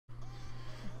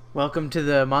Welcome to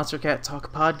the Monstercat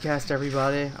Talk Podcast,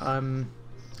 everybody. I'm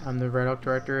the Red Oak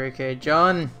director, aka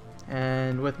John,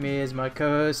 and with me is my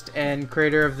co-host and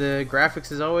creator of the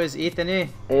graphics, as always, Ethan E.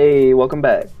 Hey, welcome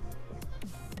back.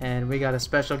 And we got a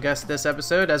special guest this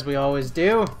episode, as we always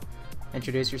do.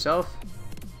 Introduce yourself.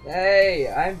 Hey,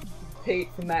 I'm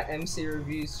Pete from that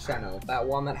MCReviews channel, that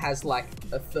one that has like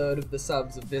a third of the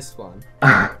subs of this one.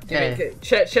 Hey.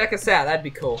 Check us out, that'd be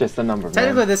cool. Just a number,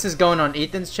 Technically, man. this is going on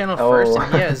Ethan's channel first,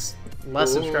 and he has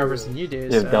less subscribers than you do.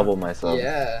 You have so. double myself.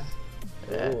 Yeah.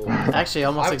 Actually,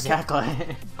 almost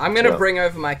exactly. I'm gonna bring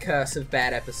over my curse of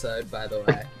bad episode, by the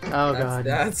way. Oh, God.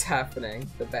 That's happening.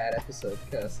 The bad episode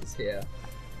curse is here.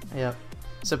 Yep.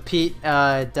 So Pete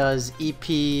does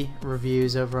EP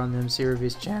reviews over on the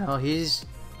MCReviews channel.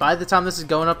 By the time this is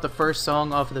going up, the first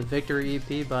song off of the Victory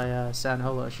EP by San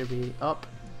Holo should be up.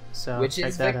 So Which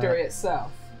is Victory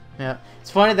itself. Yeah. It's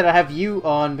funny that I have you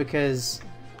on because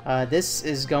this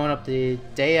is going up the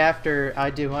day after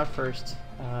I do my first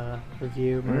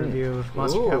review of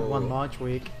Monstercat 1 launch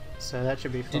week. So that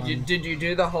should be fun. Did you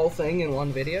do the whole thing in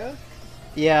one video?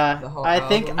 Yeah. I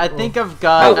think I've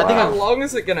How got long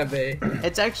is it gonna be?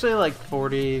 It's actually like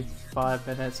 45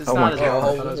 minutes. It's Oh not my as long as I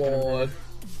God. thought it was gonna be.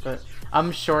 But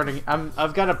I'm shorting.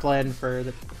 I've got a plan for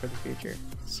the future.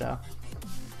 So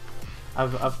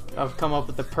I've come up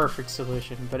with the perfect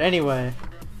solution. But anyway,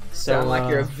 so Sound like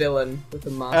you're a villain with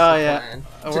a master plan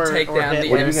Or to take down the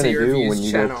What are you MC gonna do Reviews when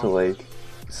you channel. get to like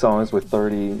songs with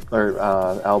 30 or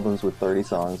albums with 30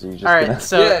 songs? Are you just all right. gonna...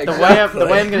 So Yeah, the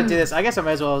way I'm gonna do this, I guess I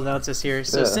might as well announce this here.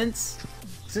 So Yeah.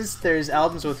 since there's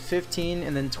albums with 15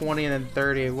 and then 20 and then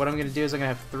 30, what I'm gonna do is I'm gonna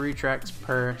have 3 tracks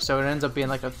per. So it ends up being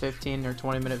like a 15 or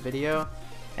 20 minute video,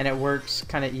 and it works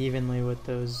kind of evenly with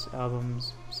those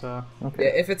albums. So Okay.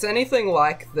 Yeah, if it's anything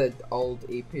like the old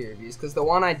EP reviews, because the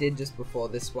one I did just before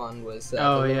this one was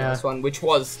this one, which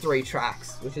was 3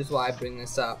 tracks, which is why I bring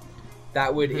this up.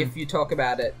 That would, if you talk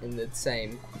about it in the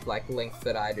same like length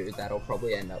that I do, that'll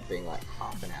probably end up being like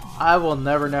half an hour. I will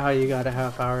never know how you got a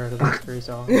half hour out of those 3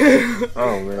 songs.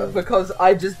 Oh man. Because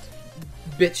I just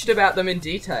bitched about them in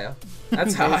detail.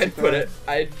 That's how I'd put it.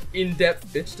 I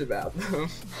in-depth bitched about them.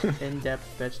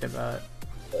 In-depth bitched about.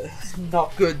 It's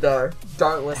not good though.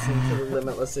 Don't listen to the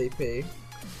Limitless EP. Me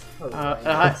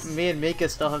and Mika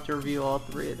still have to review all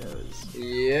 3 of those.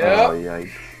 Yeah. Oh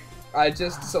yikes. I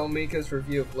just saw Mika's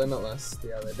review of Limitless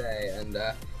the other day, and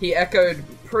he echoed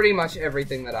pretty much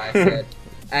everything that I said.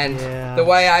 And the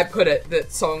way I put it, the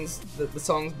songs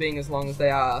being as long as they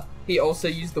are, he also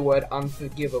used the word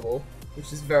unforgivable,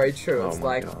 which is very true. It's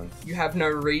like, you have no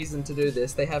reason to do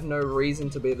this. They have no reason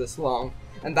to be this long.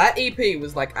 And that EP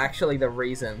was like actually the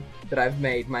reason that I've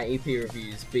made my EP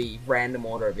reviews be random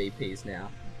order of EPs now,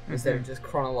 instead of just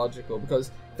chronological.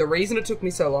 Because the reason it took me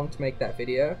so long to make that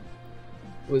video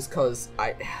was because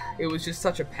it was just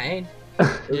such a pain.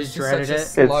 It was just such a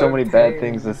slow It's so many bad pain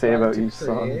things to say about each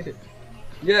song. create it.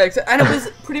 Yeah, and it was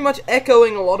pretty much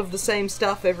echoing a lot of the same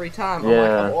stuff every time. I'm like,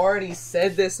 I've already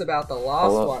said this about the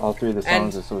last one. All 3 of the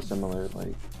songs are so similar.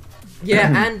 Like,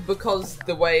 yeah, and because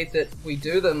the way that we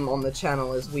do them on the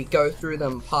channel is we go through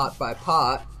them part by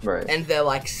part, right? And they're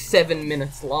like 7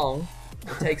 minutes long.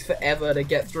 It takes forever to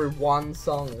get through one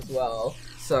song as well.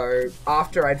 So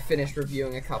after I'd finished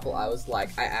reviewing a couple, I was like,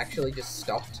 I actually just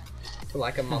stopped for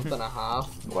like a month and a half.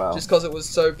 Wow. Just because it was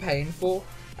so painful.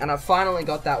 And I finally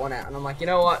got that one out, and I'm like, you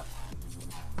know what?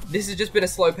 This has just been a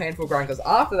slow, painful grind, because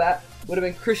after that would have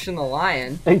been Christian the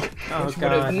Lion, which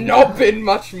would have not been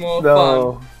much more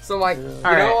fun. So I'm like, you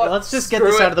know what? Let's just get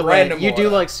this out of the way. You do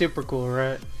like Super Cool,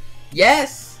 right?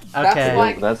 Yes!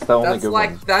 Okay. That's the only good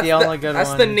one. That's the only good That's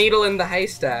one. the needle in the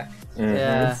haystack.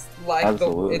 Yeah. It's like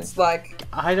Absolutely. it's like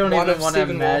I don't one even of want to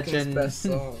Stephen Walken's imagine. best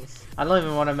songs. I don't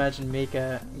even want to imagine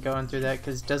Mika going through that,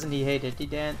 because doesn't he hate Indie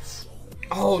Dance?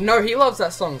 Oh no, he loves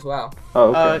that song as well. Oh,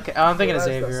 okay. Oh, okay. I'm thinking of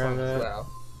He loves that Xavier. song as well.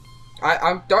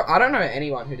 I don't know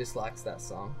anyone who dislikes that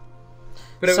song.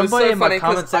 But it Somebody was so in my funny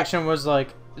comment section was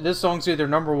like, "This song's either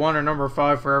number 1 or number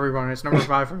 5 for everyone. It's number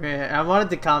 5 for me." And I wanted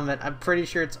to comment. I'm pretty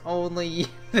sure it's only you.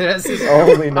 That's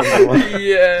Only number 1.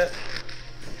 Yeah.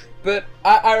 But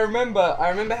I remember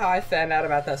how I found out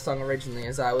about that song originally,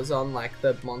 as I was on like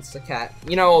the Monstercat,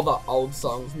 you know, all the old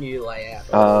songs, new layout.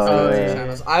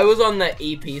 Channels. I was on the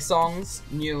EP songs,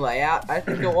 new layout, I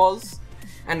think it was,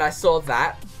 and I saw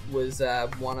that was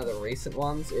one of the recent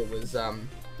ones. It was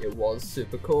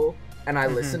super cool, and I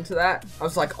listened to that. I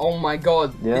was like, oh my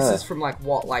god, this is from like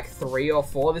what, like 3 or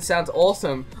 4? This sounds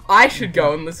awesome. I should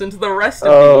go and listen to the rest of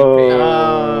the EP.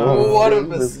 Oh, what a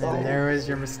mistake! There was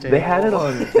your mistake. They had it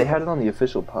on the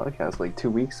official podcast like 2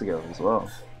 weeks ago as well.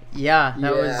 Yeah,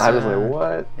 that was. I was like,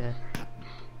 what?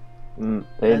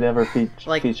 They never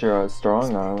like- feature a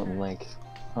strong on it. I'm like,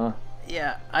 huh?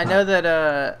 Yeah, I know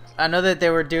that they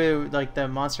were due like the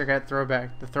Monstercat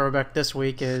throwback. The throwback this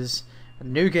week is a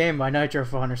new game by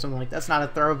Nitrofun or something like that. That's not a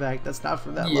throwback. That's not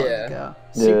from that long ago.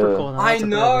 Super cool. I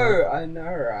know,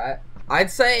 right? I'd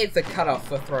say the cutoff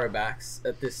for throwbacks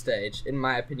at this stage, in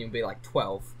my opinion, would be like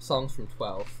 12 songs from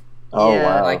 12. Oh Yeah.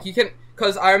 wow! Like you can,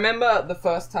 because I remember the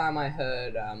first time I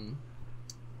heard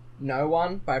 "No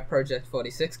One" by Project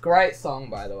 46. Great song,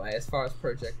 by the way. As far as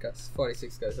Project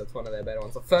 46 goes, that's one of their better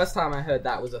ones. The first time I heard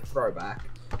that was a throwback,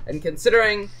 and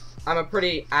considering I'm a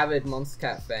pretty avid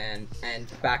Monstercat fan, and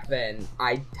back then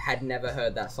I had never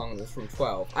heard that song that was from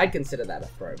 12, I'd consider that a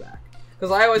throwback.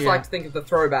 Because I always like to think of the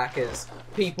throwback as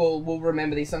people will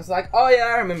remember these songs like, oh yeah,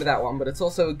 I remember that one, but it's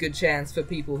also a good chance for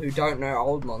people who don't know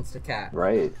old Monstercat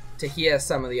Right. to hear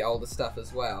some of the older stuff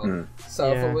as well.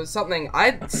 So if it was something,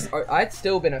 I'd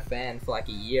still been a fan for like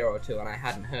a year or two and I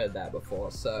hadn't heard that before,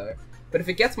 so... But if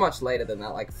it gets much later than that,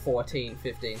 like 14,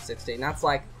 15, 16, that's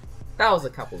like, that was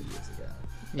a couple of years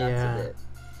ago.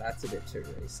 That's a bit too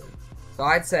recent. So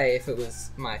I'd say if it was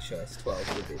my choice,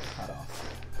 12 would be the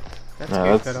cutoff. That's a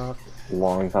good cutoff.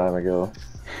 Long time ago.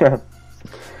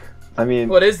 I mean,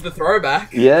 What is the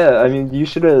throwback? yeah, I mean, you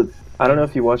should have. I don't know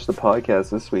if you watched the podcast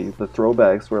this week. The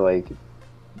throwbacks were like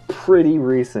pretty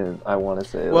recent, I want to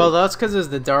say. Well, like, that's because it was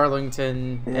the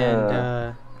Darlington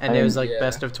and it was like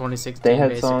best of 2016. They had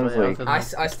basically, songs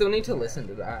like- I still need to listen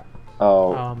to that.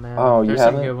 Oh man, Oh, you there's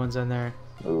haven't? some good ones in there.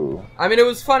 Ooh. I mean, it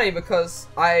was funny because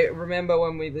I remember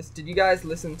when we did you guys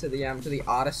listen to the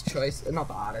artist choice? Not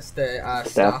the artist, the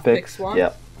staff picks one.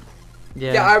 Yep.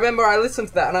 Yeah, I remember I listened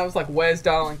to that and I was like, "Where's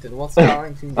Darlington? What's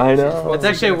Darlington?" I know. It's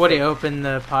actually what he opened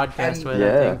the podcast with.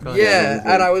 yeah. I think. Yeah,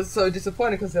 and I was so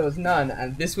disappointed because there was none,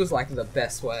 and this was like the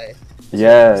best way. To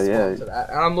Yeah, respond to that.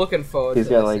 And I'm looking forward He's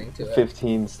to got listening like to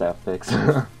 15 staff picks.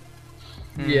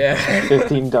 Yeah.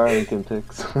 15 Darlington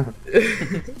picks.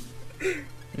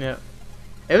 Yeah.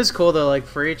 It was cool though. Like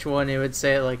for each one, he would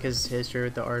say like his history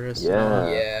with the artist. and all Yeah.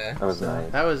 that. Yeah. That was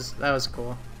nice. That was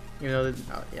cool. You know,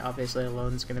 obviously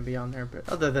Alone's gonna be on there, but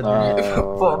other than Oh, that,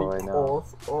 Bloody I know.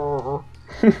 balls.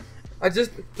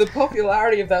 The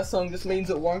popularity of that song just means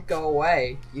it won't go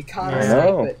away. You can't I escape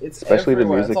know. it. It's Especially the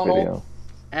everywhere. music It's on video. all...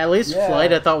 at least Yeah.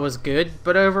 Flight I thought was good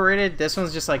but overrated. This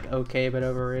one's just like okay but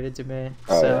overrated to me.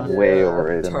 Oh, So yeah. Way Yeah,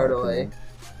 overrated. in my totally. opinion.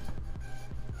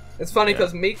 It's funny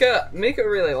because Mika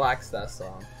really likes that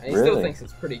song, and he still Really? thinks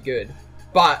it's pretty good.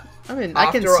 But I mean,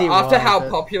 I can after see after why, how but-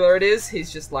 popular it is,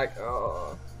 he's just like,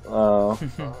 oh, Oh.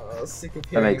 sick of That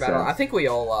hearing makes about it. sense. I think we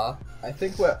all are. I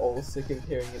think we're all sick of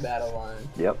hearing about Alone.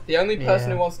 Yep. The only person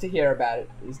Yeah. who wants to hear about it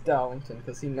is Darlington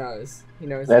because he knows.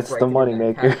 That's it's the raking in money that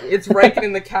maker. cash- It's raking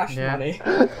in the cash Yeah. money.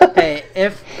 Hey,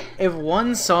 if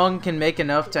one song can make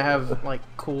enough to have like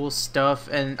cool stuff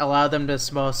and allow them to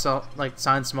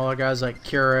sign smaller guys like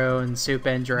Kuro and Soup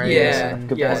Andreas Yeah, and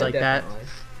Good guys point. like that,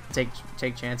 definitely.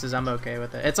 take chances. I'm okay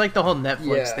with it. It's like the whole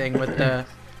Netflix Yeah. thing with the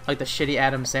like the shitty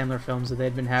Adam Sandler films that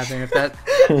they've been having. If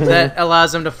that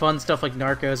allows them to fund stuff like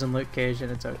Narcos and Luke Cage, then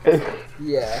it's okay.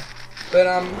 Yeah,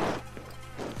 but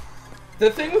the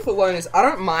thing with Alone is I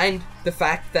don't mind the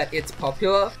fact that it's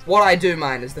popular. What I do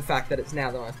mind is the fact that it's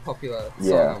now the most popular song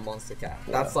Yeah. on Monstercat.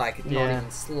 That's like not Yeah.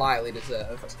 even slightly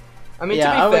deserved. I mean,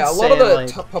 Yeah, I to would be fair, a lot of say, the like-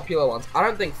 top popular ones, I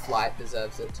don't think Flight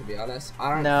deserves it. To be honest, I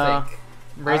don't No. think.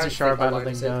 Razor Sharp, I don't Alone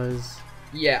think is it. does.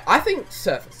 Yeah, I think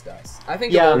Surface does. I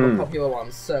think Yeah. of all the Mm. popular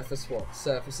ones, Surface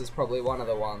is probably one of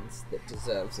the ones that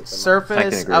deserves it the most. I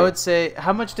Surface, can I agree. would say.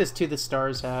 How much does To the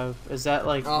Stars have? Is that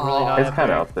like Oh. really high? It's up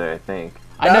kind of there? up there, I think.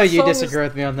 I know That you song disagree is-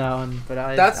 with me on that one, but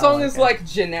I. That song I is it. like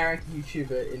generic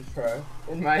YouTuber intro,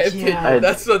 in my opinion. Yeah.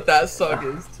 That's what that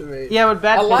song is to me. Yeah, but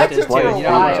Bad I liked Fish it is for too. a You know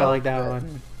how much I while, like that but-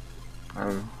 one.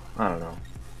 I don't know.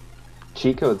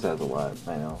 Cheat Codes has a lot,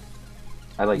 I know.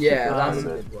 I like Yeah, Cheat Codes that's a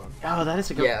quite a bit. good one. Oh, that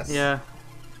is a good. Yes. Yeah,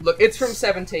 Look, it's from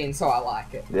 17, so I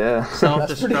like it. Yeah. Self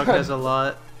That's pretty Destruct good. has a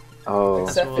lot. Oh,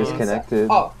 Except well. for Disconnected.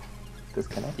 Oh,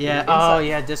 Disconnected? Yeah. Inside. Oh,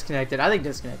 yeah. Disconnected. I think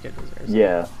Disconnected deserves it.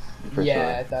 Yeah, for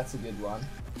yeah, sure. that's a good one.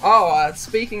 Oh,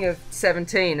 speaking of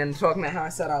 17 and talking about how I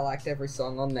said I liked every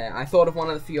song on there, I thought of one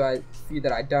of the few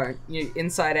that I don't.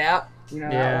 Inside Out. You know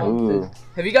Yeah. that one? Ooh.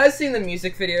 Have you guys seen the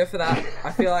music video for that?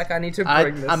 I feel like I need to I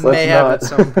bring this. may Let's have not. at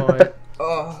some point.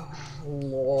 Oh,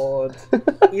 Lord.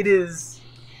 It is.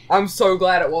 I'm so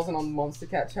glad it wasn't on the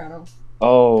Monstercat channel.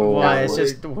 Oh, Why? that It's would-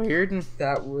 just weird.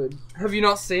 That would. Have you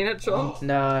not seen it, Sean?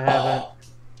 No, I haven't.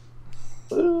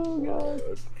 Oh, God.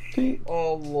 Pete.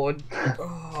 Oh, Lord.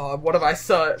 Oh, what have I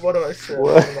said? What have I said?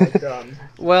 What? What have I done?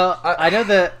 Well, I know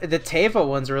the Teva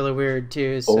one's really weird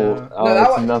too. So Oh, no, that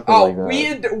it's one. nothing Oh, like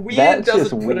that. weird That's doesn't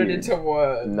just put it weird. into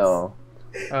words. No.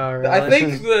 Oh, really? I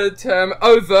think the term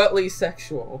overtly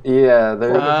sexual. Yeah,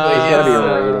 there's gotta be is,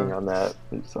 a rating on that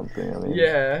or something. I mean,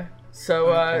 Yeah. So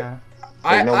Okay.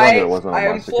 no wonder it wasn't on I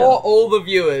Monstercat. implore all the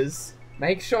viewers,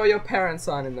 make sure your parents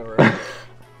aren't in the room.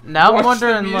 Now I'm Watch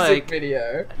wondering, the music like,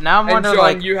 video. now I'm And wondering, John,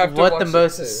 like, you have to what watch the it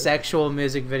most too. sexual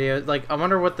music video, like, I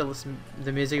wonder what the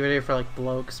music video for, like,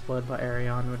 Blow Explode by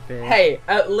Arion would be. Hey,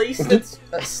 at least it's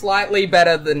slightly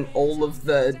better than all of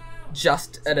the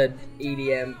just at an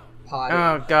EDM party.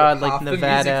 Oh, God, like half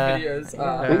Nevada. The music videos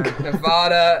are Yeah.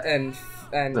 Nevada and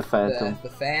The Phantom. the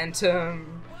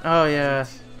Phantom, Oh, yeah.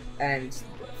 and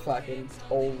fucking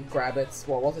all Grabbits.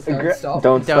 What was it? Gra- Don't Stop.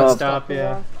 Don't Don't Stop. Stop,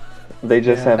 yeah. They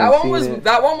just Yeah. haven't That one seen was it.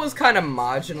 that one was kind of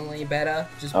marginally better,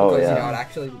 just Oh, because yeah. you know it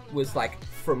actually was like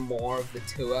from more of the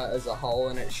tour as a whole,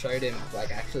 and it showed him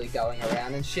like actually going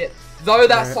around and shit. Though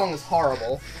that Right. song is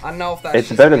horrible. I don't know if that's It's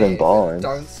just better me, than but Ballin'.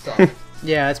 Don't Stop.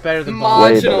 Yeah, it's better than Blow.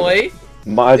 Way better. Marginally.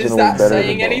 Marginally Is that better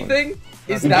saying than Ballin'. anything?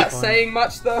 Is That's that fine. saying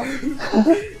much though?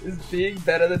 Is being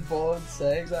better than Ballin'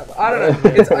 saying that? I don't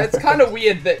know. It's kind of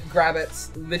weird that Grabbits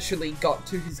literally got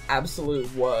to his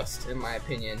absolute worst, in my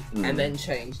opinion, and then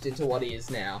changed into what he is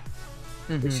now.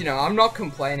 Which, you know, I'm not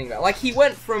complaining about. Like, he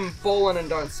went from Ballin' and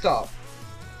Don't Stop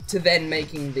to then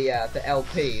making the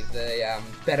LP, the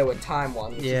Better With Time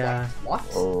one, which Yeah. is like,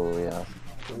 what? Oh yeah.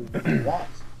 What?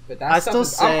 But that I stuff still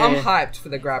is, I'm say- hyped for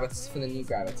the Grabbits, for the new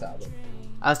Grabbits album.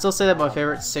 I still say that my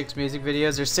favorite 6 music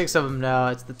videos, there's 6 of them now,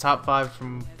 it's the top 5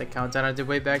 from the countdown I did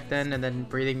way back then, and then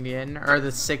Breathing Me In, are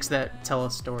the 6 that tell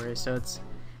a story. So it's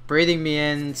Breathing Me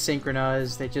In,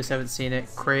 Synchronized, They Just Haven't Seen It,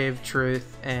 Crave,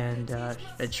 Truth, and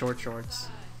Short Shorts.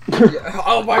 Yeah.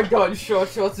 Oh my god, Short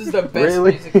Shorts is the best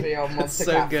Really? music video on It's Monstercat,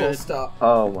 so full good. stop.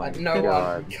 Oh my No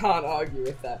god. one can't argue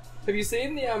with that. Have you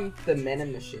seen the Men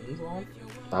and Machines one?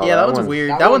 Oh, Yeah, that one's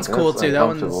weird. That one's cool that's too.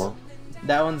 uncomfortable.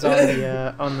 That one's on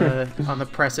the on the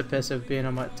precipice of being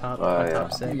on my top Oh, yeah.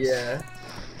 top 6. Yeah.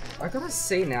 I gotta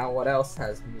see now what else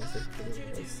has music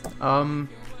videos.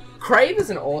 Crave is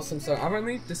an awesome song. I've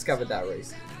only discovered that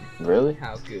recently. Really?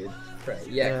 How good Crave.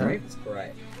 Yeah, Yeah. Crave is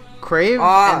great. Crave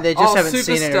Ah, and They Just oh, Haven't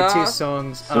Seen It are 2 Superstar.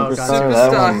 songs. Oh Superstar, god.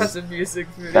 that Superstar one- has a music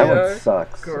video. That one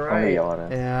sucks. I'm gonna Great. be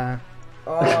honest. Yeah.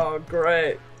 Oh,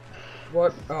 great.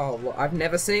 What? Oh, well, I've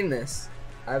never seen this.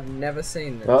 I've never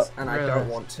seen this, Oh, and I really? don't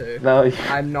want to. No,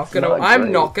 I'm not it's gonna. not I'm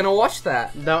great. not gonna watch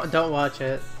that. Don't watch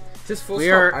it. Just full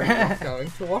We're- stop. I'm not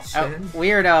going to watch it.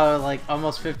 We are now like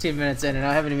almost 15 minutes in, and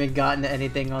I haven't even gotten to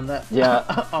anything on the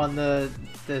Yeah. on the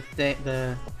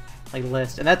like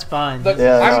list, and that's fine. Look,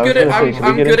 Yeah, I I'm was good at gonna say, should we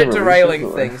I'm get good at into derailing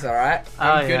releases, or- things. All right. Oh,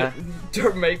 I'm good yeah.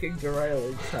 at making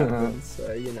derailing sounds.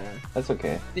 So you know. That's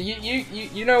okay.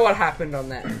 You know what happened on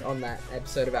that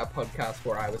episode of our podcast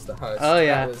where I was the host. Oh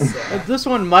yeah. That was, This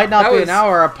one might not that be was- an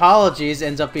hour. Apologies.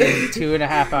 Ends up being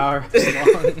 2.5 hours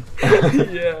long.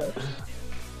 yeah.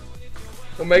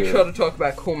 We'll make Yeah. sure to talk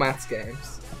about cool maths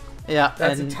games. Yeah,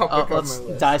 That's a and topic on let's my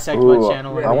list. dissect Ooh, my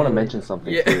channel. I want to immediately. mention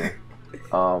something Yeah. too.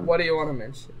 What do you want to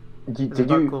mention? It's Did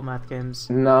about you? cool math games.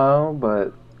 No,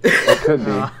 but it could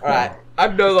be. Oh. Alright,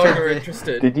 I'm no longer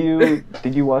interested. Did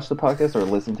you watch the podcast or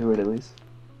listen to it at least?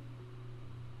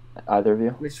 Either of you?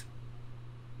 Which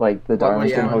Like the What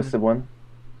was Darlington that? hosted one?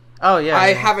 Oh yeah. I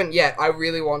yeah. haven't yet. I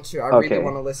really want to. I really Okay,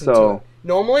 want to listen to so- it.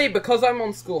 Normally, because I'm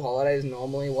on school holidays,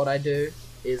 normally what I do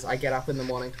is I get up in the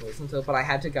morning to listen to it, but I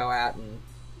had to go out and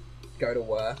go to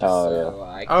work. Oh, so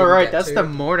I Oh couldn't right, get that's to. the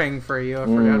morning for you. I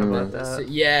forgot about that. So,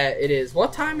 yeah, it is.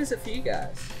 What time is it for you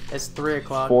guys? It's 3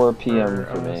 o'clock. 4 p.m.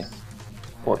 for me. us.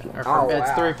 4 p.m. Or Oh, it's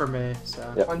wow. 3 for me.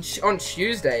 So. Yep. On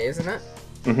Tuesday, isn't it?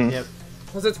 Mhm. Yep.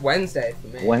 Because it's Wednesday for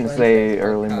me. Wednesday Wednesday's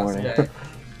early podcast morning. day.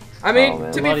 I mean, Oh,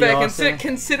 man. to be Bloody fair, awesome.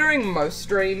 considering most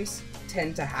streams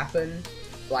tend to happen,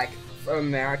 like, from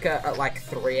America at like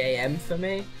 3 a.m. for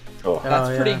me, Oh, that's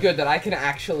Oh, pretty yeah. good that I can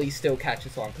actually still catch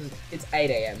this one, because it's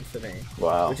 8 a.m. for me.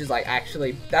 wow. Which is, like,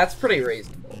 actually, that's pretty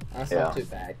reasonable. That's not Yeah. too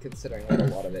bad, considering what a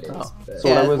lot of it is. Oh. But, So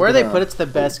what I Yeah, was where they gonna- put it's the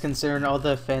best considering all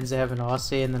the fans they have in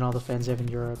Aussie and then all the fans they have in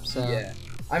Europe. So yeah.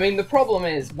 I mean, the problem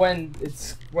is when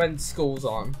school's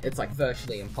on, it's like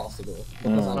virtually impossible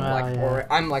because I'm Wow, like yeah.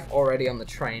 I'm like already on the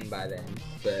train by then.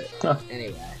 But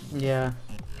anyway, yeah.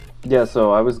 Yeah,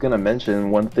 so I was gonna mention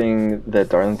one thing that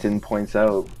Darlington points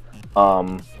out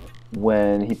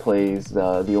when he plays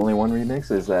the Only One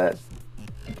remix is that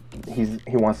he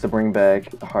wants to bring back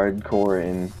hardcore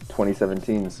in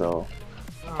 2017. So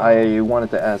I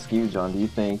wanted to ask you, John, do you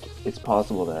think it's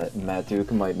possible that Matt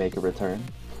Duke might make a return?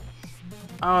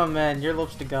 Oh man, your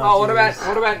lips to God. oh, what Jesus.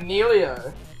 about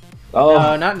Neilio? Oh,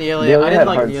 No, not nearly. Nearly I had didn't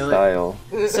like hard nearly. style.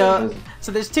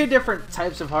 So there's 2 different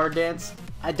types of hard dance.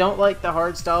 I don't like the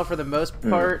hard style for the most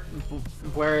part,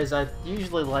 whereas I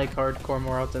usually like hardcore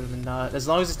more often than not, as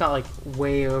long as it's not like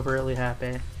way overtly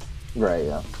happy. Right.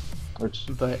 Yeah.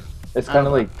 But it's kind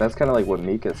of like that's kind of like what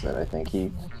Mika said. I think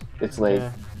it's like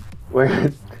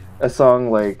where a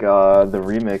song like the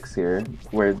remix here,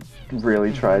 where it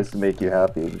really tries to make you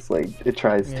happy. It's like it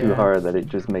tries too hard that it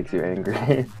just makes you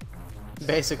angry.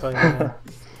 Basically. Yeah.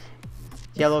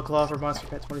 Yellow Claw for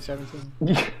Monstercat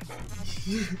 2017.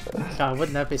 God,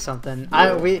 wouldn't that be something?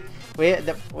 Yeah.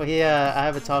 I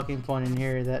have a talking point in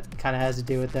here that kind of has to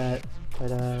do with that,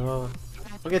 but we'll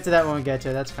get to that when we get to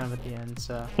it. That's kind of at the end.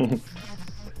 So,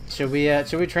 should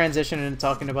we transition into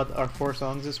talking about our 4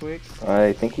 songs this week?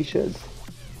 I think we should.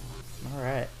 All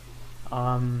right.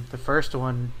 The first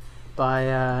one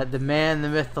by the man, the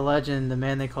myth, the legend, the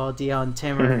man they call Dion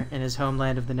Timmer in his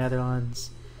homeland of the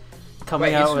Netherlands.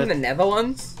 Wait, he's from the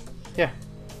Netherlands? Yeah.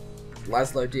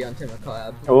 Laszlo Dion Timmer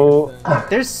collab. Oh,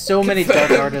 there's so many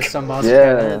Dutch artists on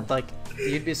Monstercat. Like,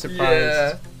 you'd be surprised.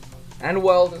 Yeah. And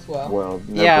WRLD as well. WRLD.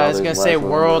 Yeah, I was gonna say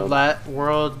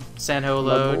WRLD,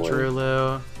 Sanholo,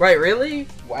 DROELOE. Right, really?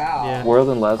 Wow. Yeah.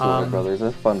 WRLD and Laszlo are brothers.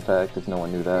 That's a fun fact if no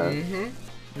one knew that.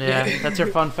 Yeah, that's your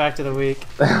fun fact of the week.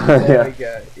 There we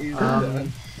go. Easy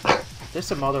done. There's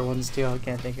some other ones too I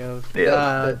can't think of.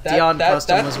 Yeah. Dion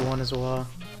Custom was one as well.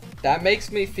 That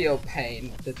makes me feel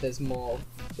pain that there's more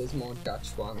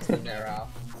Dutch ones than there are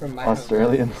from my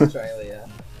Australian. home Australia.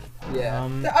 Yeah.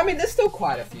 I mean, there's still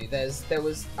quite a few.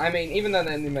 Even though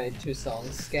they only made 2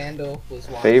 songs, Scandal was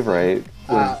one. Favorite.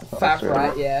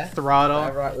 Favorite, yeah. Throttle.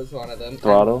 Favorite was one of them.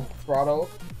 Throttle.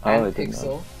 And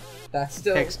Pixel. That's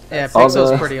still.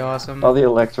 Pixel's pretty awesome. All the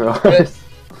electro.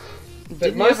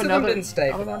 But most of them didn't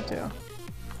stay for that long.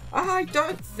 I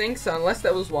don't think so, unless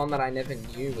there was one that I never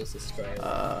knew was Australian.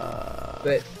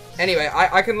 But anyway,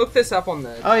 I can look this up on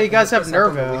the. Oh, you guys have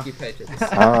Nervo. Wiki pages.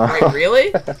 Wait,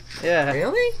 really? Yeah.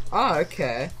 Really? Oh,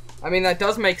 okay. I mean, that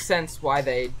does make sense why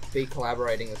they'd be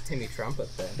collaborating with Timmy Trumpet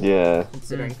then. Yeah.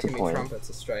 Considering Timmy Trumpet's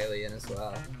Australian as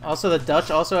well. Also, the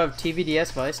Dutch also have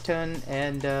TVDS Vice Tone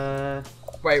and.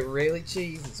 Wait, really?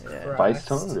 Jesus Christ. Vice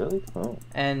Tone, really? Oh.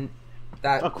 And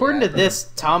according to this,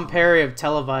 Tom Perry of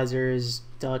Televisor is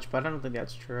Dutch, but I don't think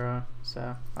that's true.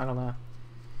 So I don't know.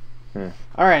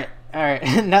 All right.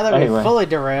 Now that we've fully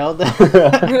derailed,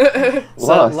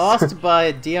 so Lost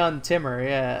by Dion Timmer.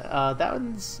 Yeah, that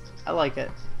one's. I like it.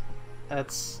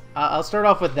 I'll start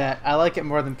off with that. I like it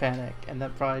more than Panic, and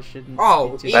that probably shouldn't.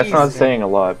 Oh, that's not saying a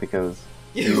lot because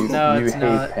you hate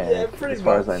not. Panic, as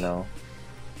far as I know.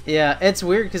 Yeah, it's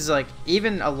weird because like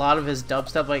even a lot of his dub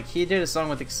stuff, like he did a song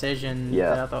with Excision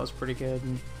that I thought was pretty good,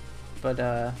 but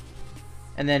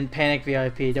and then Panic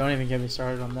VIP. Don't even get me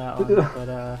started on that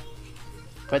one.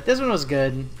 But this one was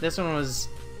good. This one was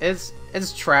it's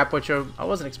trap, which I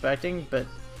wasn't expecting, but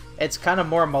it's kind of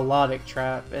more melodic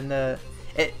trap, and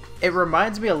it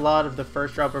reminds me a lot of the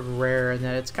first drop of Rare, and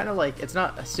that it's kind of like it's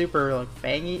not a super like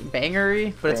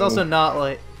bangery, but it's also not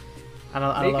like. I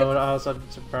don't know how to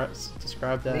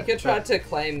describe that. Mika tried to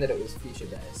claim that it was feature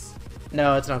bass.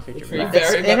 No, it's not feature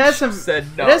bass. It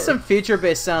has some feature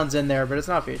bass sounds in there, but it's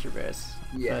not feature bass.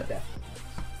 Yeah, definitely.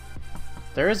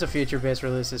 There is a feature bass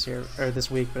release this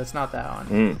week, but it's not that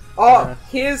one.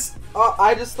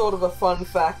 I just thought of a fun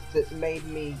fact that made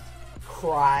me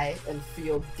cry and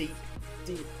feel deep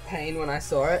pain when I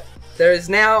saw it. There is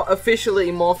now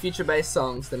officially more feature bass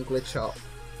songs than Glitch Hop.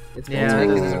 It's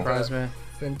been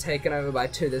been taken over by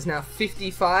 2. There's now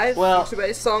 55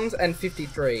 feature-based songs and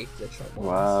 53 glitch hop ones.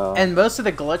 Wow. And most of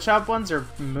the glitch hop ones are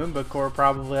Moomba Core,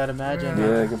 probably, I'd imagine.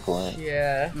 Yeah, good point.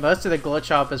 Yeah. Most of the glitch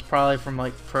hop is probably from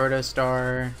like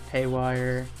Protostar,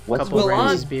 Haywire, a couple of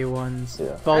Ramses B ones.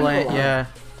 Yeah. Bolan, yeah.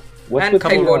 And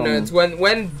Pegboard Nerds. When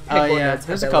Pegboard Nerds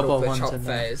there's had a couple their of glitch ones hop in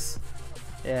there. phase.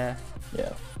 Yeah.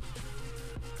 Yeah.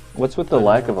 What's with the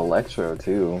lack of electro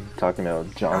too? Talking about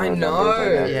genre. I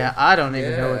know. Yeah, I don't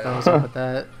even know what the hell's up with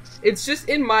that. It's just,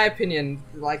 in my opinion,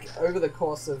 like over the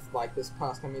course of like this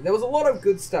past coming, there was a lot of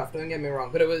good stuff. Don't get me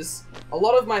wrong, but it was a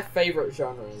lot of my favorite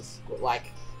genres.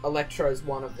 Like electro is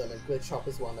one of them, and glitch hop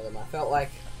is one of them. I felt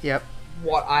like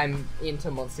what I'm into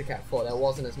Monstercat for, there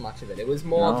wasn't as much of it. It was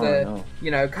more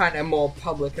kind of more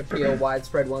public appeal,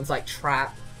 widespread ones like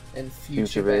trap and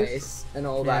future bass and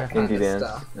all that kind of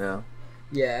stuff.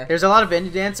 Yeah. There's a lot of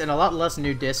indie dance and a lot less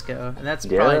new disco, and that's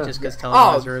probably just because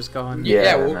Televisor is gone.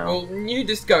 Well, new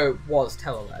disco was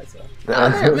Televisor.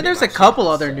 But there's a couple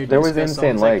other new disco There was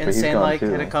Insane songs, Like, Insane Like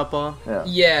had a couple.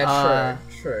 Yeah,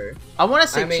 true. true. I want to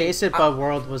say I mean, Chase It by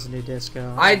WRLD was new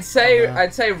disco. I'd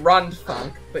say Run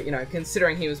Funk, but you know,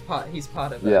 considering he's part of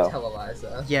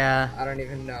Televisor. Yeah. I don't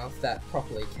even know if that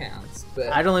properly counts.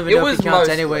 But I don't even know if it counts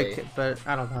anyway. But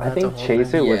I don't know. I think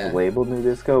Chase It was labeled new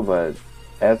disco, but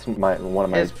that's one of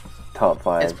my top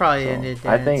 5. It's probably so. a new dance.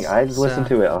 I think I've listened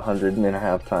to it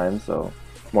 100.5 times, so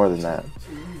more than that.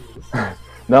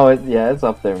 No, it's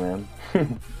up there, man.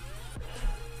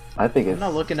 I think it's... I'm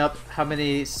not looking up how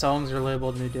many songs are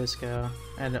labeled new disco,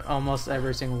 and almost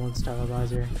every single one's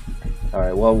Televisor.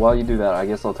 Alright, well, while you do that, I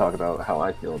guess I'll talk about how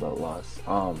I feel about Lost.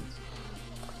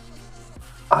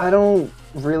 I don't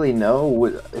really know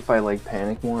if I like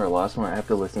Panic more or Lost more. I have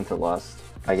to listen to Lost,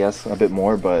 I guess, a bit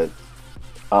more, but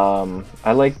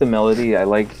I like the melody. I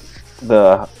like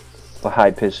the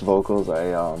high-pitched vocals.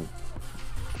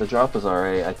 The drop was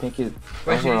alright. I think it...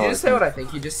 Wait, did you just say what I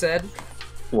think you just said?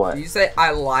 What? Did you say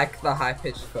I like the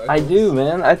high-pitched vocals? I do,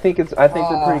 man. I think they're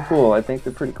pretty cool. I think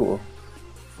they're pretty cool.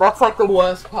 That's like the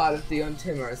worst part of Dion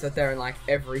Timmer, is that they're in like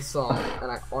every song,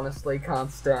 and I honestly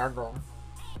can't stand them.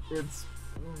 It's...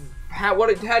 How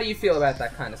do you feel about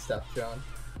that kind of stuff, John?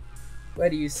 Where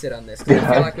do you sit on this? 'Cause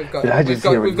I feel like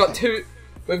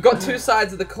we've got two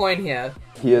sides of the coin here.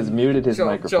 He has muted his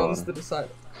microphone. John's the decider.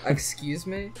 Excuse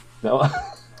me? No.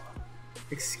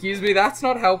 Excuse me, that's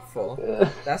not helpful.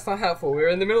 That's not helpful. We're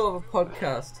in the middle of a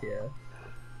podcast here.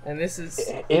 And this is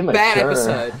immature. Bad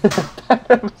episode.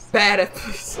 Bad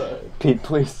episode. Pete,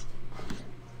 please.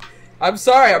 I'm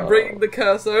sorry, I'm bringing the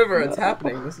curse over. It's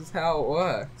happening. This is how it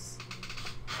works.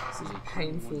 This is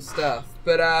painful stuff.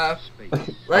 But,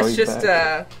 let's just,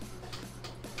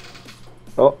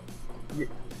 Oh.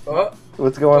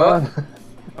 What's going on?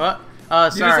 What? Oh,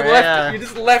 sorry. You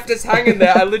just left us hanging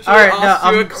there. I literally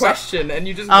asked you a question, and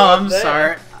you just I'm there.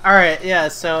 sorry. Alright, yeah,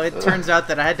 so it turns out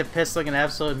that I had to piss like an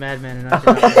absolute madman, and I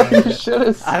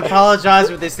did. I apologize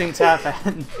when these things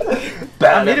happen.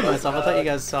 I muted myself. I thought you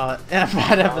guys saw it. Yeah,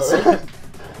 bad episode.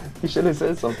 You should have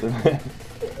said something.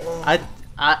 I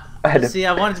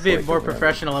wanted to be more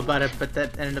professional about it, but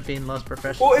that ended up being less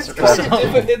professional. Well,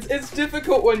 it's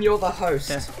difficult when you're the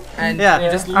host, and you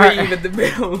just leave in the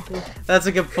middle. That's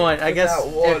a good point. I guess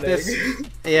if this...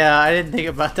 Yeah, I didn't think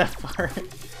about that part.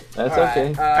 That's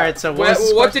okay. Alright, so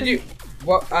what did you...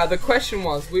 the question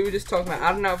was, we were just talking about,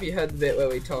 I don't know if you heard the bit where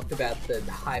we talked about the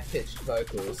high-pitched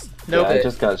vocals. No, I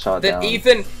just got shot down.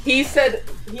 Ethan, he said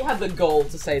he had the goal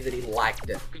to say that he liked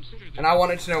it. And I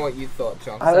wanted to know what you thought,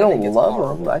 John. I don't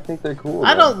love them. I think they're cool.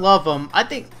 I don't love them. I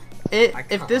think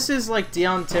if this is like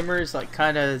Dion Timmer's like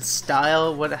kind of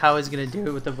style, how he's gonna do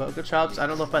it with the vocal chops, I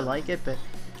don't know if I like it, but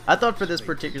I thought for this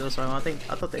particular song, I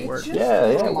thought they worked.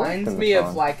 It reminds me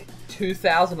of like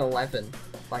 2011,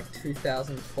 like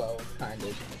 2012 kind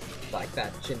of like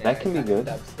that generic. That can be good.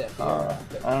 I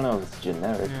don't know if it's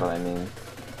generic, but I mean,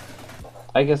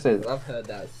 I guess it. I've heard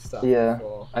that stuff. Yeah,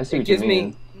 before. I see what you mean. It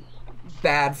gives me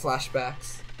bad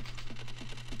flashbacks.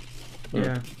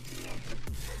 Yeah.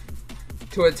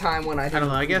 To a time when I didn't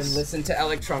even listen to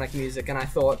electronic music, and I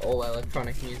thought all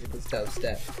electronic music was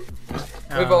dubstep.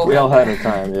 We all had a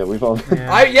time, yeah. We've all.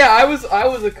 I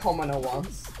was a commoner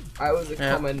once. I was a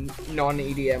common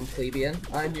non-EDM plebeian.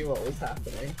 I knew what was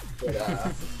happening,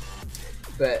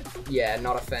 but yeah,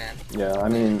 not a fan. Yeah, I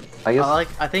mean, I guess.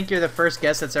 I think you're the first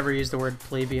guest that's ever used the word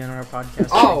plebeian on our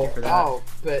podcast.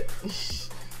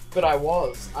 But I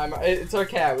was. It's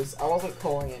okay. I wasn't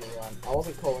calling anyone. I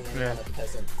wasn't calling anyone a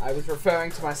peasant. I was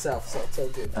referring to myself, so it's all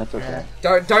good. That's okay.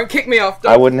 Don't kick me off.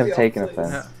 I wouldn't have taken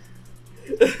offense.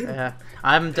 Yeah,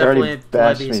 I'm definitely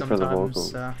plebby sometimes. For the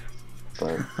vocals,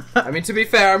 but... I mean, to be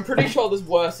fair, I'm pretty sure there's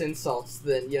worse insults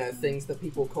than things that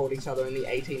people called each other in the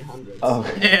 1800s. Oh,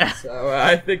 yeah. So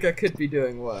I think I could be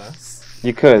doing worse.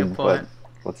 You could, but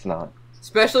let's not.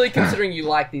 Especially considering you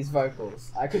like these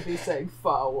vocals. I could be saying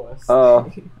far worse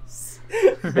things.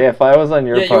 Yeah, if I was on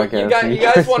your podcast... You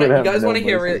guys want to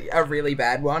hear a really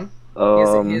bad one?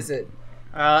 Here's it.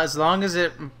 As long as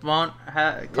it won't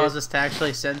cause us to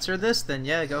actually censor this, then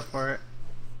yeah, go for it.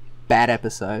 Bad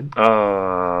episode.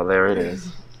 Oh, there it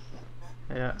is.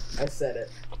 Yeah. I said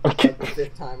it. Okay. Like the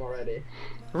 5th time already.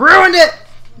 Ruined it!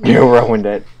 You ruined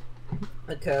it.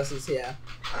 The curse is here.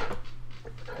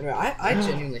 Anyway, I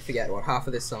genuinely forget what half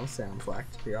of this song sounds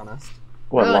like, to be honest.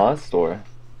 What, Lost or?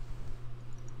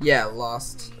 Yeah,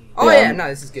 Lost. Oh yeah, no,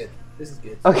 this is good. This is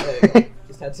good. Okay.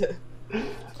 Just had to...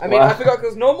 I mean, I forgot,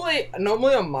 because normally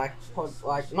on my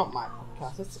not my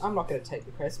podcast, I'm not going to take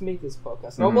the credit, it's Mika's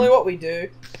podcast. Normally what we do,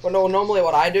 normally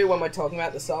what I do when we're talking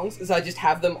about the songs, is I just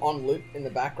have them on loop in the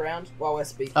background while we're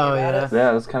speaking about it.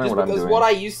 Yeah, that's kind of what I'm doing. Because what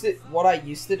I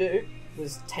used to do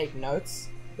was take notes,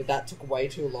 but that took way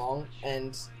too long,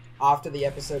 and after the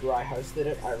episode where I hosted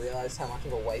it, I realized how much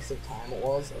of a waste of time it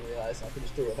was, and realized I could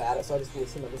just do without it, so I just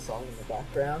listened to the song in the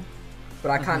background.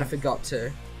 But I kind of forgot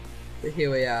to. But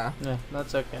here we are. Yeah,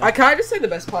 that's okay. I can't just say the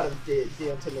best part of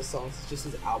Dion Timber's songs is just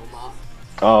his album art.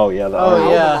 Oh yeah, the Oh,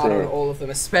 art yeah. was On sick. all of them,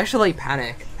 especially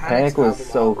Panic. Panic was album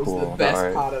so art was cool, the the best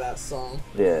art. part of that song.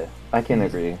 Yeah, I can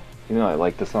agree. Even though I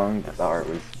like the song, the art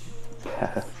was.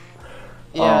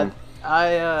 Yeah, Um,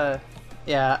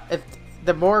 yeah. If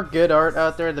the more good art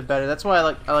out there, the better. That's why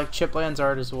I like Chipland's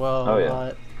art as well Oh, a yeah.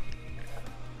 lot.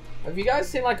 Have you guys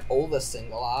seen like all the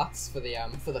single arts for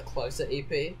the Closer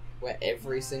EP, where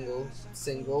every single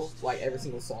like every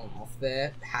single song off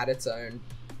there had its own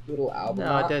little album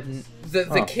No, art? I didn't.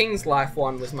 The King's Life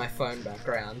one was my phone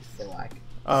background for like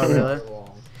Oh, really? so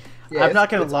long. Yeah, I'm not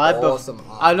gonna it's lie, but awesome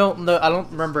art. I don't know. I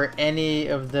don't remember any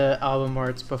of the album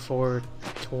arts before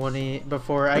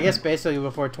I guess basically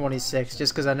before 26,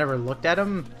 just because I never looked at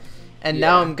them, and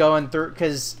now Yeah. I'm going through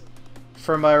because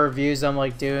for my reviews I'm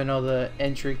like doing all the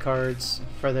entry cards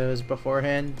for those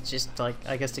beforehand, just like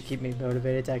I guess to keep me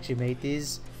motivated to actually make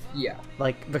these. Yeah,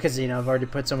 Like because I've already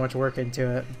put so much work into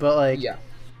it, but like yeah.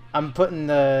 I'm putting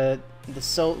the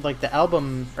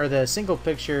album or the single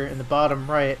picture in the bottom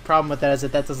right. Problem with that is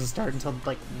that doesn't start until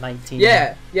like 19.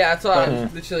 Yeah, that's what I But-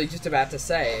 was literally just about to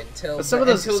say. But some of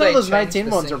those 19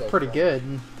 ones are pretty good.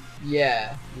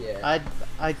 Yeah.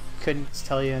 I couldn't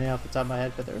tell you any off the top of my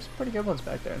head, but there was some pretty good ones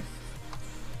back there.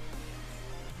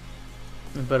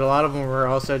 But a lot of them were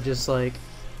also just like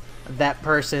that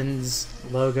person's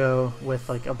logo with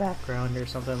like a background or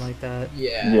something like that.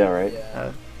 Yeah. Yeah, right.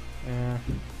 Yeah. Yeah.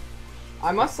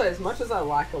 I must say, as much as I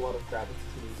like a lot of Gravit's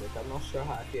music, I'm not sure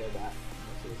how I feel about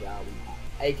his album.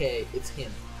 AKA, it's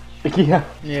him. Yeah.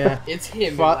 Yeah. It's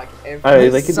him. Fo- Like every.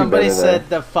 Alright, they could do Somebody better said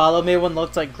the follow me one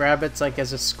looks like Grabbits like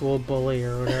as a school bully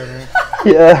or whatever.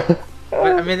 Yeah.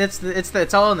 But, I mean,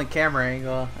 it's all in the camera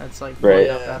angle. It's like Right. right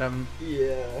up at him.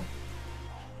 Yeah.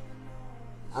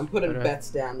 I'm putting But, bets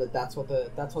down that that's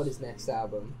what his next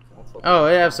album. Oh,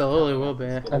 it absolutely will be.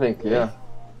 I think yeah.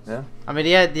 I mean,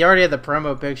 he already had the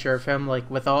promo picture of him like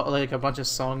with all like a bunch of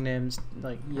song names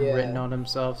like Yeah. written on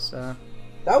himself. So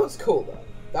That was cool though.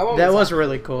 that was actually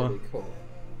really cool. Really cool.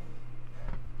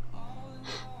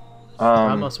 I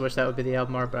almost wish that would be the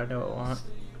album art, but I know it won't.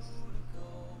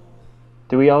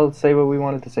 Do we all say what we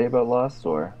wanted to say about Lost,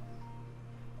 or?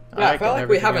 Yeah, I can felt like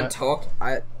never we do haven't that.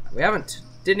 talked.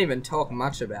 Didn't even talk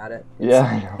much about it. Yeah.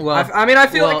 I know. Well, I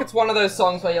feel well- like it's one of those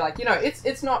songs where you're like,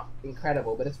 it's not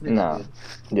incredible, but it's really No. good.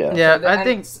 Yeah. yeah, So I and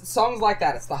think songs like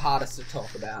that, it's the hardest to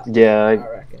talk about. Yeah, I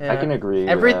reckon. yeah, I can agree. with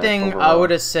everything that I overall. would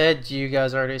have said, you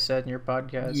guys already said in your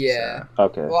podcast. Yeah. so.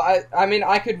 Okay. Well, I mean,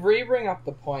 I could bring up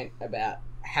the point about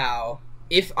how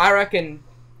if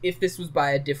this was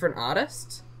by a different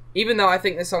artist, even though I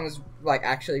think this song is like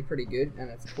actually pretty good and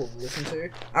it's cool to listen to,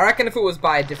 I reckon if it was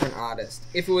by a different artist,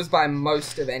 if it was by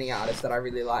most of any artist that I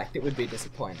really liked, it would be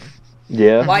disappointing.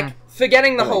 Yeah. Like,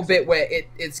 forgetting the That whole makes bit where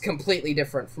it's completely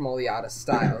different from all the artist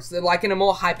styles. They're like in a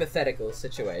more hypothetical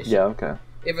situation. Yeah. Okay.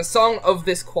 If a song of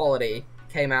this quality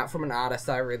came out from an artist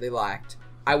I really liked,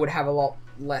 I would have a lot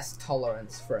less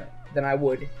tolerance for it than I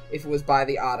would if it was by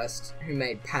the artist who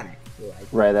made Panic. Like,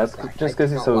 Right. That's like, just I because do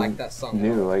he's not so like that song at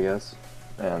new, all. I guess.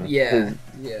 And Yeah, his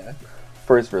yeah,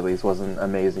 first release wasn't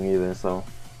amazing either. So.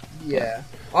 yeah.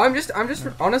 I'm just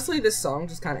honestly, this song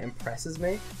just kind of impresses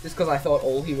me, just because I thought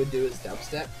all he would do is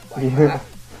dubstep like Yeah. that,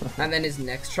 and then his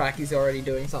next track he's already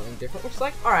doing something different, which is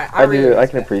like, all right, I really do. I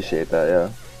respect can that. appreciate that. Yeah.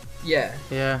 Yeah,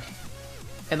 Yeah.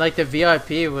 And like the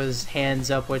VIP was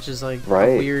Hands Up, which is like Right.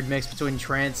 a weird mix between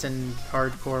trance and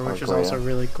hardcore, which was Hardcore, also yeah.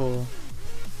 really cool.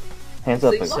 Hands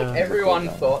up. seems is like a everyone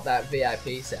cool thought that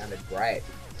VIP sounded great.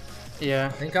 Yeah. I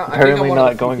think I'm Apparently one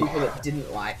not of the few going- people that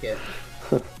didn't like it.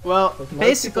 Well, Most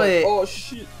basically, people are like, oh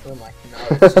shit! I'm like, no,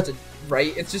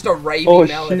 it's just a ravey Oh,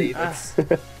 melody. shit. That's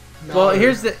no. well,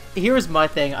 here's my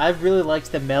thing. I really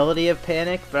liked the melody of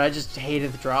Panic, but I just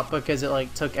hated the drop because it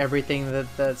like took everything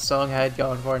that the song had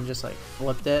going for it and just like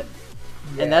flipped it.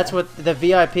 Yeah. And that's what the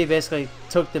VIP basically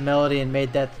took the melody and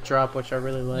made that the drop, which I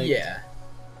really liked. Yeah,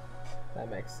 that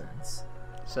makes sense.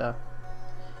 So,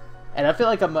 and I feel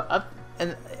like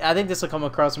and I think this will come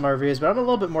across in my reviews, but I'm a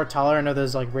little bit more tolerant of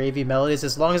those like ravey melodies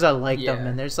as long as I like them. Yeah.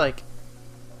 And there's like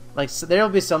so there'll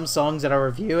be some songs that I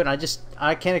review, and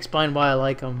I can't explain why I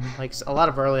like them. Like a lot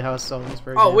of early house songs,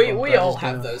 for Oh, example. we but I all just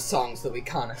have do. those songs that we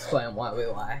can't explain why we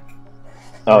like.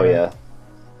 Oh yeah.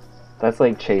 That's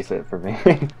like Chase It for me.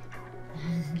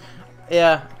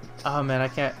 Yeah. Oh man, I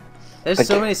can't. There's I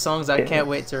so can't- many songs I yeah. can't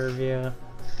wait to review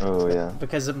Oh yeah.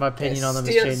 because my opinion on them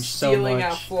has Steal- changed so stealing our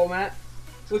much. format.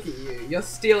 Look at you. You're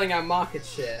stealing our market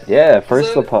share. Yeah,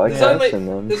 first the podcast and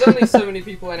then... There's only so many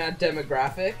people in our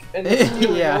demographic, and you're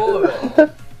stealing all of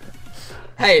it.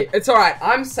 Hey, it's alright.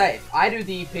 I'm safe. I do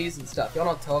the EPs and stuff. You're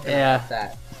not talking about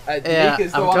that.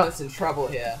 Mika's the one that's in trouble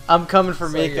here. I'm coming for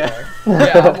Mika.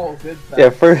 Yeah, I'm all good. Yeah,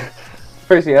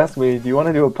 first he asked me, do you want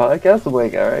to do a podcast? I'm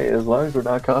like, alright, as long as we're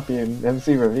not copying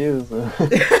MCReviews.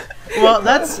 Well,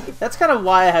 that's kind of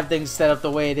why I have things set up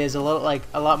the way it is, a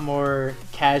lot more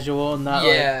casual, and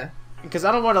not because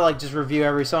I don't want to like just review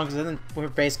every song, because then we're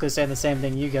basically saying the same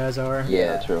thing you guys are.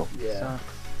 Yeah, true. Yeah. So,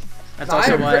 that's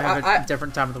also why I have a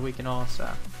different time of the week and all. So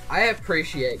I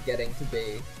appreciate getting to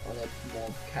be on a more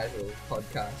casual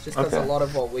podcast, just because a lot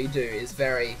of what we do is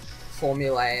very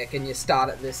formulaic, and you start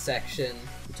at this section,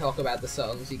 you talk about the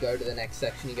songs, you go to the next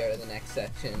section, you go to the next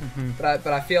section. But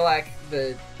I feel like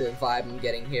the vibe I'm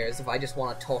getting here is if I just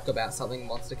want to talk about something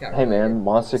Monstercat. Hey man,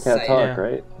 Monstercat Talk,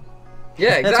 right?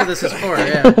 Yeah, exactly. That's what this is for.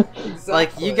 Yeah. Exactly.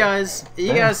 Like you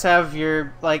guys have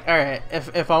your like. All right,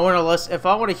 if I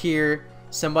want to hear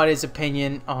somebody's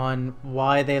opinion on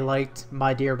why they liked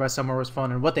My Dear by Summer Was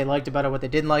Fun and what they liked about it, what they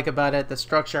didn't like about it, the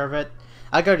structure of it,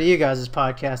 I go to you guys'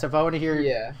 podcast. If I want to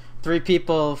hear 3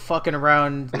 people fucking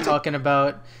around talking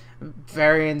about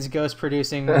Varian's ghost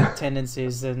producing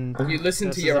tendencies, then you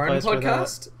listen to your own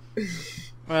podcast.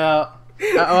 Well,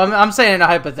 I'm saying in a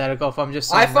hypothetical. If I'm just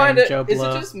saying, I find it. Joe Is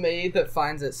Blow. it just me that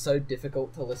finds it so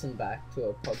difficult to listen back to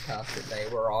a podcast that they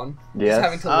were on? Yes. Just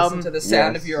having to listen to the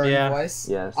sound of your own voice.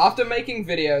 Yes. After making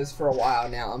videos for a while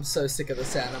now, I'm so sick of the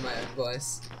sound of my own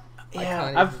voice. Yeah,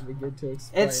 I can't even begin to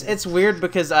explain. It's weird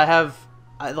because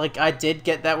I did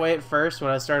get that way at first when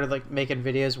I started like making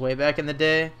videos way back in the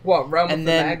day. What, Realm of the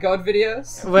Mad God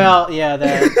videos? Well, yeah,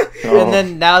 that. And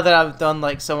then now that I've done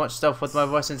like so much stuff with my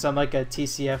voice, since I'm like a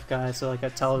TCF guy, so like a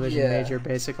television major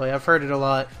basically, I've heard it a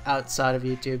lot outside of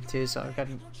YouTube too. So I've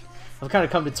kind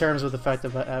of come to terms with the fact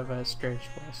that I have a strange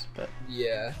voice, but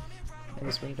yeah, it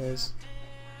is what it is.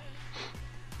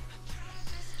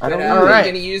 I don't know. know. Are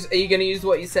you gonna use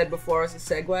what you said before as a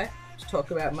segue?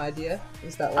 Talk about My Dear?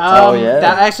 Is that what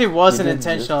that actually wasn't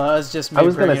intentional. That was just me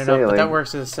bringing it up, but that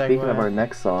works as a segue. Speaking of our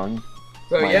next song.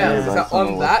 Oh yeah,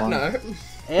 on that note.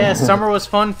 Yeah, Summer Was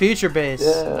Fun Future Bass.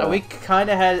 Yeah. We kind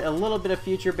of had a little bit of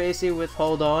future bassy with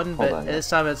Hold On, but this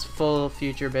time it's full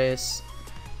future bass.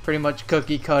 Pretty much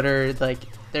cookie cutter, like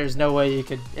there's no way you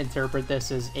could interpret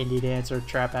this as indie dance or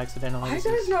trap accidentally. I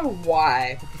don't know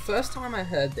why, but the first time I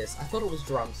heard this, I thought it was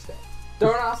drumstick.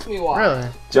 Don't ask me why. Really?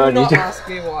 John, Do not ask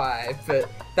me why, but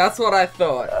that's what I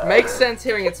thought. Makes sense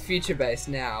hearing it's future based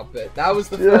now, but that was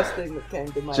the first thing that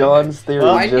came to my John's head. theory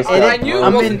I knew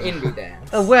it wasn't indie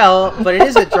dance. Well, but it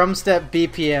is at drum step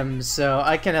BPM, so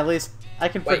I can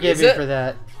forgive you for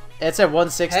that. It's at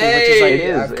 160, which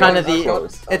is like kind of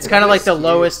it's kind of like the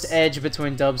lowest edge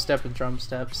between dubstep and drum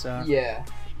step. So yeah,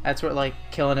 that's what like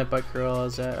Killing It by Cruel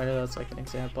is at. I know that's like an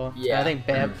example. Yeah, I think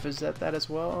Bamf is at that as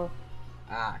well.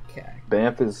 Okay.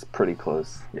 Banff is pretty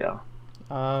close, yeah.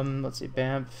 Let's see,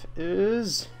 Banff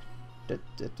is...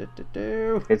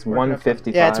 It's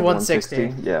 155, yeah, it's 160.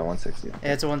 Yeah, 160.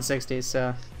 Yeah, it's 160,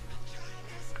 so...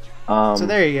 so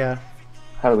there you go.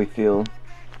 How do we feel?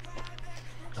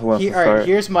 Who wants to start? Alright,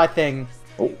 here's my thing.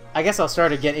 Oh. I guess I'll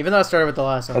start again, even though I started with the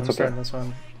last one. That's I'm starting this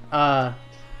one.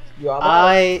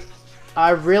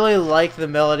 I really like the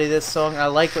melody of this song. I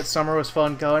like what Summer Was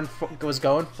Fun was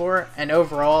going for, and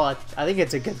overall, I think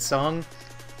it's a good song.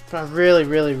 But I really,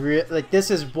 like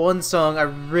this is one song I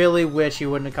really wish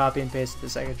you wouldn't have copy and pasted the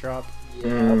second drop.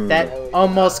 Yeah, that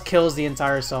almost kills the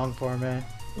entire song for me.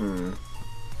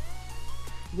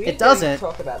 It doesn't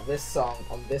talk about this song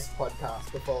on this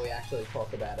podcast before we actually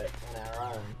talk about it on our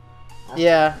own.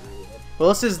 That's well,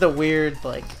 this is the weird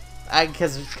like.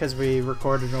 Because we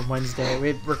recorded on Wednesday.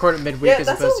 We recorded midweek as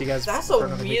opposed to you guys. That's a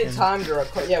weird time to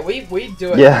record. Yeah, we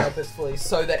do it purposefully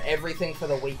so that everything for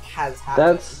the week has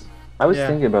happened. I was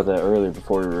thinking about that earlier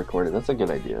before we recorded. That's a good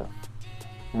idea.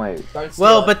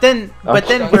 But then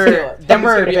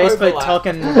we're basically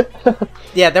talking.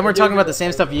 Yeah, then we're talking about the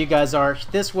same stuff you guys are.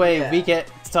 This way, we get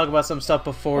to talk about some stuff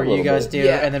before you guys do,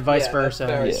 and then vice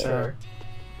versa. So,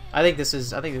 I think this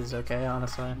is okay,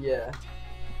 honestly. Yeah.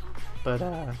 But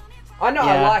I know.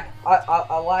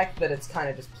 I like that it's kind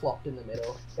of just plopped in the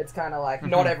middle. It's kind of like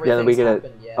not everything's then we get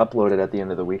happened yet. Upload it at the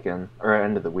end of the weekend or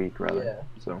end of the week rather.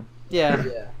 Yeah. So. Yeah.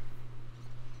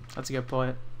 That's a good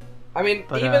point. I mean,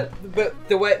 but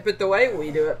the way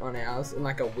we do it on ours in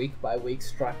like a week by week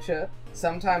structure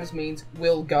sometimes means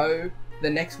we'll go. The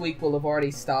next week will have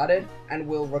already started, and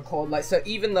we'll record like so.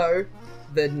 Even though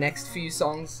the next few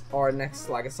songs or next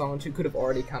like a song or two could have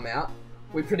already come out,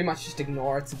 we pretty much just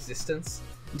ignore its existence.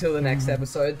 until the next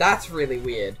episode. That's really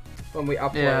weird when we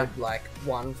upload like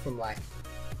one from like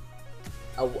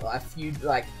a few,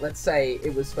 like, let's say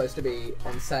it was supposed to be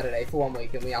on Saturday for 1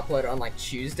 week and we upload it on like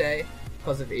Tuesday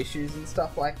because of issues and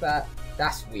stuff like that.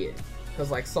 That's weird because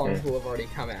like songs will have already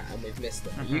come out and we've missed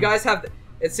them. You guys have,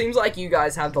 it seems like you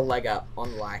guys have the leg up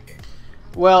on like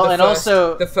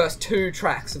also the first 2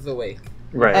 tracks of the week.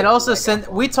 Right. And also,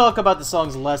 we talk about the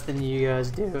songs less than you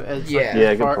guys do. It's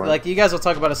good point. Like, you guys will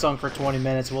talk about a song for 20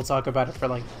 minutes, we'll talk about it for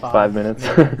like 5 minutes.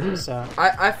 So.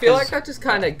 I feel like that just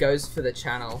kind of goes for the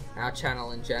channel, our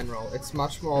channel in general. It's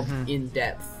much more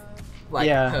in-depth, like,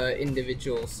 per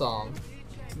individual song,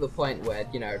 to the point where,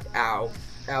 you know, our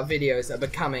videos are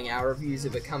becoming, our reviews are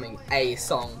becoming a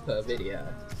song per video.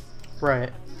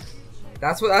 Right.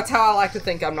 That's how I like to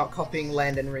think I'm not copying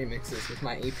Landon remixes with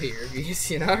my EP reviews,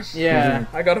 you know? Yeah.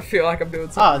 I gotta feel like I'm doing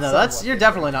something. Oh, no, you're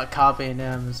definitely not copying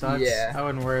him, so I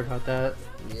wouldn't worry about that.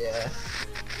 Yeah.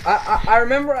 I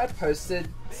remember I posted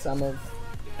some of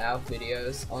our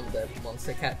videos on the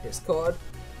Monstercat Discord,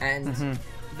 and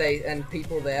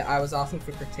people there, I was asking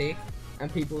for critique,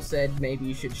 and people said maybe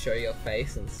you should show your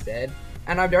face instead.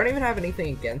 And I don't even have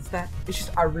anything against that. It's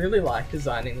just I really like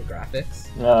designing the graphics.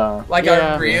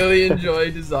 I really enjoy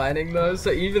designing those.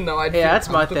 So even though I that's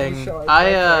my thing.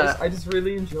 I just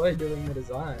really enjoy doing the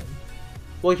design.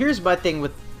 Well, here's my thing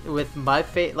with my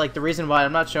face. Like, the reason why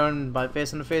I'm not showing my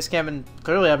face on the face cam, and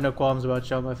clearly I have no qualms about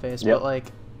showing my face. But like,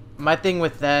 my thing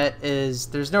with that is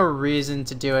there's no reason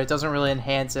to do it. It doesn't really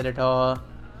enhance it at all.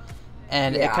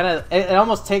 And it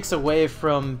almost takes away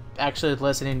from actually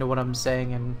listening to what I'm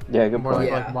saying and more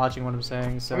like watching what I'm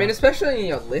saying. So I mean, especially in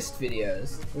your list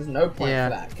videos, there's no point for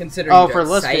that, considering you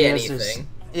don't say anything.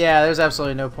 There's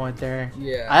absolutely no point there.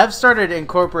 Yeah. I have started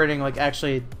incorporating, like,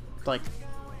 actually, like,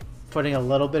 putting a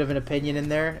little bit of an opinion in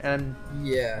there, and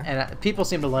people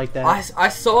seem to like that. I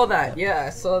saw that. Yeah,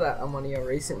 I saw that on one of your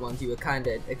recent ones. You were kind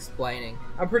of explaining.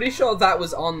 I'm pretty sure that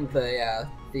was on the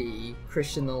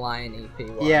Christian the Lion EP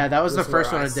one. Yeah, that was the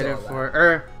first one I did it for.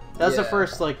 Or that was the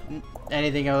first, like,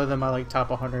 anything other than my, like, top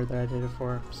 100 that I did it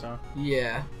for. So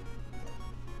yeah.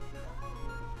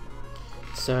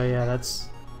 So that's.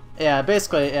 Yeah,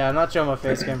 basically, I'm not showing my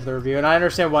face cam for the review, and I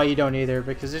understand why you don't either,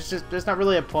 because there's not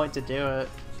really a point to do it.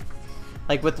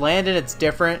 Like, with Landon, it's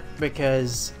different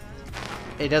because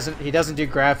he doesn't do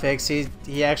graphics.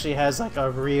 He actually has, like, a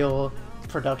real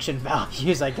production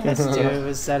values, I guess, to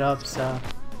his setup. So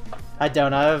I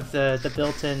don't. I have the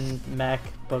built-in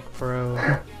MacBook Pro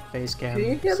face cam. Can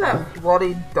you hear that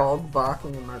bloody dog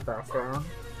barking in my background?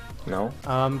 No.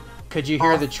 Could you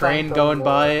hear the train going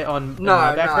by on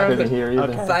my background? No, I couldn't hear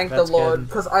either. Okay, thank the Lord,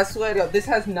 because I swear to God, this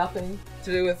has nothing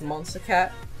to do with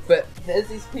Monstercat, but there's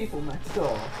these people next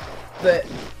door that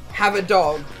have a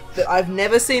dog that I've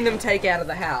never seen them take out of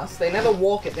the house. They never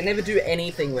walk it. They never do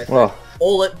anything with it.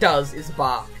 All it does is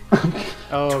bark.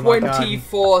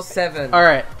 24/7. All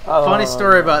right. Funny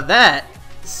story about that.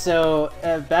 So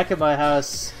back at my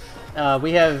house,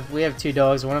 we have 2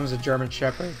 dogs. One of them is a German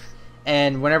Shepherd,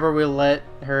 and whenever we let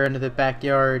her into the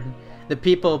backyard, the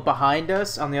people behind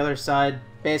us on the other side,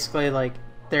 basically, like,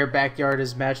 their backyard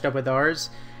is matched up with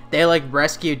ours. They, like,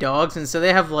 rescue dogs, and so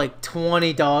they have, like,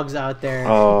 20 dogs out there.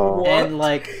 And,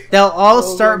 like, they'll all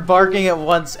start barking at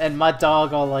once, and my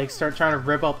dog will, like, start trying to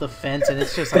rip up the fence, and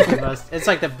it's just, like, it's,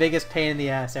 like, the biggest pain in the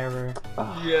ass ever.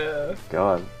 Yeah.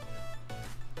 God.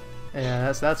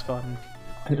 Yeah, that's fun.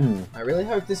 I really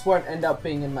hope this won't end up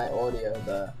being in my audio,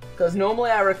 though. Because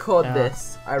normally I record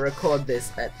this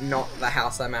at not the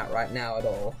house I'm at right now at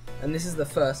all. And this is the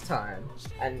first time.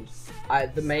 And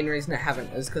the main reason I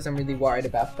haven't is because I'm really worried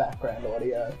about background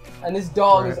audio. And this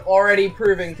dog is already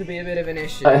proving to be a bit of an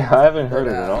issue. I haven't heard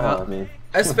it at all. I mean,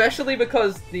 especially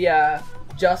because the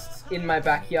just in my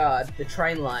backyard, the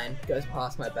train line goes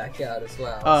past my backyard as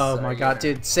well. Oh so, my god,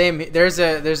 dude! Same. There's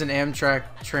an Amtrak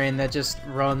train that just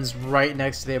runs right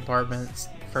next to the apartments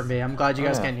for me. I'm glad you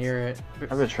guys can't hear it. I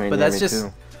have a train but near that's me just.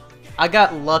 too. I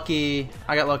got lucky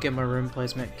in my room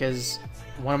placement because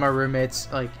one of my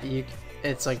roommates, like,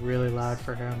 it's, like, really loud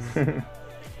for him.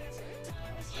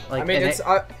 Like, I mean,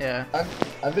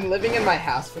 I've been living in my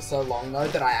house for so long though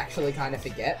that I actually kind of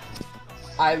forget.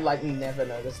 I, like, never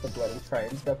notice the bloody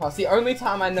trains go past. The only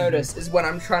time I notice is when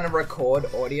I'm trying to record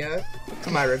audio for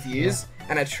my reviews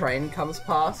and a train comes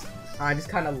past, and I just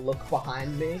kind of look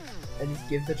behind me and just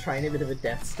give the train a bit of a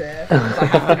death stare. I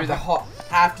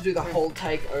have to do the whole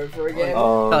take over again.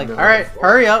 Oh, like, all right,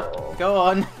 hurry up, go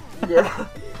on. Yeah,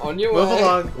 on your Move way.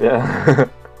 along. Yeah.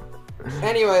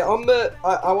 Anyway,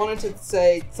 I wanted to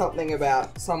say something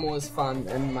about Summer Was Fun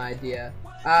and my idea.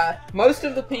 Most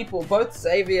of the people, both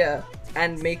Xavier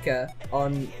and Mika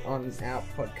on our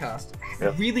podcast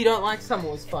really don't like Summer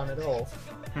Was Fun at all.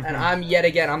 And I'm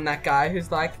that guy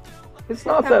who's like, it's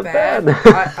not that bad.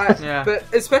 Yeah. But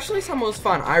especially Summer Was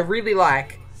Fun, I really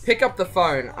like. Pick Up the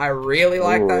Phone, I really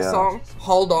like that song.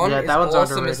 Hold On is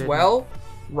awesome as well.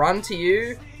 Run to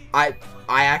You, I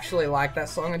actually like that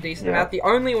song a decent amount. The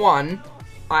only ones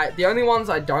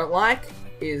I don't like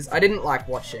is I didn't like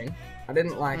Watching. I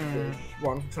didn't like the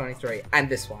one from 23 and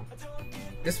this one.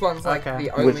 This one's like the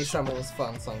only Summer Was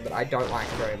Fun song that I don't like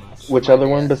very much. Which other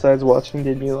one besides Watching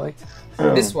did you like?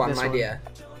 This one, My Dear.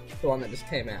 The one that just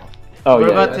came out. Oh,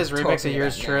 what about his remix of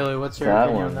Yours Truly? What's your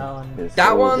opinion on that one?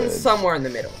 That one's somewhere in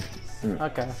the middle.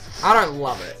 Okay. I don't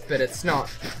love it, but it's not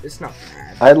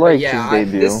bad. I liked his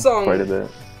debut quite a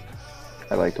bit.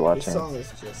 I liked Watching. This song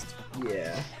is just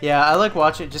Yeah, I like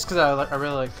Watching just because I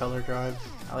really like Color Drive.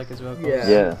 I like his vocals.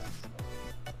 Yeah.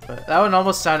 But that one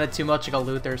almost sounded too much like a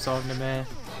Luther song to me.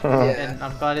 And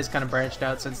I'm glad he's kind of branched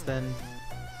out since then.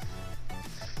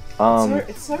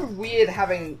 It's so weird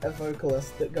having a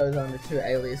vocalist that goes under 2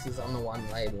 aliases on the one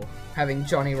label. Having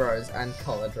Johnny Rose and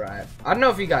Color Drive. I don't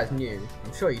know if you guys knew.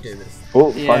 I'm sure you do, but it's...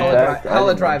 fun fact.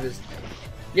 Color Drive is...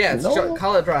 Yeah,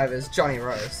 Color Drive is Johnny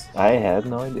Rose. I had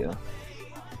no idea.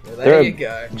 Well, there you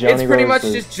go. It's pretty much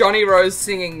just Johnny Rose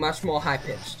singing much more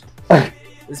high-pitched.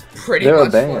 It's pretty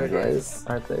much what it is.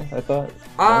 Aren't they? I thought.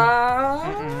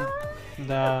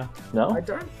 No. I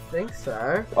don't think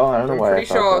so. Oh, I don't know why.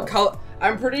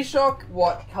 I'm pretty sure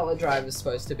what Color Drive is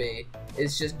supposed to be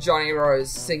is just Johnny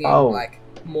Rose singing like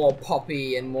more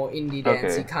poppy and more indie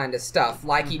dancey kind of stuff,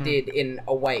 like he did in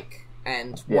Awake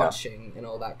and Watching and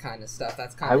all that kind of stuff.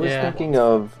 That's kind of. I was thinking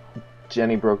of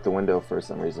Jenny Broke the Window for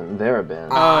some reason. They're a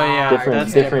band. Oh yeah,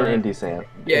 different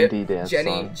indie dance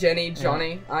song.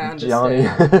 Johnny. I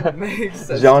understand. Makes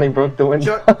sense. Johnny Broke the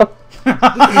Window.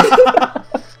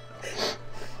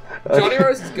 Johnny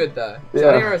Rose is good though.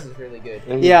 Johnny Rose is really good.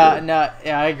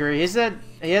 I agree.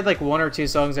 He had like 1 or 2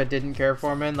 songs I didn't care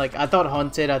for him in. Like I thought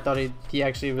Hunted, I thought he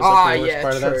actually was like the worst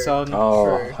part of that song.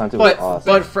 Oh, Hunted was awesome.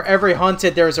 But for every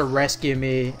Hunted, there was a Rescue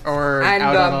Me or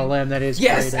Out on a Limb that is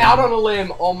great. Out on a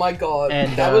Limb. Oh my god.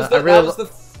 And that was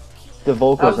the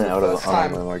vocals in Out on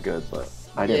a Limb are good, but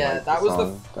I didn't like that the was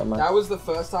song that much. That was the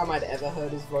first time I'd ever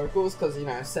heard his vocals because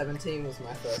 17 was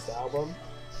my first album.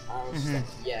 I was just like,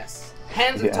 yes.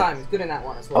 Hands of Time is good in that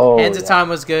one as well. Hands of Time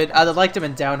was good. I liked him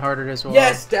in Downhearted as well.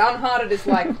 Yes, Downhearted is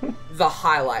like the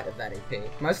highlight of that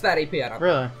EP. Most of that EP I don't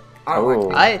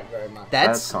like very much.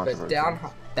 That's but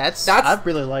That's I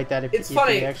really like that EP. It's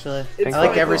funny. Actually, I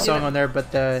like every song on there,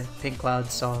 but the Pink Cloud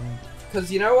song. Because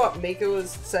you know what Mika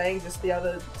was saying just the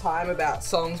other time about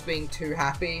songs being too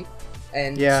happy,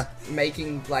 and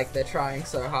making like they're trying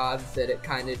so hard that it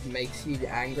kind of makes you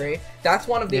angry. That's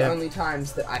one of the only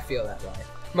times that I feel that way.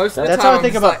 Most of the time, that's how I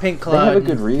think about Pink Cloud. They have a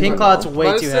good reason, Pink Cloud's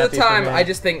way too happy. Most of the time, I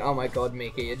just think, "Oh my god,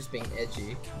 Mika, you're just being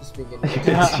edgy, just being an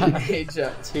edgy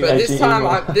teenager." But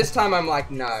this time, I'm like,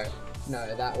 no,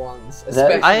 that one's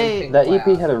especially Pink that Cloud,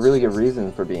 EP had a really good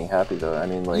reason for being happy, though. I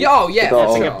mean, like,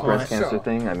 that's a good point. Breast cancer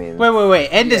thing. I mean, wait,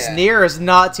 End is Near is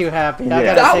not too happy.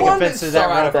 I gotta take offense to that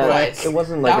right away. It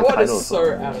wasn't like a title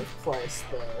song. That one is so out of place,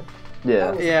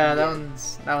 though. Yeah,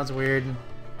 that one's weird.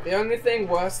 The only thing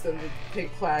worse than the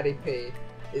Pink Cloud EP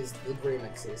is the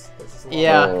remixes.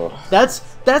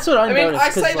 That's what I noticed.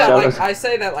 I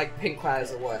say that like Pink Cloud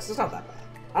is the worst. It's not that bad.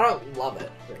 I don't love it,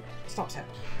 but it's not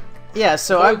terrible. Yeah,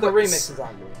 so the remixes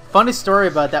aren't good. Funny story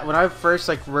about that. When I first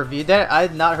reviewed that, I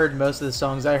had not heard most of the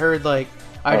songs. I heard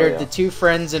the Two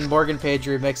Friends and Morgan Page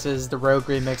remixes, the Rogue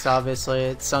remix, obviously,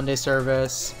 it's Sunday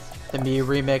Service, the Me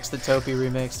remix, the Topi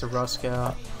remix, the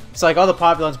Roscoe. It's all the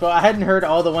popular ones, but I hadn't heard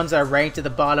all the ones that I ranked at the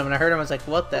bottom, and I heard them, I was like,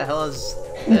 what the hell is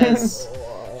this?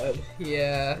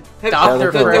 Yeah.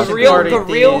 The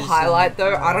real highlight,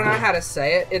 though, I don't know how to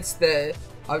say it, it's the...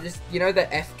 the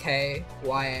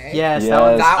FKYA. Yes,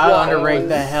 I underrate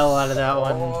the hell out of that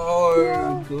one.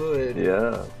 Oh, good.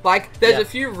 Yeah. There's a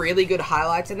few really good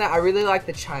highlights in that. I really like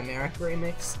the Chimeric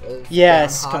remix of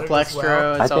Complextro.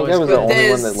 Well. I think I was the only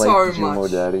one that liked the Jumo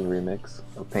Daddy remix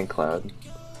of Pink Cloud.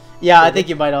 Yeah, I think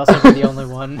you might also be the only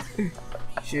one.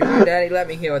 Jumo Daddy, let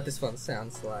me hear what this one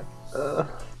sounds like.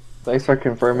 Thanks for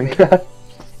confirming that.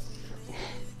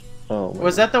 Oh,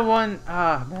 was that the one?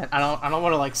 Ah, man, I don't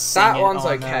want to sing that it one's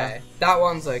on, okay. That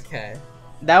one's okay.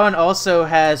 That one also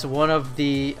has one of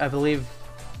the, I believe,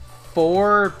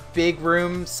 4 big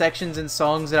room sections and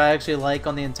songs that I actually like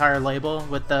on the entire label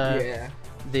with the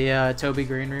Toby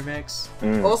Green remix.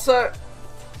 Also,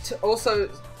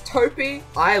 Topi,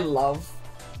 I love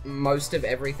most of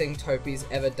everything Topi's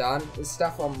ever done. The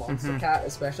stuff on Monstercat,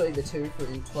 especially the 2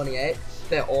 from 28,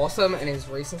 they're awesome, and his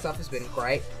recent stuff has been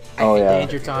great. Oh, hate yeah.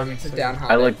 Danger Time. It's too.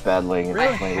 downhearted. I like Bad Language. I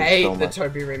Language hate so the much.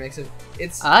 Toby remix.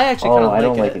 It's I actually kind of I like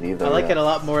don't it. like it either, I like yeah. it a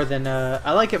lot more than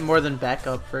I like it more than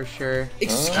Backup for sure.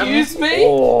 excuse me.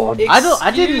 Oh, I didn't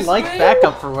Excuse like me?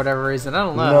 Backup for whatever reason. I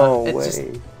don't know. no It's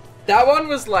way. just That one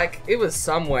was like it was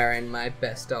somewhere in my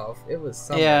best of. It was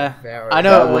somewhere. Yeah, very I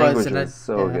know Bad it was, Language and is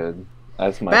so yeah. good.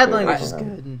 That's my Bad favorite Language is one.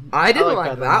 good. I didn't like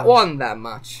Bad that Language. one that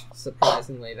much.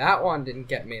 Surprisingly, that one didn't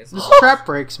get me as much. Just trap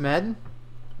breaks, man.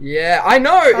 Yeah, I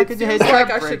know. How It could you hate feels trap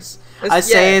like I should. breaks? it's- I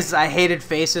say yeah. is I hated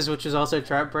Faces, which is also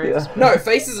trap breaks. Yeah. No,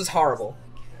 Faces is horrible.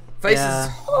 Faces Yeah.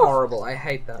 is horrible. I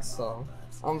hate that song.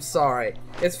 I'm sorry.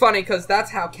 It's funny because that's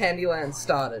how Candyland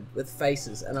started with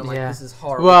Faces, and I'm like, Yeah. this is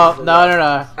horrible. Well, The no, worst. no,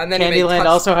 no. And then he made Candyland Touch-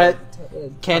 also had Touch-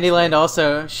 Candyland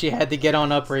also. She had the Get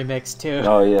On Up remix too,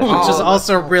 Oh yeah. which is Oh,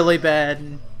 also really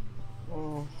bad.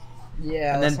 Oh,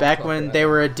 yeah. And let's then not back talk when about they it.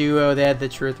 were a duo, they had the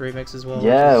Truth remix as well.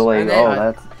 Yeah, which is- like And then-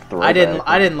 that's. I didn't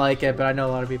throwback. like it, but I know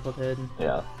a lot of people did.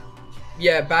 Yeah.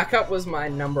 Yeah, Backup was my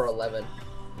number 11.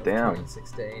 of Damn.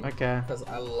 2016. Okay. Because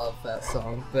I love that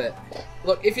song. But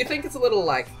look, if you think it's a little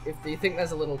if you think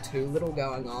there's a little too little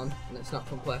going on and it's not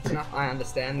complex enough, I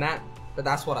understand that. But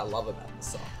that's what I love about the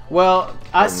song. Well,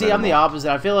 I see. I'm the minimal. opposite.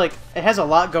 I feel like it has a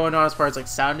lot going on as far as like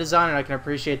sound design, and I can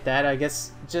appreciate that. I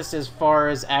guess just as far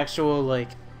as actual like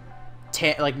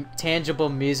tangible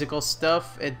musical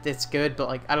stuff, it's good. But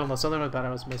like I don't know, something about it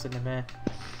was missing to me.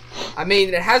 I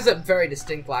mean, it has a very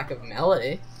distinct lack of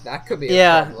melody. That could be a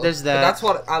Yeah, problem. there's that. But that's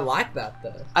what I like that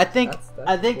though. I think That's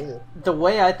cool. the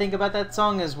way I think about that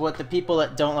song is what the people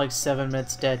that don't like 7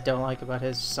 Minutes Dead don't like about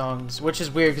his songs, which is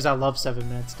weird because I love 7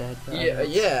 Minutes Dead. But Yeah,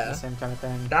 it's yeah. the same kind of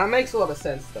thing. That makes a lot of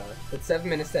sense though. But 7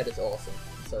 Minutes Dead is awesome.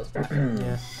 So it's pretty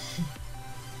Yeah.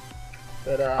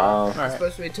 But Alright.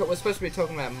 we're supposed to be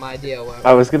talking about My Dear Weren't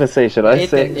I was gonna say, should I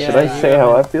Nathan, say yeah, should I you say how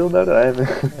go I ahead. feel about it? I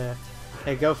haven't. Yeah.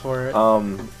 Hey, go for it.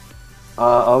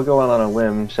 I'll go on a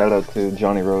limb. Shout out to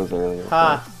Johnny Rose earlier.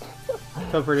 Ha.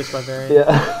 Co-produced by Barry.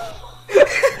 Yeah.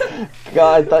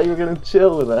 God, I thought you were gonna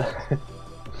chill with that.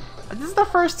 This is the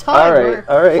first time. Alright,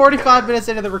 We're alright. 45 minutes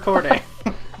into the recording.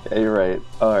 Yeah, you're right.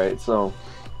 All right, so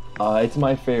it's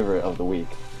my favorite of the week.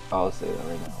 I'll say that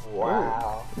right now.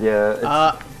 Wow. Yeah. It's,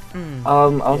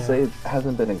 I'll yeah. say it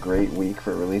hasn't been a great week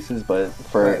for releases, but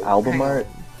for Wait, album hang on. art,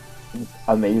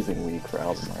 amazing week for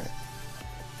album art.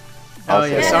 Oh I'll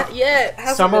say yeah, that. It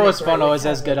hasn't Summer been a was great fun. week, Always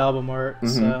has has it? good album art. Mhm.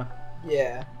 So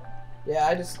Yeah.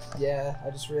 I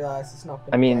just realized it's not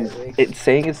been I mean, a great week. it's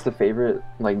saying it's the favorite,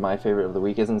 like my favorite of the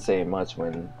week, isn't saying much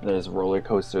when there's Roller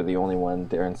Coaster, the only one,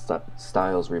 Darren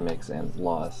Styles remix, and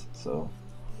Lost. So,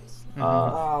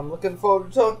 I'm looking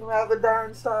forward to talking about the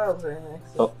Darren Styles remix.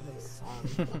 Oh.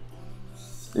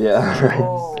 yeah, right.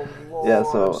 Oh, Lord. Yeah,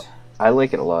 so I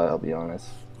like it a lot. I'll be honest.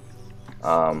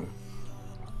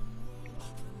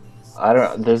 I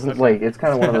don't. There's like it's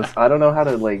kind of one of those. I don't know how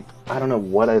to like. I don't know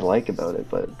what I like about it,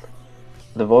 but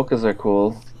the vocals are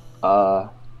cool. I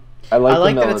like. I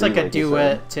like the that it's like melody, a you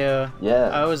duet said. too. Yeah.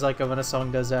 I always like it when a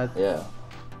song does that. Yeah.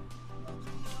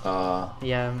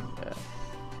 Yeah.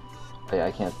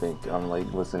 I can't think. I'm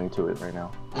like listening to it right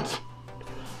now.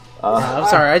 I'm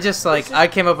sorry. I just like I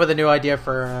came up with a new idea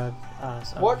for a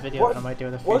What- video what- that I might do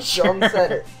in the What future. John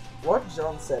said. What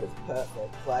John said is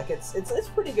perfect. Like it's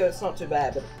pretty good. It's not too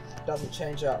bad, but it doesn't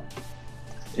change up.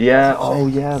 Yeah. Doesn't Oh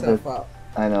change yeah. itself up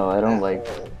I know. I don't at like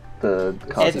all. the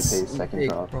copy It's paste second Big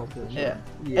drop. problem. Yeah.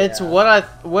 Yeah. It's what I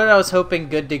was hoping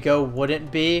Good to Go wouldn't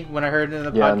be when I heard it in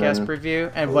the Yeah, and podcast then-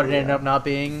 preview, and what it ended yeah. up not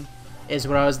being is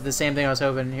what I was the same thing I was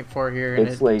hoping for here, and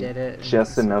It's it like did it. and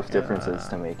just it's enough like, differences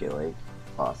to make it like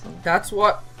awesome. That's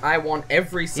what I want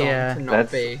every song Yeah. to not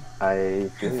That's be. I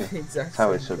feel you. The exact That's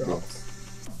how it same should be. drops.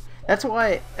 That's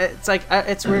why it's like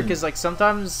it's weird because like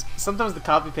sometimes the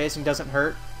copy pasting doesn't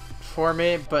hurt for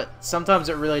me, but sometimes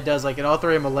it really does. Like in all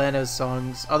three of Milano's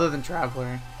songs, other than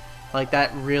Traveler, like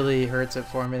that really hurts it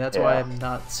for me. That's why Yeah. I'm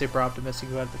not super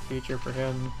optimistic about the future for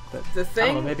him. But The I don't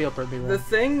thing, know, maybe he'll prove me wrong. the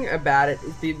thing about it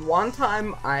is the one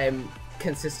time I'm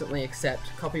consistently accept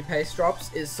copy paste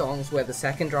drops is songs where the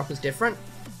second drop is different,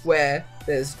 where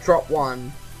there's drop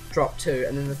 1, drop 2,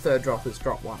 and then the third drop is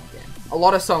drop 1 again. A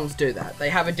lot of songs do that. They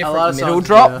have a lot different of middle songs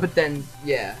drop, do. but then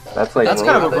yeah, That's like That's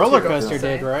kind of what the two Roller drops Coaster are the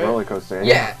did, same. right? roller coaster.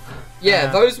 yeah.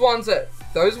 Yeah. Those ones are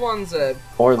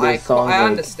Or the I songs like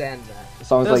understand that.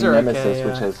 songs Those like are okay, Nemesis, yeah.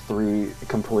 which has 3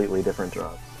 completely different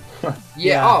drops. Yeah.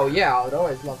 Yeah. Oh yeah. I would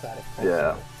always love that. If possible.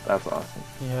 Yeah, that's awesome.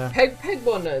 Yeah.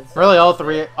 Pegboard nerds. Really, all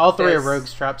three of There's-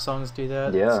 Rogue's trap songs do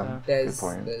that. Yeah. so. Good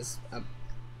point.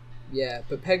 Yeah,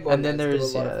 but Pegboard And then nerds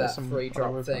there's, do a lot yeah, of there's that some 3 drop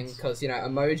other thing ones. because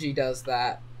Emoji does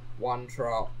that 1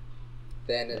 drop,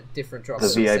 then a different drop, The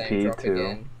and the VIP same drop too.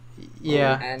 again.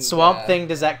 Yeah. And, Swamp Thing,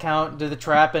 does that count? Do the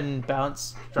trap and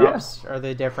bounce drops, are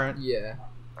they different? Yeah.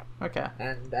 Okay.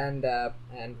 And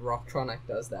Rocktronic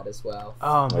does that as well.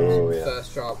 Oh, man. Oh, yeah.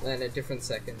 First drop, then a different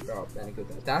second drop, then a good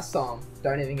one. That song,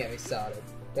 don't even get me started.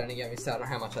 Don't even get me started on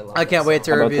how much I love I can't wait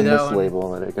to How about review the that one.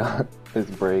 mislabel that it got? His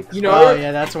breaks. You know, Oh,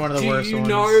 yeah, that's one of the worst do you ones.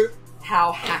 know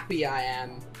how happy I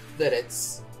am that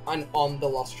it's on the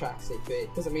Lost Tracks EP?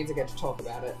 Because it means I get to talk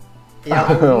about it. Yeah.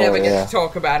 I would never Oh, get yeah. to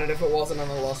talk about it if it wasn't on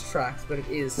the Lost Tracks, but it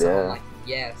is, so I'm Yeah. like,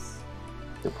 yes.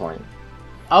 Good point.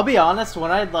 I'll be honest,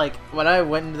 when I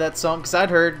went into that song, because I'd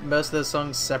heard most of the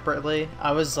songs separately,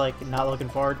 I was like not looking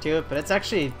forward to it, but it's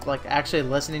actually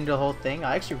listening to the whole thing,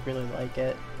 I actually really like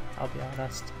it. I'll be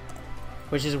honest,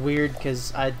 which is weird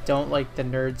because I don't like the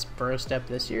Nerds Bro Step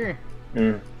this year,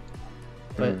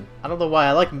 but I don't know why.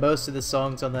 I like most of the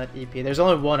songs on that EP. There's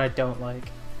only one I don't like.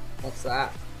 What's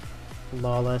that?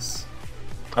 Lawless.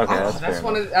 Okay, Oh, that's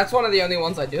that's one of the only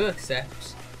ones I do accept.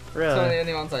 It's one of the Really?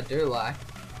 only ones I do like.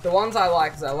 The ones I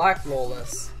like is I like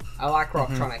Lawless, I like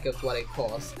Rocktronic of Bloody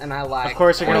Course, and I like... Of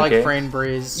course you're gonna like 20K? Frame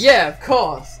Breeze. Yeah, of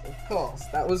course.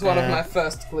 That was one of Yeah. my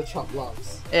first glitch hop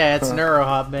loves. Yeah, it's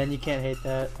Neurohop, man. You can't hate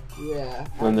that. Yeah.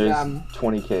 When and, there's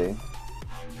 20K.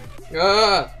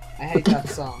 I hate that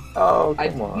song. Oh, I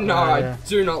come on. Yeah. I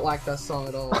do not like that song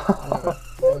at all.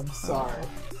 I'm sorry.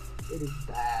 It is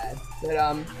bad. But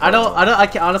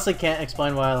I honestly can't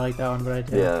explain why I like that one, but I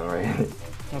do. Yeah, right.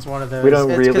 It's one of those. We don't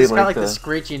it's, really it's got like like the the-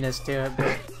 screechiness to it,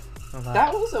 but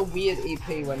that was a weird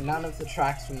EP when none of the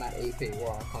tracks from that EP were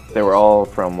on compilation. They were all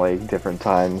from like different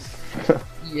times.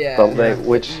 Yeah. But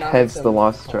which none of hence them the were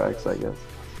Lost on Tracks, I compilation.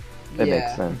 guess. That Yeah.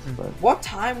 makes sense. But What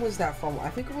time was that from? I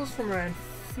think it was from around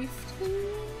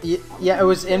 15? yeah, it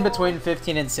was in between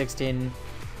 15 and 16.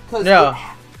 Cause No.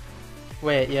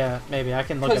 Wait, yeah, maybe I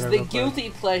can look at Because it. the real quick. Guilty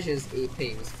Pleasures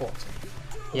EP was 14.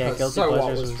 Yeah, because Guilty So What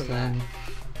Pleasures was was from then.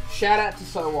 Shout out to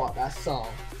So What, that song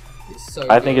is so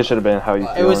I think good. it should have been How You It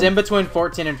Feeling. It was in between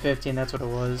 14 and 15. That's what it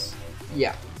was.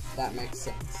 Yeah, that makes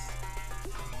sense.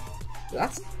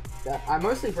 I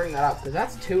mostly bring that up because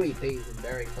that's 2 EPs in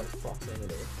very close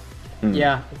proximity.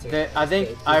 Yeah, It's a- I think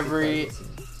it's a I guilty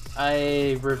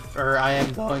pleasure.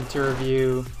 am going to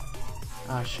review.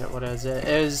 Oh shit! What is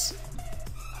it?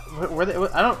 Were they?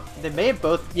 I don't. They may have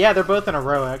both. Yeah, they're both in a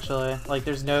row actually. Like,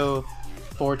 there's no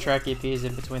 4-track EPs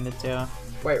in between the two.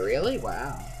 Wait, really?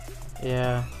 Wow.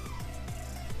 Yeah.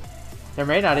 There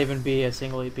may not even be a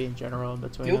single EP in general in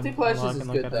between Guilty them. Pleasures I is can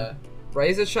look good at though. it.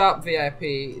 Razor Sharp VIP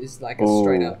is like a Ooh.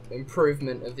 straight up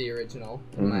improvement of the original,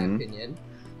 in my opinion.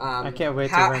 I can't wait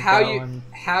to how, rank how that you one.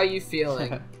 how you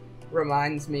feeling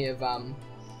reminds me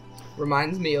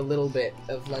a little bit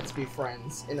of Let's Be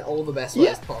Friends in all the best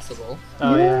ways possible.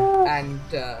 Oh yeah.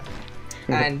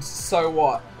 And So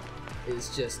What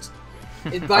is just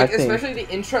it, I like think- especially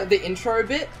the intro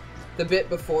bit, the bit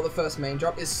before the first main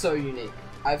drop is so unique.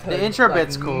 I've heard The intro like,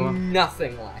 bit's cool.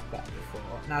 Nothing like that before,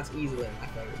 and that's easily my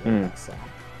favorite bit of that song.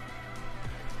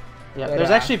 Yeah, But,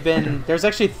 there's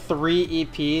actually 3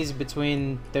 EPs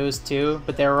between those two,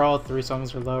 but they were all 3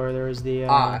 songs or lower. There was the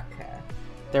Okay.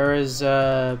 there was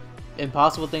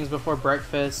Impossible Things Before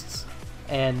Breakfast,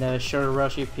 and the Sugar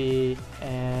Rush EP,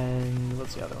 and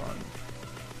what's the other one?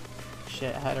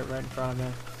 Shit, I had it right in front of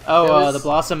me. Oh, There was- the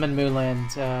Blossom and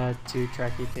Moonland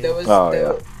 2-track EP. There was Oh,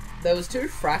 there, yeah. there was 2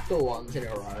 Fractal ones in a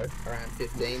row around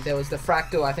 15. There was the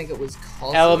Fractal, I think it was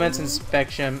Cosm. Elements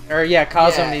Inspection, or yeah,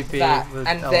 Cosm Yeah, EP. that. with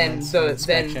And Elements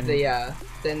Inspection.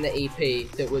 then the EP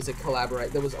that was a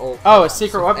collaborate. That was all. Oh, a collabs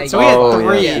Secret of Weapon. 8 So he had Oh,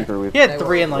 3. yeah, Secret Weapon. He had They 3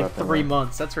 were in like weapon, 3 yeah.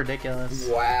 months. That's ridiculous.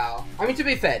 Wow. I mean, to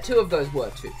be fair, 2 of those were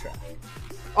 2-track.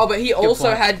 Oh, but he also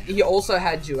point.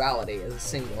 had Duality as a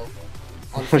single.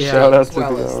 On Yeah. Shout out as to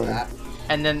well as Duality. that.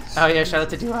 And then, oh yeah, shout out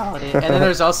to Duality. And then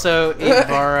there's also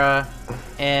Avara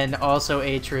and also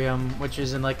Atrium, which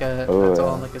is in like a Oh, that's all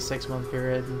yeah. in like a 6-month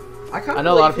period. I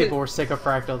know a lot of people were sick of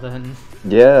Fractal then.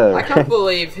 Yeah. I can't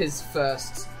believe his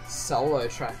first solo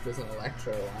track was an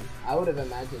electro one. I would have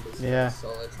imagined his Yeah. first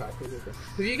solo track was a good.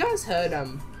 Have you guys heard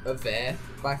Avare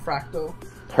by Fractal?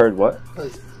 Heard what?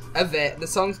 Because Avare, the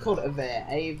song's called Avare,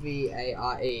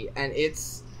 Avare, and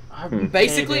it's Hmm.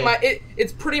 basically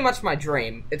it's pretty much my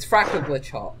dream. It's Fractal Glitch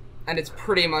Hop, and it's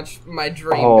pretty much my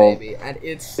dream, Oh. baby. And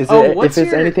it's Is Oh, it, what's if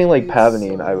it's your- anything like it's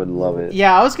Pavanine, so I would love it.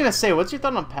 Yeah, I was gonna say, what's your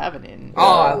thought on Pavanine?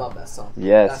 oh, I love that song.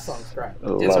 Yes. That song's great. I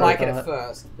Didn't love like it. it at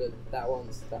first, but that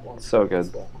one's So good.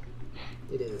 as well.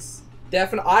 It is.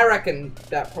 Definitely, I reckon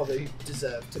that probably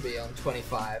deserved to be on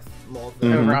 25 more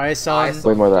than Over Mhm. Ice On.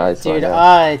 Way more than I saw. Dude, Yeah.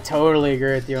 I totally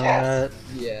agree with you on Yes. that.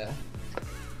 Yeah.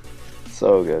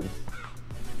 So good.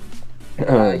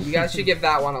 You guys should give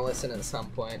that one a listen at some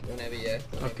point, whenever you.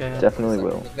 Okay. Definitely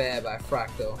will. There by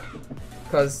Fractal.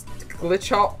 because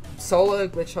solo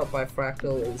glitch hop by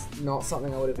Fractal is not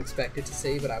something I would have expected to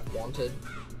see, but I've wanted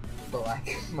for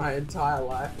like my entire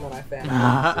life when I found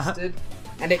it existed,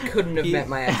 and it couldn't have met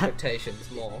my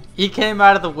expectations more. You came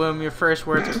out of the womb, your first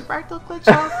words were Fractal glitch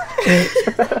hop.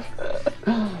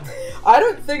 I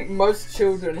don't think most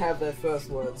children have their first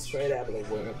words straight out of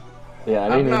the womb. Yeah, I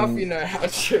don't know if you know how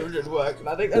children work,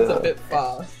 but I think that's a bit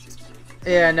fast.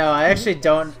 Yeah, no, I actually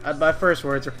don't. My first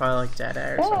words are probably like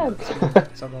Dada or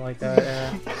something like that.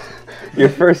 Yeah. Your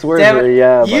first words Damn it, were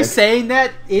yeah. You saying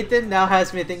that, Ethan, now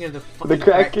has me thinking of the fucking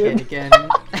crack kid kid again.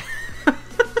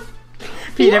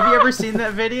 Pete, have you ever seen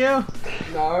that video?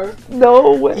 No.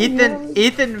 No way.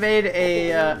 Ethan made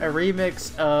a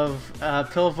remix of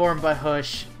Pillvorm by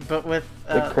Hush, but with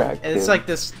the crack it's kid. like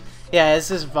this. Yeah, it's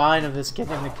this vine of this kid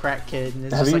named the Crack Kid, and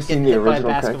it's Have just you like seen getting the hit by a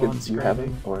original Crack basketball Kid? and You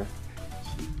haven't, screaming. or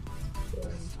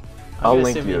I'm I'll gonna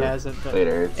link assume you he hasn't, but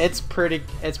later. It's pretty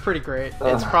great.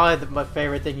 It's probably my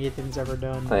favorite thing Ethan's ever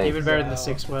done. Thanks. Even better than the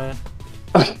 6-way.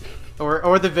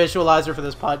 or the visualizer for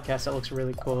this podcast. That looks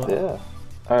really cool. Yeah.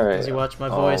 All right. As you watch my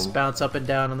voice bounce up and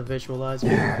down on the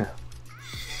visualizer.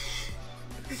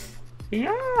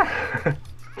 Yeah.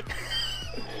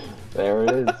 There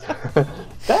it is.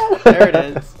 There it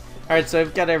is. Alright, so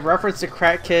I've got a reference to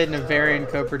Crack Kid and a Varian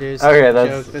co-produced Okay, that's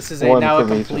joke. This is one now a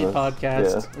from each complete of us.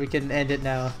 podcast. Yeah. We can end it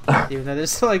now. Even though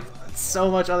there's like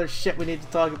so much other shit we need to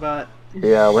talk about.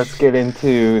 Yeah, let's get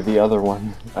into the other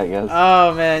one, I guess.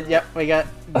 Oh man, yep, we got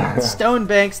Stone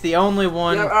Banks, the only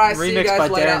one, Alright, see you remixed guys by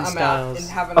later. Darren I'm out. And Styles.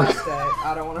 have a nice day.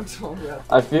 I don't want to talk about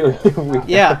I feel we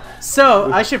Yeah,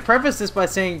 so I should preface this by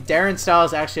saying Darren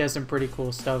Styles actually has some pretty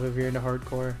cool stuff if you're into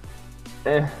hardcore.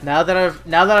 Now that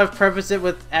I've prefaced it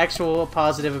with actual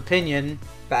positive opinion.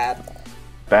 bad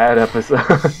episode.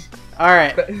 All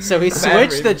right, so he Bad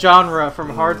switched the reason. genre from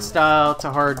hardstyle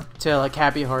to like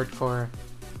happy hardcore.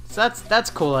 So that's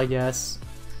cool, I guess.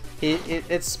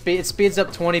 It speeds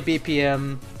up 20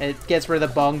 BPM. It gets rid of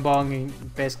the bong bong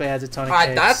and basically adds a ton of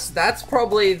kicks. that's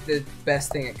probably the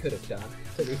best thing it could have done.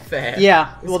 To be fair.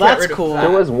 Yeah, well Let's get that's rid of cool. that.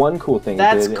 There was one cool thing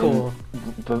That's it did. cool.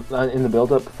 In the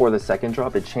build-up before the second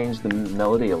drop, it changed the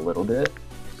melody a little bit.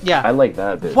 Yeah. I like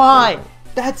that bit. Why?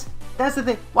 That's the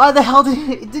thing. Why the hell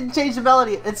it didn't change the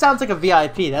melody? It sounds like a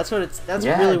VIP. That's what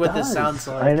Yeah, really it what this does. sounds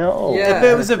like. I know. Yeah. If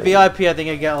it was a VIP, I think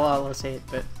I'd get a lot less hate.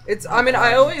 But It's. I mean,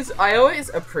 I always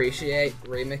appreciate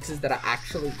remixes that are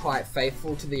actually quite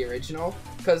faithful to the original,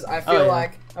 because I feel Oh, yeah.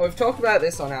 like, and we've talked about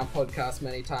this on our podcast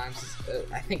many times.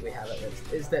 I think we have at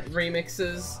least. Is that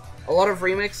a lot of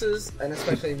remixes, and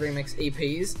especially remix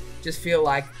EPs, just feel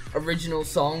like original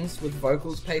songs with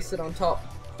vocals pasted on top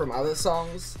from other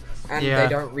songs, and Yeah. they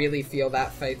don't really feel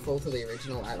that faithful to the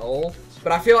original at all.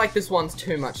 But I feel like this one's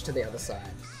too much to the other side.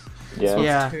 Yeah.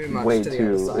 Yeah. Too much Way to the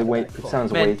too. other side. It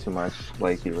sounds Man. way too much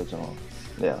like the original.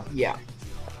 Yeah. Yeah.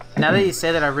 now that you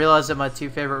say that, I realize that my two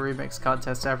favorite remix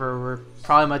contests ever were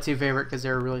probably my two favorite because they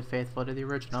were really faithful to the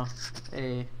original.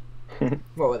 Hey,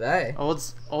 What were they? old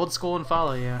school and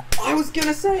follow, yeah. I was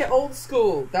gonna say old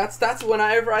school. That's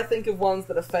whenever I think of ones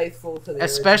that are faithful to the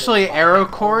Especially original, I Aero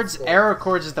think Chords. old school. Aero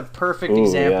Chords is the perfect Ooh,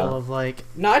 example yeah. of like.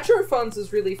 Nitro Funds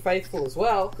is really faithful as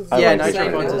well, because Yeah, there's the Nitro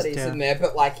same Funds is melodies too. in there,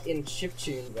 but like in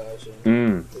chiptune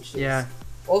version. Which is... Yeah.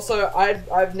 Also,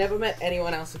 I've never met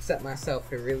anyone else except myself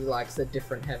who really likes the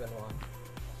Different Heaven one,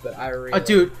 but I really.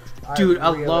 Dude, I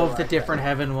really love like the that. Different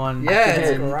Heaven one. Yeah, it's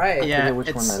forget- great. Yeah, forget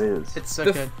which one that is. It's so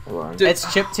The good. Hold on. Dude, It's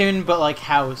chiptune, but like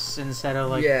house instead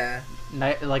of like yeah.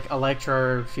 like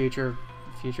electro or future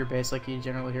bass like you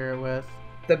generally hear it with.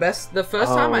 The first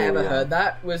time I Oh, ever yeah. heard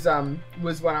that was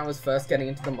when I was first getting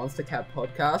into the Monstercat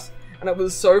podcast, and it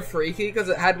was so freaky because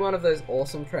it had one of those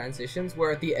awesome transitions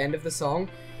where at the end of the song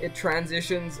it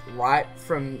transitions right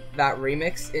from that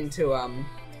remix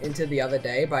into The Other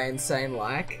Day by Insane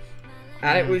Like,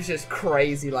 and it was just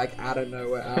crazy, like out of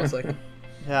nowhere. I was like,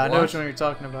 Yeah, I know What? which one you're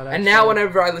talking about. and now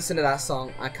whenever I listen to that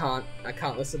song, I can't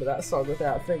listen to that song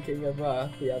without thinking of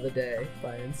The Other Day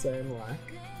by Insane Like.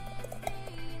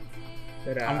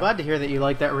 But, I'm glad to hear that you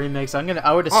like that remix.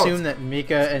 I would Oh, assume that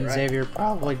Mika and great. Xavier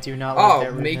probably do not like Oh,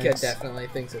 that remix. Mika definitely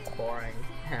thinks it's boring.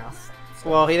 House.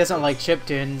 Well, he doesn't like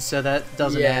chiptunes, so that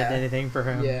doesn't Yeah. add anything for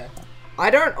him. Yeah. I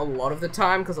don't a lot of the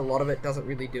time because a lot of it doesn't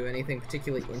really do anything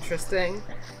particularly interesting.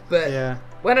 But Yeah.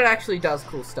 when it actually does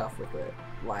cool stuff with it,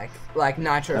 like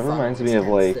Nitro That Fun reminds always me of,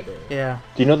 tends like- to do. Yeah.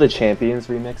 Do you know the Champions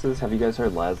remixes? Have you guys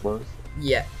heard Laszlo's?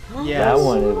 Yeah. Yeah. That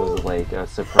one, it was like a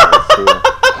surprise too.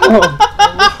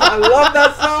 I love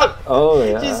that song! Oh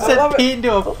yeah. Just I sent love it. Pete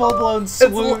into a full-blown It's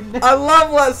swoon. I love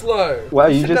Laszlo! Wow,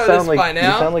 You you should just know sound this by like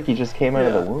now. you just came out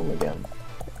of Yeah. the womb again.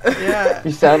 Yeah.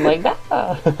 You sound like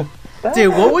that.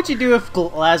 Dude, what would you do if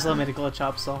Laszlo made a glitch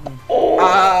hop song? I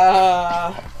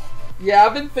Yeah,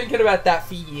 I've been thinking about that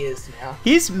for years now.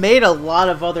 He's made a lot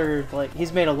of other, like,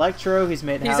 he's made electro, he's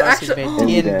made house, he's made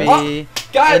D&B,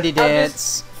 indie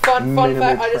dance. Fun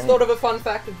fact, I just thought of a fun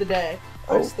fact of the day.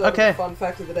 I just thought of Okay. a fun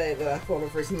fact of the day that I thought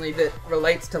of recently that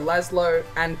relates to Laszlo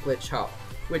and Glitch Hop,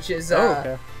 which is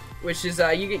you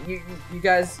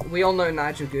guys, we all know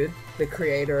Nigel Good, the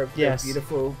creator of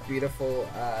the beautiful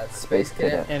Space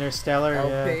Cadet Interstellar,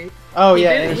 LP. yeah. Oh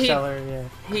yeah, Interstellar, yeah.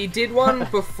 He did one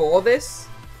before this,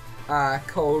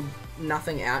 called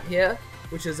Nothing Out Here,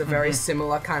 which is a very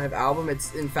similar kind of album.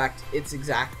 It's in fact, it's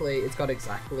got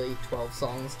exactly 12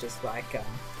 songs, just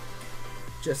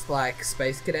like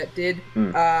Space Cadet did.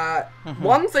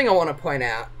 One thing I want to point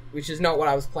out, which is not what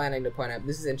I was planning to point out, but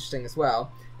this is interesting as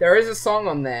well. There is a song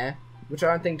on there, which I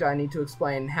don't think I need to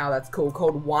explain how that's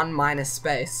called 1 minus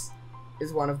Space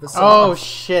is one of the songs. Oh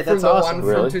shit, that's awesome. From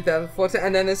the one from 2014,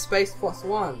 and then there's Space Plus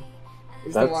One.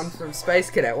 Is the one from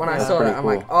Space Cadet. When I saw that, I'm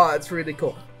like, oh, it's really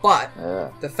cool. But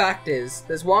the fact is,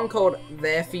 there's one called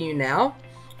There For You Now,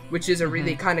 which is a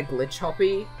really kind of glitch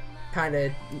hoppy, kind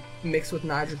of mixed with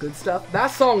Nigel Good stuff. That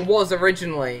song was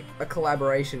originally a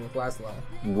collaboration with Laszlo.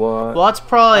 What? Well, that's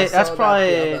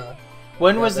probably.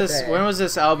 When was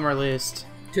this album released?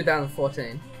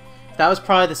 2014. That was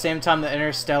probably the same time that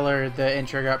Interstellar, the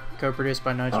intro, got co-produced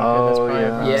by Nigel Good. That's probably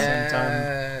around the same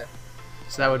time.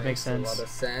 So that would make sense. A lot of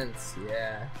sense,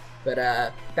 yeah.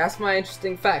 But that's my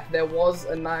interesting fact. There was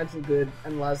a Nigel Good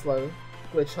and Laszlo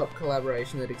glitch hop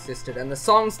collaboration that existed, and the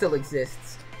song still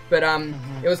exists. But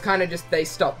it was kind of just they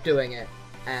stopped doing it,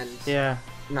 and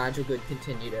Nigel Good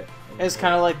continued it. It's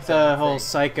kind of like the whole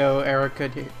Psycho Aero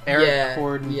Chord and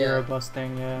DROELOE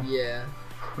thing, Yeah.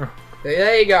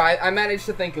 There you go. I managed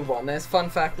to think of one. There's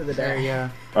fun fact of the day. Yeah.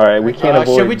 All right, we can't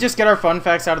avoid. Should we just get our fun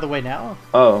facts out of the way now?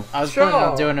 Oh. I was planning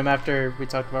on doing them after we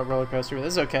talked about Roller Coaster, but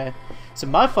this is okay. So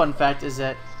my fun fact is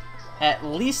that at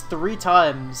least 3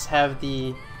 times have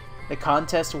the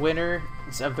contest winner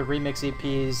of the remix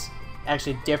EPs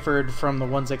actually differed from the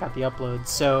ones that got the uploads.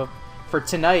 So for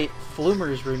tonight,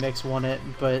 Flumer's remix won it,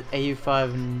 but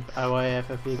AU5 and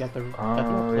IYFFE got the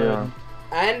upload. Yeah.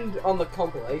 And on the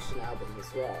compilation album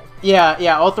as well.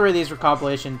 Yeah, all 3 of these were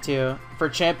compilation too. For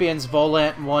Champions,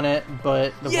 Volant won it,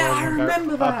 but the I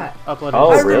remember that. Uploaded.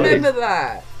 Oh, I really? remember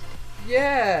that.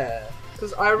 Yeah,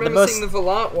 because I remember seeing the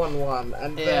Volant one,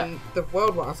 and then the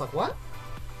World one. I was like, what?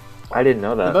 I didn't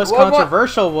know that. The most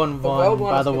controversial one won,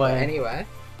 one by the way. Anyway,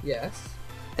 yes.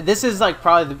 This is like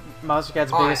probably the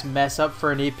Monstercat's biggest mess up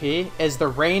for an EP. Is the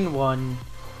Rain one?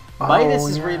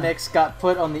 Midas's remix got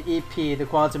put on the EP, the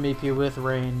Quantum EP with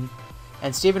Rain,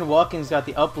 and Stephen Walking's got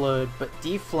the upload, but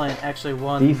D-Flint actually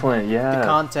won the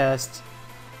contest,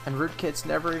 and Rootkit's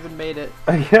never even made it.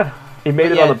 Yeah, he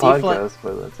made it on the podcast,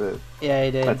 but that's it. Yeah, he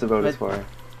did. That's about as far.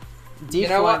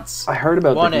 D-Flint's I heard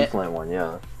about the D-Flint one,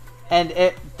 yeah. And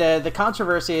the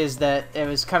controversy is that it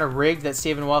was kind of rigged that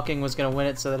Stephen Walking was going to win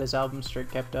it so that his album streak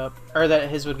kept up, or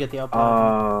that his would get the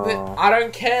upload. But I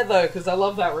don't care though, because I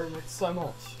love that remix so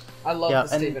much. I love the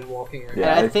Stephen Walking remix.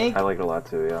 Yeah, I like it a lot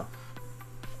too. Yeah.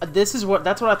 That's what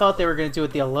I thought they were going to do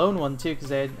with the Alone one too, because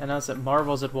they had announced that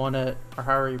Marvels had won it, or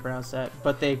however you pronounce that,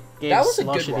 but they gave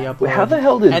Slushy the upload. Wait, how the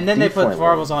hell did? And then they put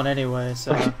Marvels on anyway,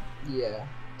 so yeah.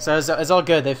 So it's all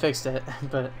good. They fixed it,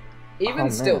 but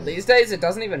even still, these days it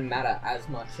doesn't even matter as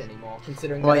much anymore,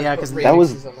 considering because that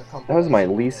was my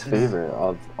least favorite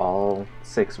of all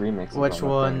 6 remixes. Which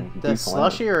one? The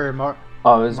Slushy or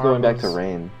Oh, it was going back to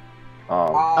Rain.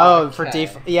 For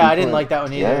D-Flint. Yeah, I didn't like that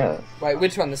one either. Yeah. Wait,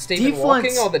 which one? The Stephen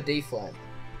Walking or the D-Flint?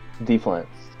 D-Flint.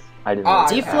 I didn't like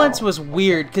D-Flint's was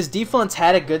weird, because D-Flint's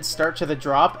had a good start to the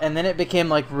drop, and then it became,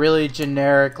 like, really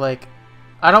generic, like,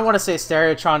 I don't want to say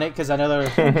stereotronic, because I know there were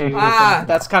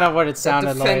that's kind of what it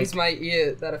sounded like.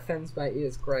 That offends my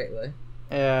ears greatly.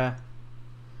 Yeah.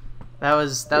 That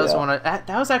was that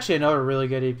was actually another really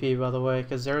good EP, by the way,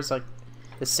 because there was, like,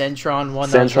 the Centron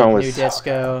one that was like New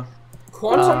Disco.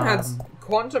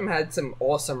 Quantum had some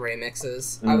awesome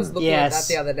remixes. I was looking at that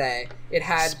the other day. It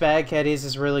had Spaghetti's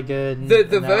is really good.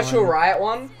 The Virtual Riot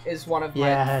one is one of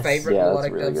my favorite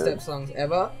melodic dubstep songs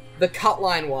ever. The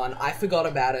Cutline one, I forgot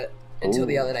about it until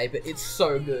the other day, but it's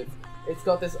so good. It's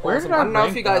got this awesome. I don't know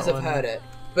if you guys have heard it,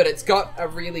 but it's got a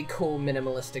really cool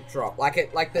minimalistic drop. Like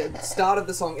the start of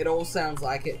the song, it all sounds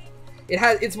like it.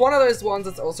 It's one of those ones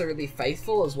that's also really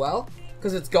faithful as well,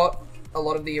 because it's got a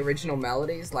lot of the original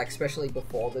melodies, like especially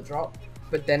before the drop,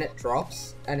 but then it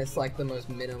drops and it's like the most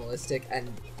minimalistic and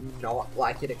not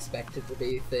like you'd expect it to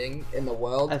be thing in the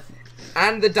world.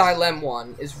 And the Dilem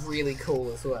one is really cool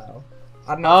as well.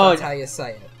 I don't know if that's how you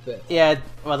say it,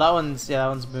 but that one's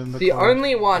Boom. The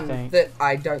only one that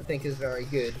I don't think is very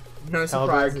good no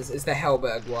surprises, is the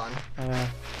Hellberg one.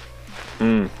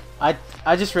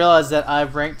 I just realized that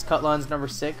I've ranked Cutlan's number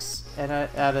 6 and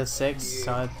out of 6,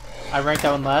 so I ranked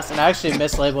that one last, and I actually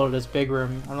mislabeled it as Big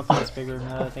Room. I don't think it's Big Room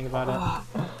now that I think about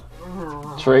it.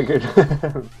 Triggered.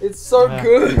 It's so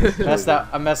good.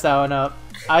 I messed that one up.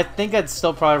 I think I'd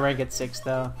still probably rank it 6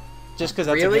 though, just because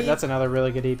that's another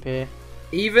really good EP.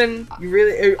 Even you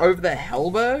really over the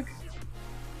Hellberg?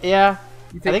 Yeah,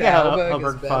 I think I had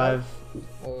Hellberg 5.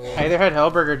 Oh. I either had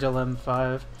Hellberg or Dilemma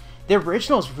 5. The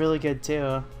original's really good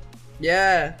too.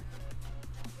 Yeah.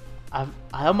 I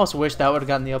almost wish that would have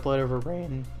gotten the upload over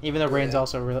Rain, even though Rain's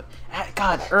also really...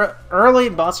 God, early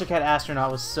Monstercat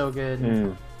Astronaut was so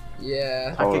good.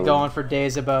 Yeah. I could go on for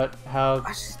days about how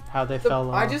they fell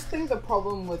off. I just think the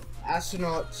problem with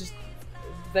Astronaut,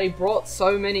 they brought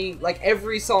so many, like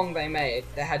every song they made,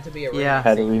 there had to be a remix.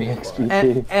 Had a remix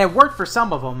and it worked for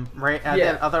some of them, right?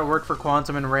 I thought it worked for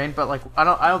Quantum and Rain, but like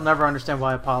I'll never understand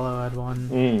why Apollo had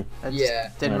one. It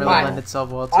just didn't really lend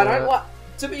itself well to it.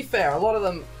 To be fair, a lot of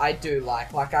them I do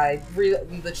like. Like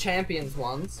the Champions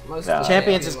ones. Most of the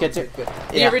Champions is good too.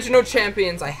 The original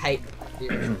Champions, I hate the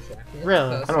original Champions.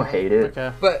 Really? I don't hate it.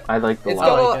 Okay. But I like the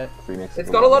remix.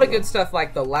 It's got a lot of good stuff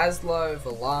like the Laszlo,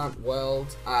 Valant,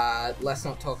 WRLD. Let's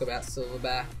not talk about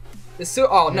Silverback. The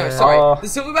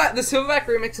Silverback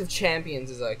remix of Champions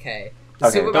is okay. The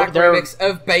Silverback remix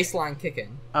of Baseline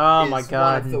Kickin' my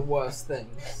god, one of the worst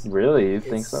things. Really? You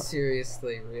think so?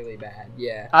 Seriously, really bad.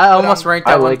 Yeah. I almost ranked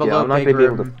that one below I'm not Big gonna be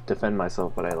Room. able to defend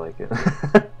myself, but I like it.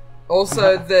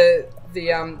 Also,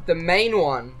 the main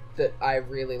one that I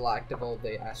really liked of all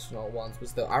the Astronaut ones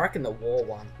was I reckon the War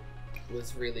one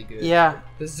was really good. Yeah.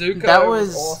 The Zuko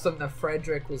was awesome. The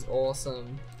Frederick was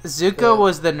awesome. Zuko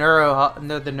was the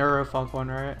neurofunk one,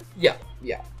 right? Yeah.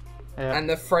 And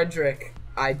the Frederick,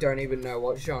 I don't even know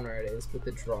what genre it is, but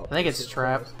the drop. I think it's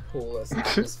trap. The coolest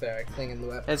atmospheric thing in the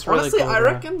web. It's really honestly cool. I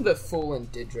reckon the Fool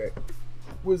and Didrik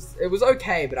was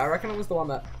okay, but I reckon it was the one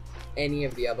that any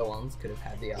of the other ones could have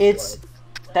had the upload.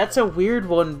 That's a weird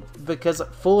one because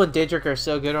Fool and Didrik are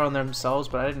so good on themselves,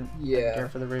 but I didn't care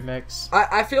for the remix.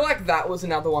 I feel like that was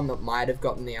another one that might have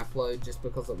gotten the upload just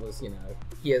because it was,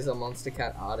 here's a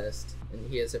Monstercat artist and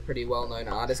here's a pretty well-known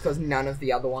artist, because none of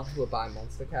the other ones were by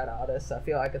Monstercat artists. I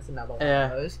feel like it's another one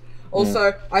of those.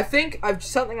 Also, I think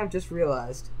something I've just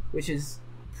realized, which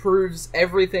proves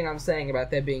everything I'm saying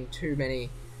about there being too many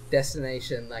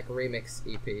Destination remix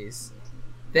EPs.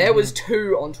 There was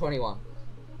 2 on 21.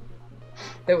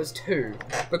 There was 2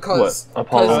 because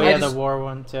Apollo, the War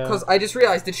one too. Because I just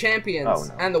realized the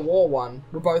Champions and the War one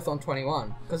were both on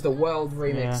 21 because the WRLD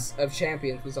remix of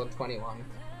Champions was on 21,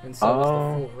 and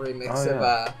so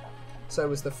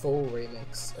was the full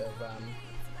remix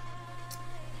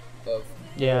of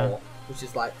War, which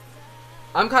is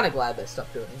I'm kind of glad they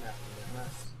stopped doing that.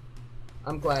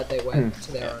 I'm glad they went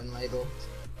to their own label.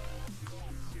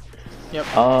 Yep.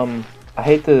 I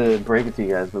hate to break it to you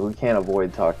guys, but we can't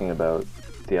avoid talking about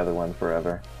the other one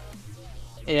forever.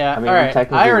 Yeah, alright.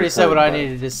 I already said what I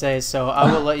needed to say, so I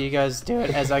will let you guys do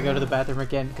it as I go to the bathroom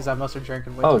again, because I'm also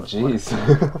drinking way too much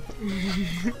water.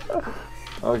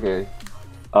 Okay.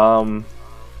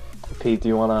 Pete, do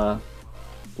you wanna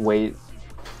wait?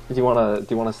 Do you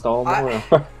wanna stall more?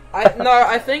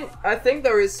 I think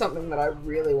there is something that I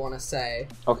really want to say.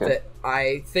 Okay. That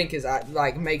I think is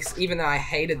makes, even though I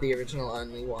hated the original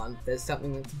only one, there's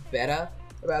something that's better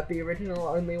about the original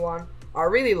only one. I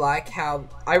really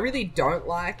don't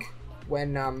like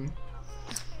when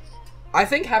I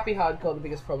think Happy Hardcore, the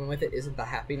biggest problem with it isn't the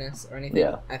happiness or anything.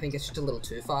 Yeah. I think it's just a little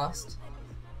too fast.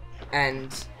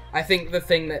 And I think the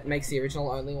thing that makes the original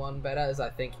only one better is I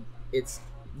think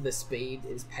the speed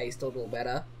is paced a little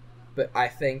better. But I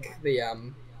think the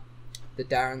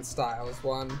Darren Styles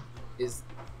one is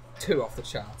too off the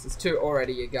charts. It's too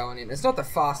already you're going in. It's not the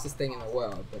fastest thing in the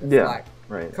world, but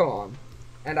it's come on.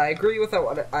 And I agree with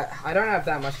that. I don't have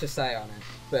that much to say on it,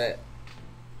 but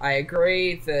I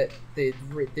agree that the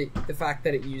fact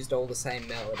that it used all the same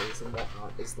melodies and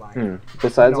whatnot is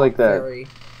besides the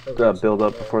build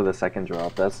up before the second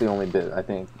drop. That's the only bit I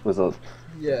think was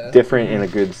different in a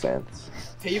good sense.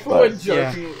 People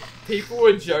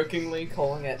were jokingly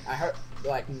calling it, I hope,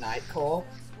 Nightcore.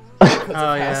 Because of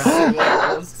how similar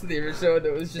it was to the original, and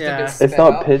it was just a bit sped It's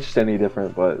not up. pitched any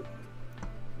different, but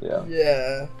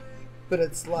yeah, but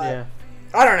it's I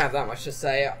don't have that much to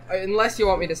say unless you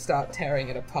want me to start tearing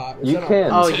it apart. You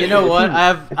can. Oh, you know what?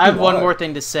 I have one more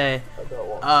thing to say.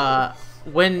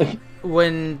 When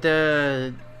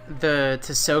the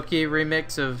Tasoki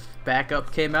remix of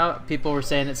backup came out, people were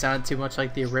saying it sounded too much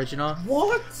like the original.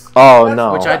 What? Oh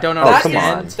no! Which I don't understand.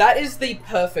 understand. That is the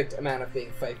perfect amount of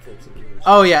being faithful to the original.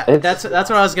 Oh yeah, that's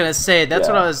what I was gonna say. That's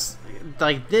Yeah. what I was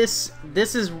like. This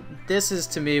is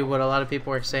to me what a lot of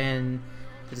people are saying.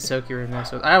 The Soki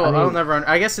remix was. I'll never.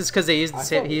 I guess it's because he used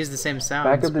the same sound.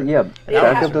 Backup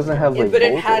doesn't have like but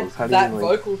it vocals. had How do that you, like...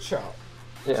 vocal chop,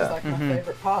 which is like my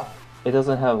favorite part. It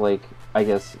doesn't have like I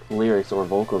guess lyrics or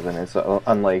vocals in it, so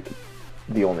unlike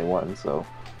the only one, so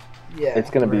yeah, it's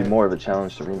gonna be more of a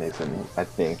challenge to remix. I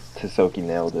think Soki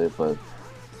nailed it, but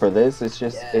for this, it's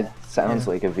just it sounds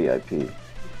like a VIP.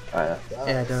 Yeah,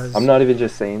 it does. I'm not even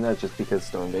just saying that just because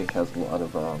Stonebank has a lot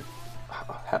of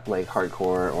like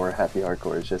hardcore or happy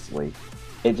hardcore. It's just like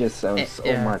it just sounds so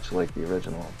much like the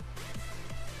original.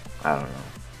 I don't know.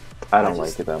 I don't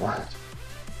like it that much.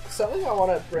 Something I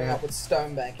want to bring up with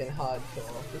Stonebank and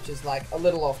hardcore, which is like a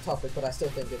little off topic, but I still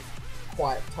think it's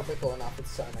quite topical enough with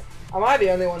Stonebank. Am I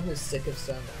the only one who's sick of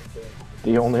Stonebank doing hardcore?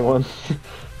 The only one?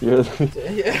 You're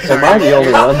Am I the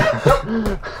only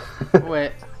one?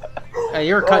 Wait.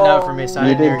 You were cutting out for me, so you I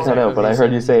didn't hear did cut exactly out, but I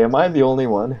heard you say, "Am I the only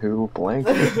one who blank?"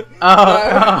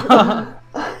 Oh.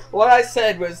 What I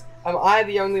said was, "Am I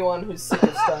the only one who's sick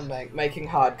of Stonebank making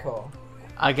hardcore?"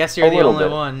 I guess you're the only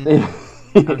one.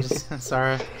 I'm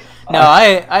sorry. No,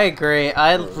 I agree.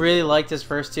 I really liked his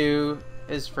first two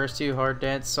hard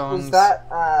dance songs. Was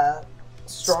that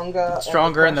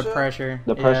Stronger and the Pressure?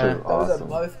 The Pressure Yeah, is awesome. those are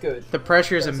both good. The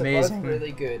Pressure is amazing. Both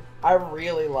really good. I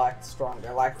really liked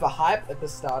Stronger. Like the hype at the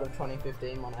start of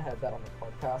 2015 when I heard that on the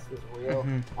podcast was real,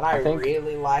 and I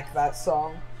really like that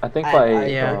song. I think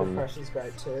The Pressure's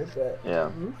great too, but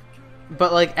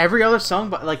But like every other song,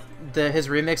 but like his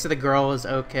remix of The Girl was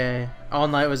okay. All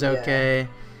Night was okay.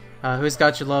 Who's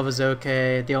Got Your Love was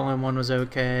okay. The Only One was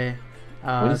okay.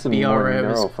 Be Alright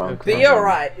was okay. Be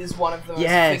Alright is one of the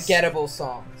most forgettable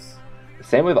songs.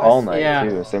 Same with All Night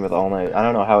too. Same with All Night. I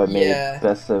don't know how it made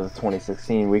best of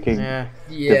 2016. We could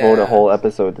devote a whole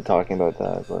episode to talking about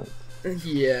that, but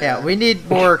yeah, we need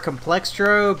more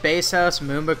Complextro, Bass House,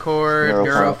 Moombacore,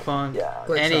 Neurofunk,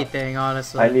 anything.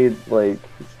 Honestly, I need like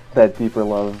that Deeper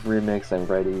Love remix. I'm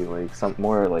ready. Like some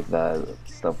more like that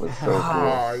stuff was so cool.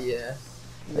 Oh yes.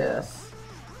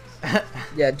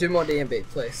 Yeah, do more DMB,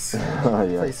 please.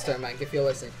 Please, Stonebank, if you're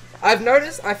listening. I've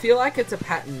noticed, I feel like it's a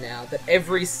pattern now that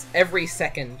every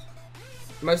second,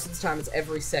 most of the time it's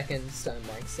every second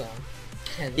Stonebank song.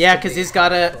 Yeah, because he's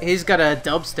got a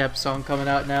dubstep song coming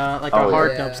out now, like a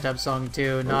hard dubstep song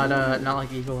too, not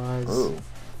like Eagle Eyes. Ooh.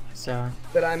 So.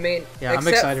 But I mean, yeah, I'm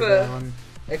excited for that one.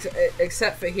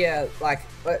 Except for here, like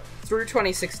through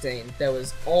 2016, there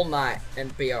was All Night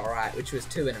and Be Alright, which was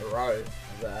 2 in a row.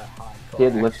 Hardcore, he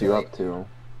had Lift You Up too.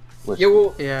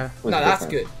 No, that's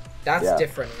good. That's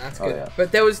different, and that's good. Yeah.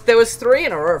 But there was 3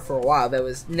 in a row for a while. There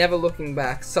was Never Looking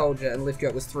Back, Soldier, and Lift You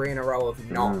Up was 3 in a row of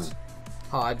not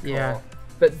hardcore. Yeah.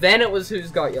 But then it was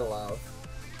Who's Got Your Love.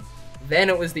 Then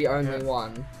it was The Only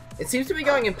One. It seems to be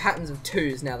going in patterns of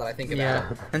 2s now that I think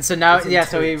about it. And so now,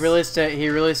 so he released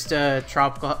a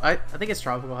Tropical. I think it's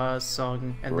Tropical House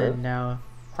song, and then now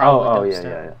probably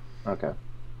yeah. Okay.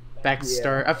 Back to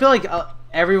start. I feel like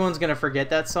everyone's gonna forget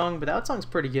that song, but that song's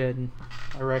pretty good.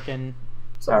 I reckon.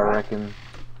 I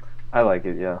like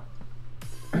it. Yeah.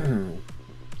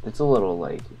 It's a little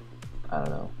like, I don't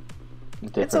know.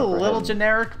 It's a little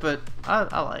generic, but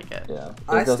I like it. Yeah.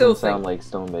 It doesn't sound like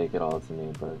Stonebank at all to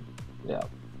me, but yeah.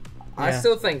 I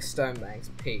still think Stonebank's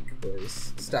peak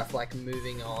was stuff like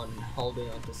Moving On, Holding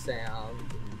On to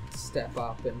Sound, and Step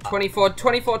Up, and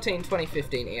 2014,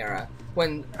 2015 era.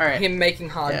 When him making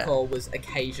hardcore was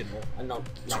occasional and not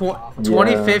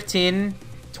 2015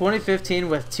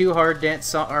 with 2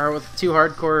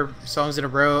 hardcore songs in a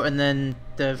row, and then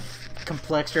the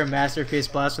Complextra Masterpiece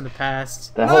Blast from the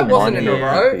Past. No, it wasn't in a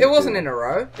row. It wasn't in a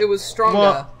row. It was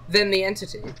Stronger, then The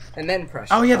Entity, and then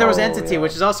Pressure. Oh yeah, there was Entity,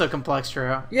 which is also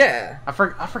Complextra. Yeah. I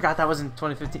forgot that was in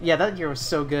 2015. Yeah, that year was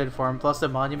so good for him. Plus the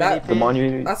Monument EP. The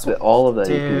Monument, all of that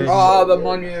EP. Oh, the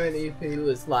Monument EP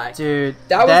was like... Dude.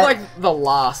 That was like the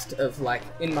last of, like,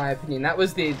 in my opinion, that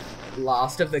was the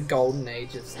last of the golden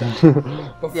age of stuff.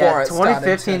 Before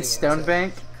 2015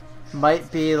 Stonebank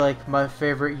might be like my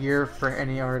favorite year for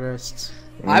any artist.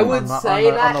 I would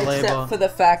say that, except for the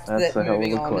fact that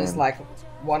Moving On is like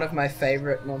one of my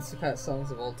favorite Monstercat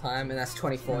songs of all time, and that's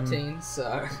 2014.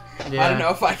 So I don't know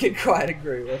if I could quite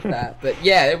agree with that, but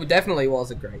yeah, it definitely was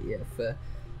a great year for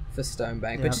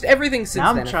Stonebank. But just everything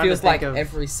since then, it feels like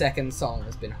every second song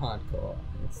has been hardcore.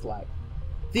 It's like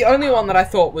the only one that I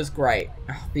thought was great.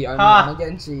 The only one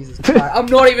again, Jesus Christ! I'm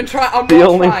not even trying. I'm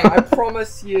not trying. I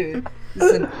promise you.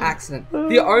 This is an accident.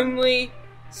 The only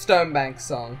Stonebank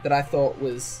song that I thought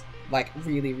was like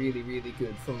really, really, really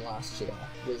good from last year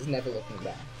was Never Looking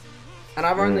Back. And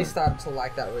I've only started to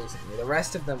like that recently. The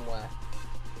rest of them were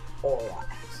alright.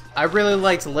 I really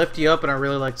liked Lift You Up, and I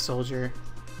really liked Soldier.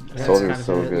 Soldier's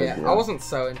so good. Yeah, I wasn't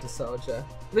so into Soldier.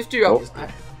 Lift You Up was good.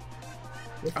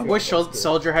 I wish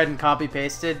Soldier hadn't copy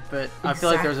pasted, but I feel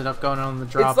like there's enough going on in the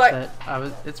drop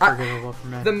it's forgivable for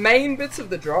me. The main bits of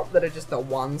the drop that are just the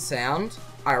one sound,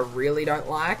 I really don't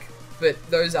like. But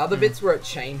those other bits where it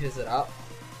changes it up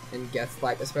and gets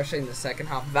like, especially in the second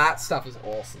half, that stuff is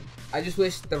awesome. I just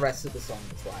wish the rest of the song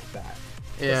was like that.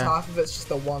 Because half of it's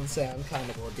just a one sound kind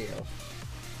of ordeal.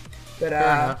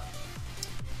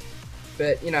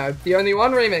 But you know, the only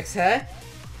one remix, hey?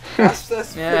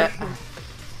 That's yeah.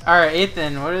 Alright,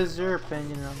 Ethan, what is your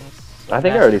opinion on this? I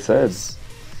think I already said.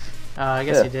 I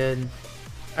guess you did.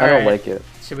 I don't like it.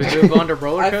 Should we move on to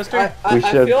Roller Coaster? I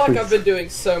feel like I've been doing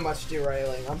so much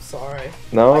derailing. I'm sorry.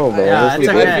 No, man. Yeah, it's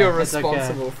okay. I feel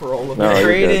responsible for all of No,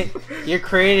 it. You're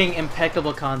creating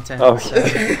impeccable content.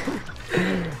 Okay.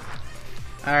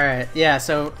 Alright, yeah,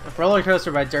 so Roller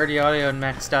Coaster by Dirty Audio and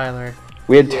Max Styler.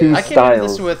 We had two I came styles. into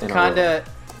this with kinda...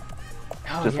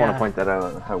 Just want to point that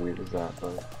out. How weird is that?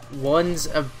 But... One's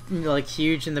like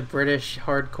huge in the British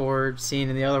hardcore scene,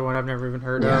 and the other one I've never even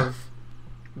heard of.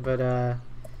 But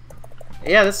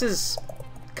yeah, this is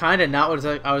kind of not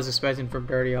what I was expecting from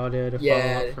Dirty Audio to follow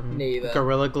up from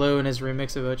Gorilla Glue and his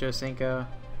remix of Ocho Cinco.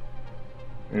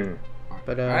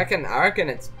 But I reckon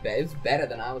it's better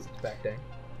than I was expecting.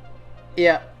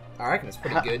 Yeah, I reckon it's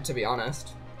pretty good, to be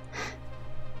honest.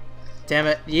 Damn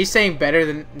it! You saying better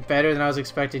than I was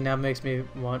expecting now makes me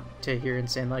want to hear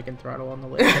Insane Like and Throttle on the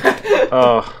list.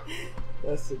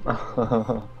 That's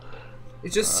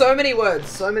it's just so many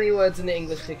words in the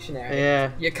English dictionary.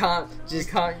 Yeah, you can't use.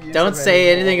 Don't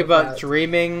say anything about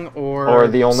dreaming or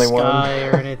the only sky one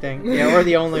or anything. Yeah, or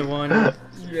the only one.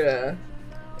 Yeah.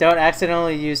 Don't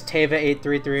accidentally use Teva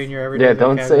 833 in your everyday. Yeah,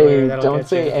 vocabulary. don't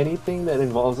say anything that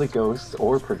involves a ghost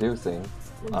or producing.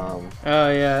 Oh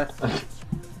yeah.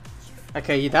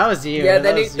 Okay, that was you. Yeah,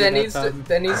 there needs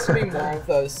to be more of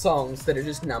those songs that are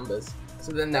just numbers.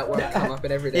 So then that won't come up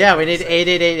in everyday. Yeah, we need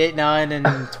 88889 and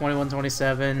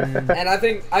 2127. And I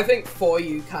think For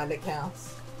You kind of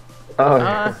counts.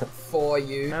 Oh, For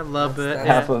You. I love it.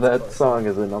 Half of that song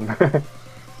is a number.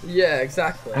 Yeah,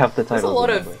 exactly. Half the title. There's a lot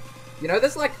of,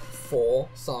 there's like 4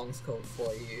 songs called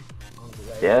For You on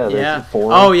the way. Yeah.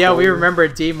 4. Oh yeah, we remember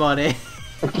D Money.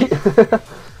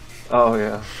 Oh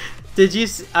yeah. Did you?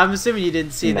 I'm assuming you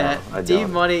didn't see that. D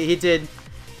Money. He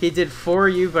did For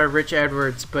You by Rich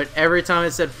Edwards, but every time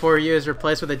it said For You is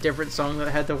replaced with a different song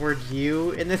that had the word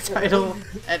You in the title,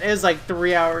 and it was like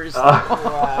 3 hours.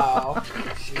 Wow.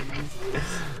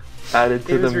 Added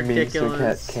to the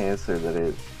Monstercat cancer that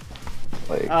is.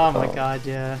 Like, oh my god,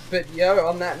 yeah. But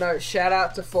on that note, shout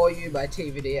out to For You by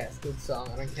TVDS. Good song.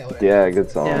 I don't care what. Yeah,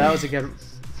 good song. Yeah, that was a good.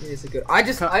 It is a good. I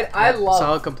love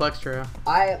solid complex trio.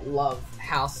 I love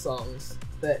house songs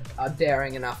that are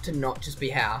daring enough to not just be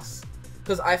house.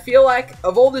 Because I feel like,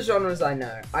 of all the genres I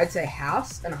know, I'd say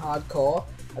house and hardcore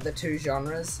are the 2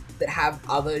 genres that have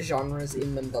other genres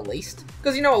in them the least.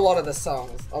 Because a lot of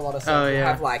songs will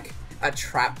have like a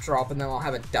trap drop and then I'll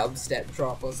have a dubstep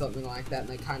drop or something like that, and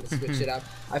they kind of switch it up.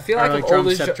 I feel like of all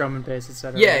the drum and bass,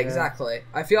 etc. Yeah, exactly.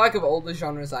 I feel like of all the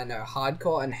genres I know,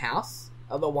 hardcore and house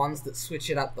are the ones that switch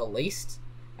it up the least.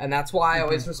 And that's why I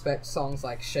always respect songs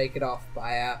like Shake It Off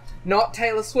by, not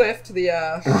Taylor Swift, the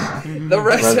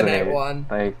Resonate one.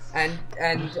 Thanks.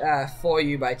 And For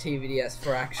You by TVDS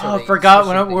for actually... Oh, I forgot,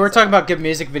 when we were talking about good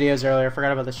music videos earlier, I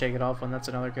forgot about the Shake It Off one. That's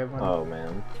another good one. Oh,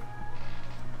 man.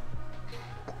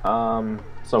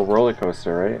 So Roller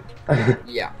Coaster, right?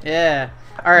 Yeah. Yeah.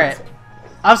 Alright.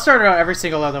 I've started out every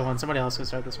single other one. Somebody else can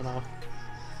start this one off.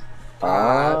 Do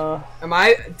other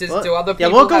people? Yeah,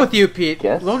 we'll go with you, Pete.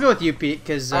 Yes? We'll go with you, Pete,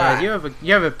 because you have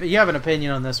an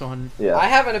opinion on this one. Yeah. I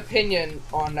have an opinion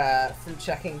on from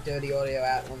checking Dirty Audio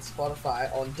out on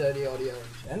Spotify on Dirty Audio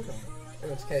in general. In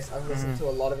which case, I've listened to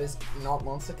a lot of his not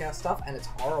Monstercat stuff, and it's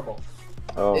horrible.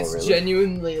 Oh, it's really?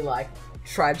 Genuinely like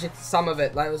tragic. Some of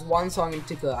it, like there was one song in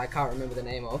particular I can't remember the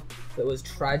name of that was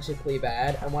tragically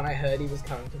bad, and when I heard he was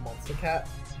coming to Monstercat,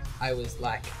 I was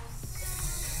like,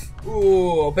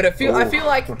 ooh. But I feel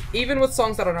like even with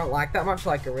songs that I don't like that much,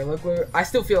 like Gorilla Glue, I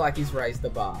still feel like he's raised the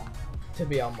bar to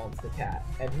be on Monstercat,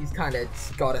 and he's kind of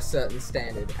got a certain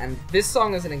standard. And this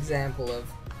song is an example of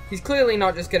he's clearly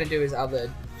not just going to do his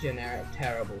other generic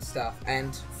terrible stuff.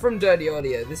 And from Dirty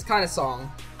Audio, this kind of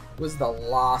song was the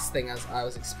last thing I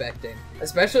was expecting,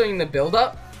 especially in the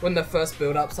build-up, when the first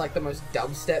build-up's like the most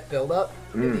dubstep build-up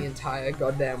in the entire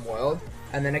goddamn world,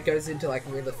 and then it goes into like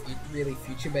really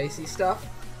future-basy stuff.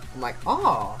 I'm like,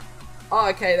 oh, oh,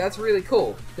 okay, that's really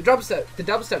cool. The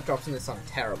dubstep drops in this song are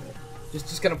terrible.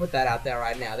 Just gonna put that out there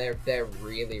right now. They're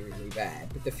really, really bad.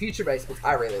 But the future bass bits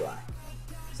I really like.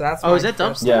 So that's is that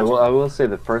dubstep? Yeah, well, I will say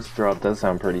the first drop does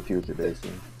sound pretty future bassy.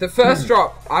 The first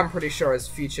drop, I'm pretty sure, is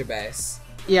future bass.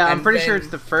 Yeah, I'm And pretty then- sure it's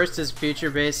the first is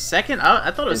future bass. Second, I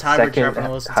thought it was hybrid second, trap when I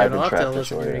listened to it. hybrid I'll have trap to for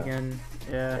listen sure, to it yeah. again.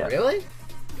 Yeah. Yeah. Really?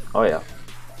 Oh yeah,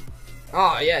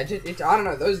 Oh yeah, I don't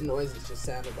know. Those noises just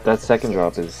sounded like that second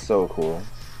drop is so cool.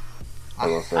 I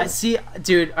will say. I see,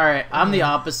 dude. All right, I'm the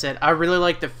opposite. I really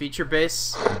like the feature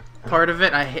bass part of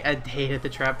it. I hated the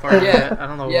trap part of it. I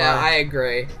don't know Yeah, why. I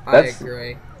agree. I That's-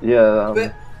 agree. Yeah.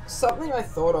 But something I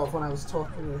thought of when I was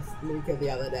talking with Mika the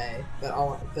other day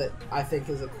that I think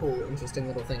is a cool, interesting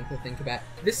little thing to think about.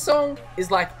 This song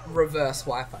is like reverse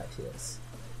Wi-Fi Tears.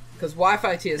 Because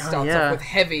Wi-Fi Tears starts off with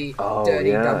heavy, dirty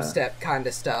dubstep kind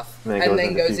of stuff, and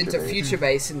then goes into future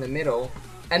bass in the middle,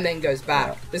 and then goes back.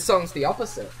 Yeah. This song's the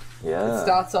opposite. Yeah. It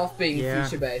starts off being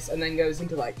future bass, and then goes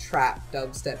into like trap,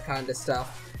 dubstep kind of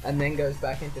stuff, and then goes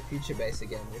back into future bass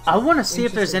again. Which I is want to see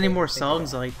if there's interesting any to more think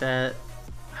songs about. like that.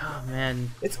 Oh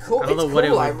man, It's cool. I don't know It's what it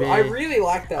cool. would be. I really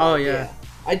like that Oh, idea. yeah.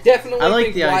 I definitely I like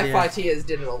think the Wi-Fi idea. Tears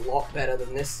did it a lot better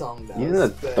than this song does. Even the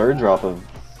but, third drop of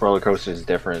Roller Coaster is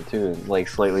different too, like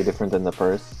slightly different than the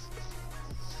first.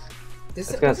 Does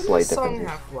it's got doesn't slight this song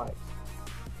differences. have like?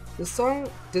 The song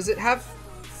does it have?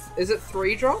 Is it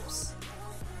 3 drops?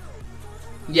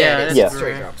 yeah, it is. Yeah. It's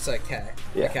 3 drops. Okay.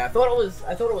 Yeah. Okay. I thought it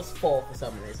was 4 for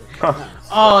some reason.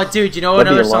 Oh, dude, you know what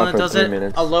That'd be another a song lot that for does 3 it?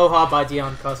 minutes. Aloha by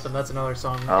Dion Custom. That's another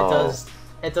song. Oh.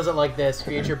 It does it like this,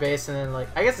 future bass, and then like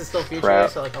I guess it's still future Trap.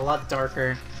 bass, so like a lot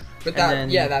darker. But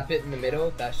And then- that bit in the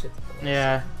middle, that shit's cool.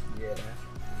 Yeah, Yeah.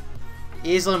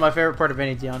 easily my favorite part of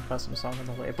any Dion Custom song on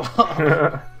the label.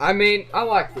 I mean, I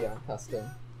like the Custom.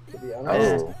 To be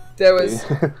honest, Oh. there was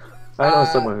I know Uh,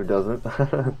 someone who doesn't.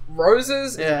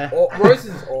 Roses. Yeah. Roses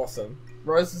is awesome.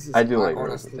 Roses is. I do like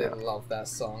honestly Roses, yeah. love that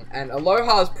song. And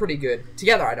Aloha is pretty good.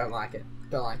 Together, I don't like it.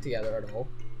 Don't like Together at all.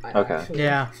 I Okay. actually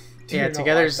yeah, do yeah. not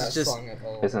Together's like that just song at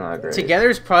all. It's not great.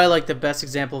 Together's probably like the best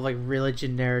example of like really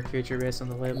generic future bass on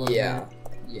the label. Yeah,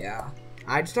 yeah.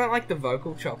 I just don't like the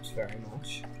vocal chops very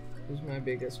much. Is my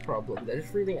biggest problem. They're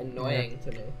just really annoying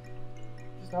to me.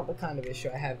 It's not the kind of issue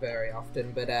I have very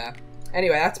often. But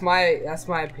anyway, that's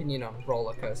my opinion on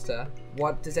Roller Coaster.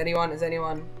 What is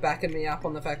anyone backing me up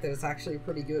on the fact that it's actually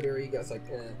pretty good, or are you guys like,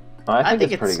 I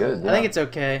think it's pretty good. I think it's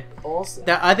okay. awesome?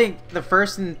 I think the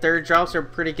first and third drops are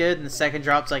pretty good, and the second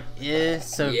drop's like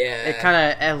so Yeah. it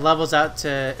kind of levels out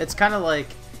to. It's kind of like,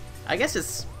 I guess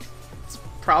it's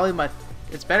probably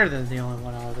it's better than the only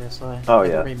one, obviously. Oh, like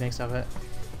yeah. the remix of it.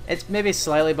 It's maybe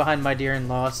slightly behind My Dear and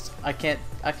Lost. I couldn't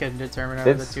determine out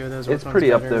of the two of those. It's which one's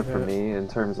pretty up better, there for but- me in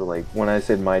terms of like when I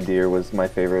said My Dear was my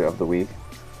favorite of the week.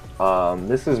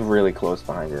 This is really close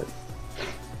behind it.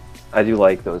 I do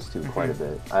like those two quite a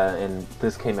bit, and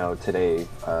this came out today,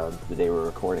 the day we're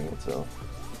recording it, so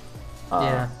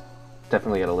Yeah.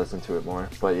 definitely got to listen to it more.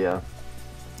 But yeah,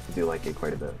 I do like it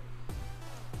quite a bit.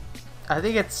 I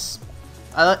think it's.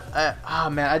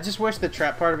 Man, I just wish the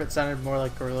trap part of it sounded more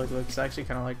like Gorilla Glue, because I actually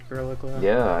kind of liked Gorilla Glue.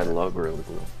 Yeah, I love Gorilla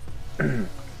Glue.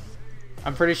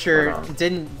 I'm pretty sure. Hold on.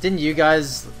 Didn't you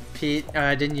guys, Pete?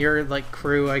 Didn't your like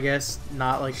crew, I guess,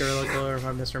 not like Gorilla Glue, or am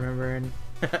I misremembering?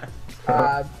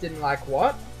 Didn't like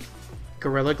what?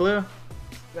 Gorilla Glue?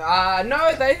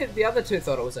 No, the other two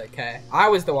thought it was okay. I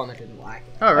was the one that didn't like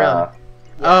it. Oh, really?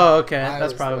 Oh, okay. I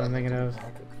That's was probably the what I'm one thinking that of. didn't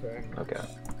like it very much. Okay.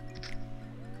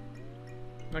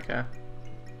 Okay.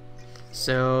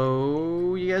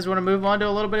 So you guys want to move on to a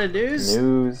little bit of news?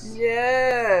 News.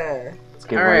 Yeah. Let's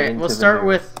get All right right. into We'll the start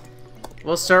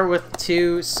news. with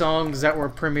 2 songs that were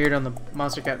premiered on the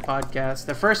Monstercat podcast.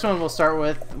 The first one we'll start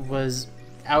with was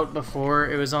out before.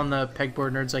 It was on the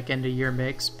Pegboard Nerds like end of year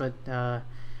mix, but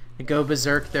they go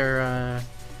berserk their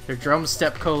drum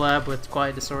step collab with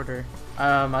Quiet Disorder.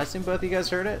 I assume both of you guys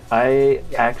heard it. I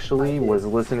Yeah, actually I did. was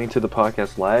listening to the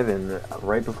podcast live, and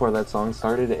right before that song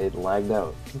started, it lagged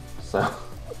out. So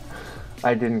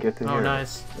I didn't get to hear it.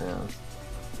 Nice. Yeah.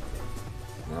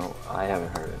 No, I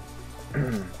haven't heard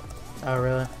it. Oh,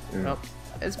 really? Mm. Nope.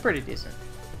 It's pretty decent.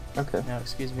 Okay. No,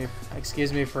 excuse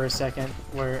me for a second.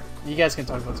 Where you guys can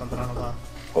talk about something. I don't know.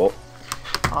 Oh.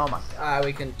 Oh my god.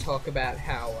 We can talk about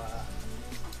how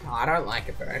I don't like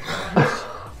it very much.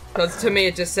 Because to me,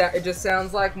 it just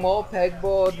sounds like more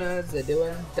pegboard nerds. They're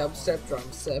doing dubstep, drum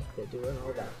step. They're doing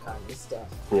all that kind of stuff.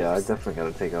 Yeah, I definitely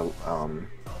gotta take a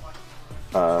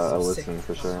listen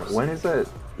for sure. When is that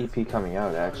EP coming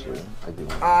out? Actually, I do.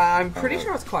 I'm pretty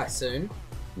sure it's quite soon.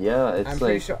 Yeah, it's I'm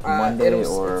pretty like sure, Monday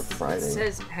or Friday. It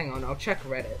says, hang on, I'll check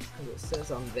Reddit because it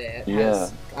says on there Yeah.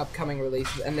 has upcoming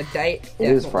releases and the date It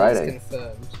is definitely Friday.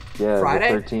 confirmed. Yeah,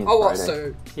 Friday? the 13th. Oh, what? Friday.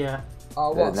 So Yeah.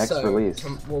 oh, The what? next So release.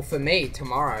 well, for me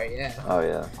tomorrow, yeah. Oh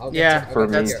yeah. I'll Yeah, I'll For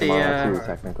get me, that's to the, it tomorrow too, tomorrow.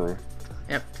 technically.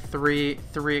 Yep.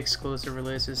 Three exclusive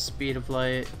releases: Speed of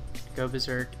Light, Go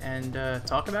Berserk, and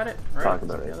Talk About It. Right? Talk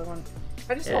About Is that It. The other one.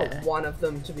 I just Yeah. want one of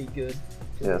them to be good.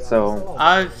 to Yeah, be so- honest. I want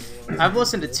I've one I've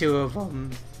listened to two of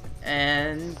them,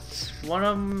 and one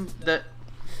of them,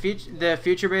 the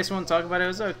future based one, Talk About It,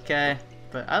 was okay,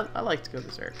 but I liked Go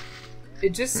Berserk. It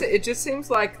just seems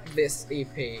like this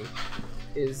EP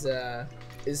is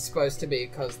supposed to be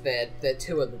because their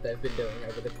tour that they've been doing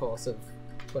over the course of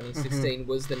 2016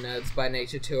 was the Nerds by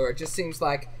Nature tour. It just seems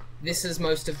like this is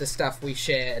most of the stuff we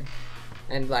shared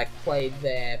and like played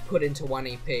there, put into one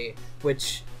EP,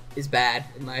 which is bad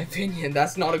in my opinion.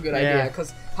 That's not a good idea Yeah.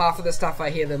 because half of the stuff I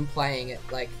hear them playing it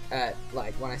like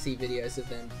when I see videos of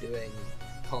them doing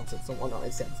concerts and whatnot,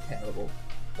 it sounds terrible.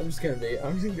 I'm just gonna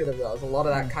realize a lot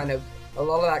of that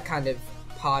kind of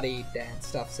party dance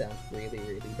stuff sounds really,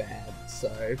 really bad. So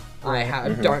I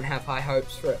don't have high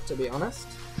hopes for it, to be honest.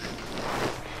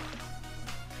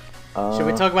 Should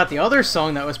we talk about the other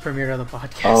song that was premiered on the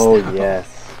podcast? Oh now?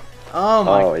 yes. Oh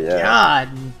my Oh, yeah. god.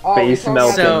 Oh, Face we're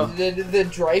talking about melting. the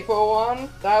Draper one?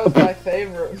 That was my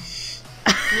favorite.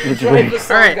 New The Draper Draper.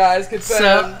 song, Alright, guys,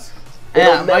 confirmed. Yeah,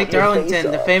 It'll melt Mike your face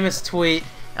Darlington, the off. famous tweet,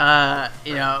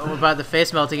 about the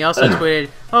face melting. He also tweeted,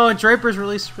 "Oh, and Draper's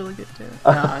release is really good too."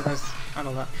 No, I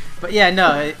don't know, but yeah,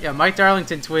 no, yeah. Mike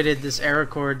Darlington tweeted this Aero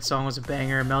Chord song was a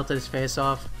banger, melted his face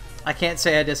off. I can't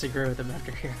say I disagree with him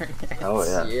after hearing it. Oh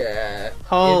yeah. Yeah.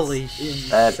 Holy It's shit!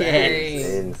 That's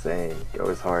insane. insane.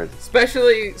 Goes hard.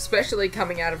 Especially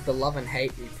coming out of the Love and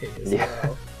Hate EP as Yeah.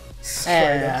 well. Straight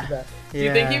Yeah. into that. Do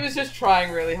you think he Yeah. was just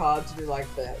trying really hard to do like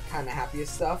the kind of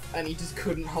happiest stuff, and he just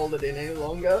couldn't hold it in any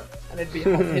longer? And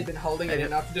he'd been holding it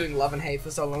in after doing Love and Hate for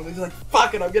so long. He's like,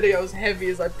 "Fuck it, I'm gonna go as heavy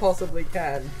as I possibly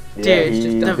can." Dude, Yeah,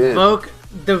 he the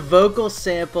did. the vocal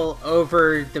sample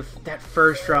over that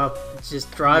first drop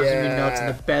just drives me nuts in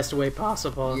Yeah. the best way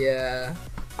possible. Yeah.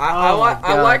 Oh I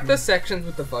my like God. the sections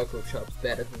with the vocal chops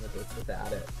better than the bits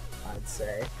without it, I'd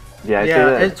say. Yeah, I Yeah,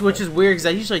 say that. which is weird because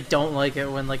I usually don't like it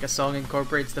when like a song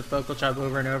incorporates the vocal chop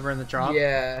over and over in the drop.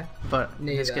 Yeah. But in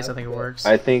this Neither, case, I think it but- works.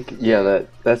 I think that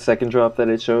second drop that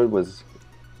it showed was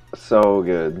so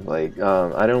good. Like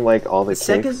I don't like all the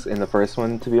Second- kicks in the first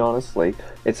one, to be honest. Like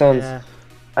it sounds. Yeah.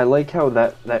 I like how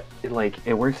that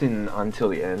it works in until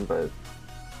the end, but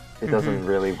it doesn't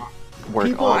really work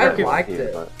People- all I that well liked here,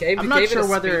 it. but Gave I'm not it sure a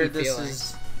whether speedy this feeling.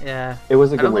 is. Yeah. it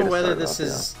was a I good don't way know to whether start this off,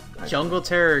 is yeah. Jungle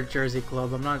Terror or Jersey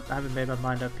Club. I haven't made my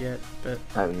mind up yet, but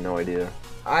I have no idea.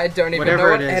 I don't even Whatever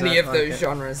know what it is, any I of like those it.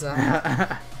 genres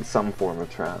are. Some form of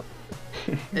trap.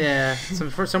 yeah,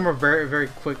 some were very very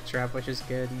quick trap, which is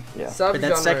good. Yeah. But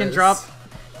that second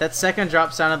Subgenres.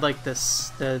 drop sounded like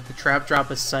the trap drop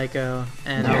of Psycho,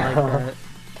 and I like that.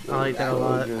 I like that a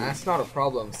lot. That's not a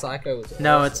problem. Psycho was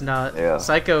No, awesome. it's not. Yeah.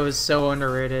 Psycho is so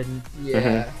underrated.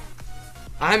 Yeah.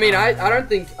 I mean, I don't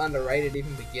think underrated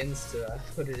even begins to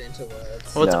put it into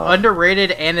words. Well, it's No.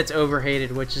 underrated and it's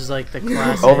overhated, which is like the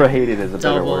classic. Overhated is a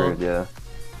better Double. word. Yeah.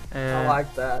 I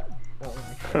like that. I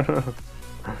like that.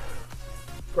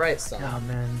 Great song. Oh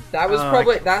man. That was Oh,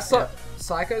 probably I- yeah.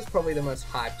 Psycho's probably the most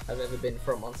hyped I've ever been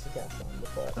for a Monstercat song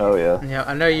before. Oh yeah. Yeah,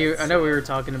 I know we were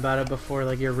talking about it before,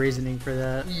 like your reasoning for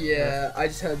that. Yeah, I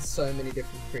just heard so many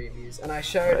different previews, and I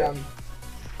showed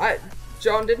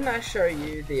John, didn't I show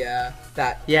you the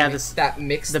that that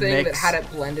mix the thing that mix. had it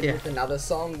blended Yeah. with another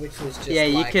song, which was just Yeah,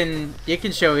 like, you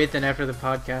can show Ethan after the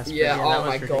podcast. but Yeah, that oh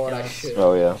was my god, I ridiculous. should.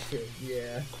 Oh yeah.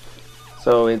 Yeah.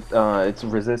 So it's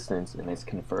Resistance and it's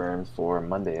confirmed for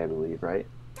Monday, I believe, right?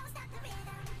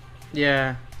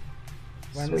 Yeah,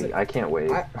 When was Sweet. it? I can't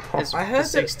wait. it's I heard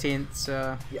the that- 16th.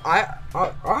 So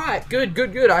Alright,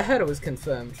 good. I heard it was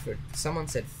confirmed for. Someone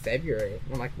said February.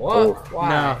 I'm like, what? Oh. Why?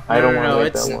 no, I don't no, want to no, wait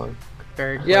it's that long.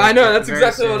 very. Yeah, I know. quick, That's very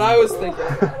exactly what soon. I was thinking.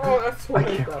 Oh, that's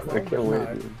I can't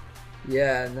wait, dude.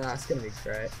 Yeah, no, it's gonna be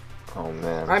great. Oh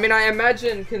man. I mean, I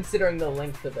imagine, considering the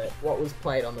length of it, what was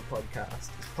played on the podcast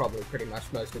is probably pretty much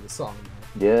most of the song.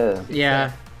 Yeah.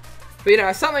 Yeah, But you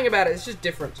know, something about it is just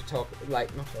different to not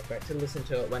talk about, to listen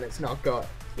to it when it's not got.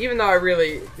 Even though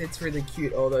it's really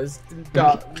cute, all those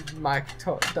Mike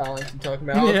Darlington talking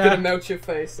about, it's Yeah. gonna melt your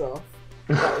face off.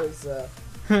 That was,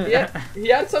 yeah, he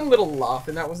had some little laugh,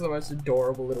 and that was the most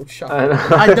adorable little chuckle. I know.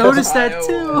 I noticed that Entire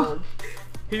too. world.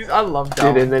 I love Dude,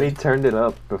 Darlington. and then he turned it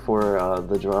up before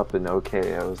the drop in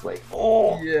OK. I was like,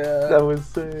 oh, Yeah. that was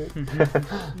sick.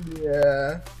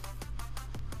 Yeah.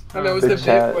 And there was the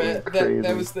chat bit is where crazy.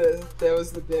 there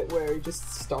was the bit where he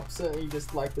just stops it and he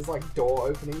just like there's like door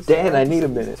openings. Dan, I need a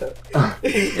minute.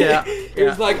 Yeah. He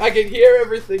was like, I can hear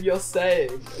everything you're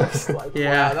saying. It's like,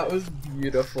 wow, that was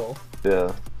beautiful.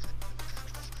 Yeah.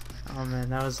 Oh man,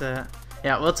 that was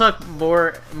yeah, we'll talk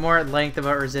more at length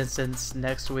about Resistance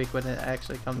next week when it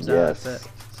actually comes out. But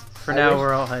for now,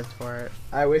 we're all hyped for it.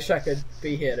 I wish I could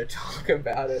be here to talk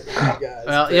about it with you guys.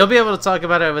 Well, you'll be able to talk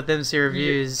about it with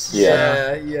MCReviews.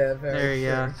 Yeah, so very there you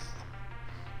true.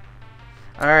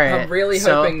 go. All right. I'm really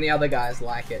hoping the other guys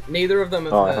like it. Neither of them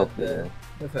have heard the.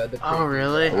 Have heard the. Oh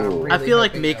really? Really I feel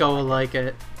like hoping Miko will like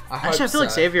it. Actually, I feel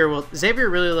like Xavier will. Xavier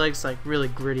really likes like really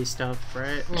gritty stuff,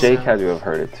 right? Jake had to have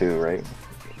heard it too, right?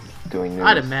 Doing news.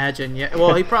 I'd imagine, yeah.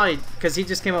 Well, he probably because he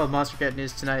just came out with Monstercat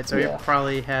news tonight, so he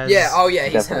probably has. Yeah. Oh yeah,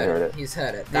 he's Definitely heard heard it. He's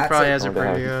heard it. He probably has a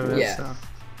preview of it. Yeah. So.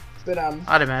 But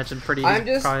I'd imagine probably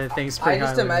things pretty. I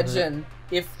just imagine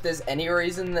if there's any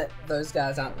reason that those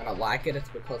guys aren't gonna like it, it's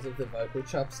because of the vocal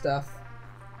chop stuff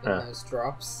in those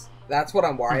drops. That's what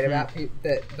I'm worried about.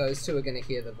 That those two are gonna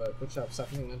hear the vocal chop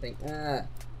stuff and they're gonna think,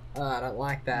 I don't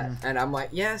like that. And I'm like,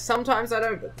 yeah, sometimes I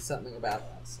don't, but there's something about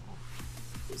that song.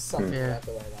 There's something about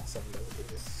the way that song does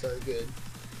it is so good.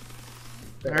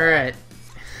 But, all right.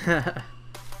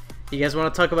 You guys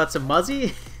want to talk about some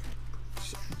Muzzy?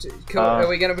 Are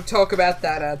we gonna talk about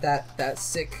that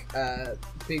sick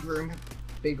big room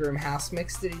house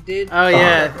mix that he did? Oh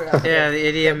yeah, yeah, the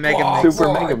idiom mega mix.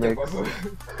 Super mega mix.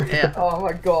 Yeah. Oh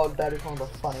my god, that is one of the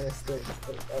funniest things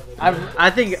ever. I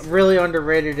think really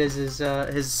underrated is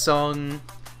his song.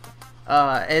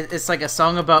 It's like a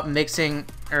song about mixing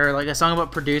or like a song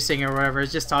about producing or whatever.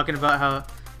 It's just talking about how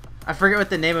I forget what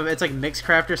the name of it. It's like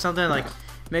Mixcraft or something like.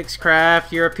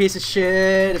 Mixcraft, you're a piece of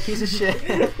shit,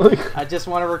 I just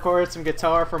want to record some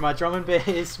guitar for my drum and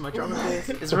bass.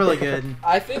 It's really good.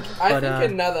 I think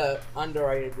another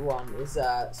underrated one is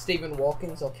Stephen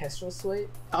Walken's Orchestral Suite.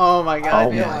 Oh my god, I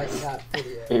feel like that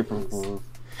video. April Fools.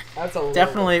 That's a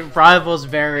definitely rivals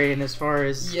varying as far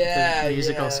as the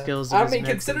musical skills. I mean,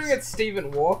 considering it's Stephen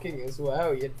Walking as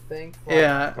well, you'd think.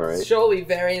 Like, right. Surely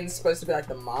Varian's supposed to be like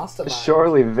the mastermind.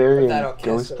 Surely Varian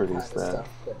ghost produced that. Stuff,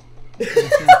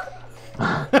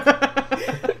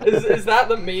 is that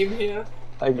the meme here?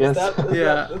 I guess. Is that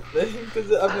the thing?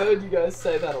 Because I've heard you guys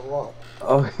say that a lot.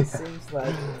 Oh, It seems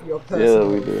like your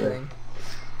personal thing.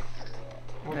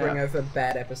 I'll bring over a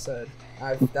bad episode.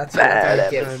 That's my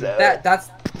gift.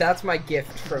 That's my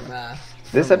gift from.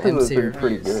 This from episode has been MCReviews.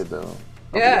 pretty good though.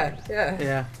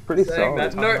 Yeah. Pretty Saying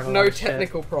solid. that, no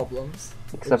technical problems.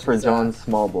 Except for John's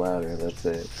small bladder, that's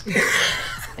it.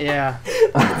 Yeah.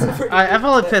 I've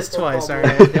only pissed twice.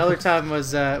 Alright. The other time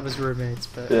was roommates,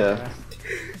 but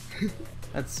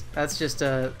that's just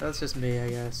me, I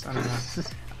guess. I don't know.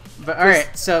 But all right,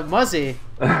 so Muzzy,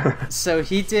 so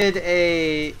he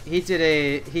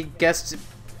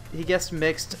guest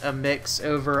mixed a mix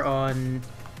over on.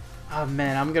 Oh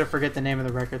man, I'm gonna forget the name of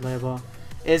the record label.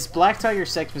 It's Black Tiger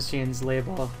Sex Machine's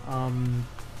label,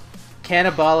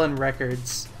 Cannibalen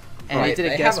Records, and he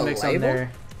did a guest mix on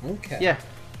there. Okay. Yeah.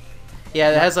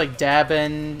 Yeah, it has like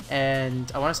Dabin and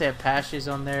I want to say Apache's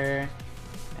on there,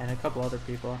 and a couple other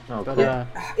people. Oh, but cool.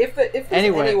 If there's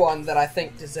anyone that I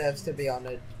think deserves to be on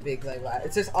a big label,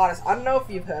 it's this artist. I don't know if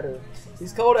you've heard of him.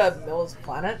 He's called Miller's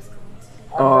Planet.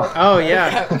 Oh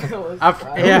yeah.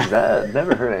 Yeah.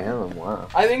 Never heard of him. Wow.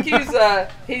 I think he's the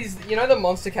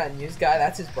Monstercat news guy.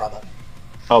 That's his brother.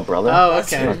 Oh, brother. Oh,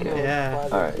 okay. Yeah.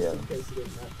 All right. Yeah.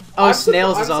 Oh,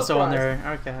 Snails is also on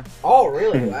there. Okay. Oh,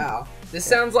 really? Wow. This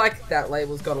sounds like that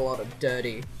label's got a lot of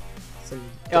heavy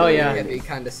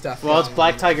kind of stuff. Well, it's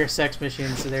Black Tiger Sex Machine,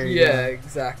 so there you go. Yeah,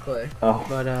 exactly. Oh.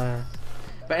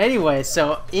 But anyway,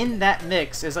 so in that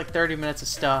mix is like 30 minutes of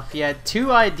stuff. He had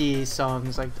 2 ID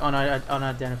songs, like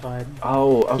unidentified.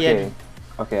 Oh, okay.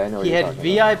 Okay, I know what He you're had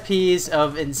talking about. VIPs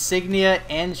of Insignia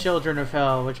and Children of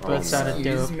Hell, which both sounded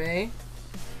dope. Excuse me?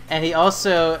 And he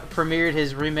also premiered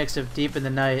his remix of Deep in the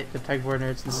Night, the Pegboard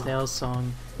Nerds and Snails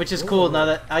song, which is cool. Now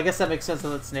that I guess that makes sense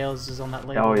now that Snails is on that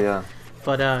label. Oh yeah.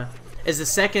 But is the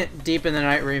second Deep in the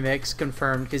Night remix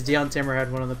confirmed? Because Dion Timmer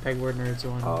had one on the Pegboard Nerds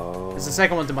one. Oh. It's the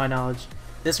second one to my knowledge.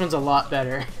 This one's a lot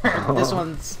better. This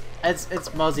one's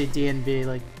it's Muzzy D&B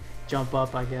like jump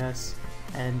up, I guess.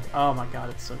 And oh my god,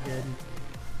 it's so good.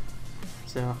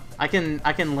 So I can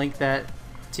link that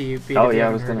to you. Pete, Oh if you yeah,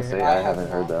 I haven't was gonna heard say it. I haven't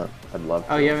heard that. I'd love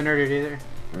to. Oh, you haven't heard it either?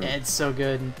 Mm. Yeah, it's so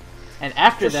good. And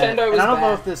after that, Crescendo and I was don't know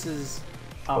bad. if this is.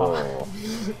 Oh.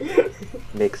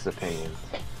 Mixed opinions.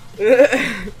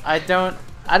 I don't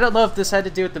know if this had to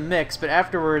do with the mix, but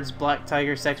afterwards, Black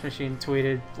Tiger Sex Machine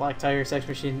tweeted Black Tiger Sex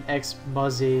Machine X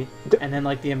Muzzy, and then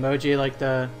like the emoji, like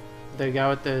the the guy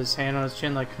with his hand on his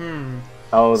chin, like,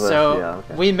 Oh, so yeah,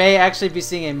 okay. we may actually be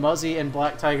seeing a Muzzy and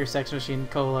Black Tiger Sex Machine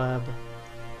collab.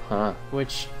 Huh.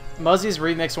 Which Muzzy's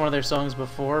remixed one of their songs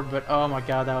before, but oh my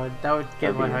god, that would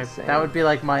get my hype. Insane. That would be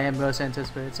like my most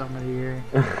anticipated song of the year.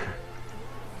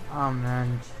 Oh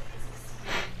man.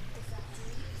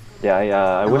 Yeah,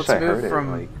 I wish I heard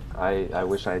from... it. Like, I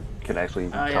wish I could actually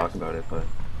talk about it, but.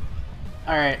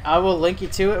 All right, I will link you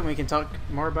to it, and we can talk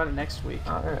more about it next week.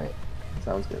 All right,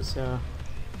 sounds good. So,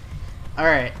 all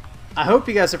right, I hope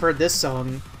you guys have heard this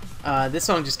song. This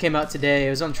song just came out today. It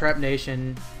was on Trap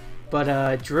Nation, but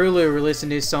DROELOE released a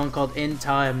new song called "In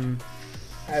Time."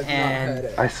 I have not heard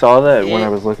it. I saw that when I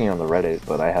was looking on the Reddit,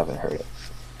 but I haven't heard it.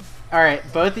 All right,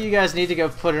 both of you guys need to go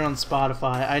put it on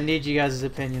Spotify. I need you guys'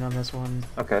 opinion on this one.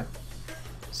 Okay.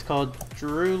 It's called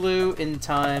DROELOE "In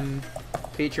Time,"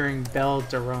 featuring Belle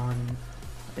Duran.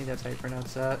 I think that's how you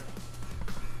pronounce that.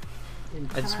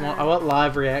 I want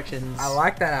live reactions. I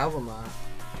like that album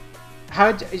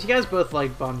art. You guys both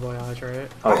like Bon Voyage,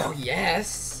 right? Oh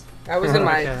yes, that was in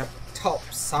my top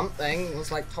something. It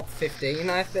was like top 15,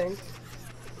 I think.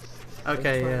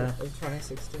 Okay, yeah. Of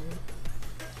 2016.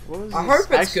 What was I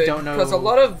hope it's good don't know. because a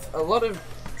lot of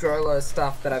DROELOE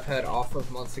stuff that I've heard off of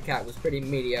Monstercat was pretty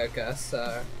mediocre.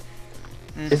 So.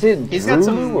 Is it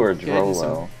DROELOE or good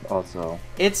DROELOE also?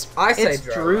 It's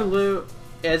DROELOE.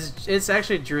 It's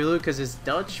actually DROELOE because it's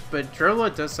Dutch, but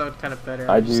DROELOE does sound kind of better.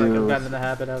 I've gotten in the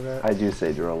habit of it. I do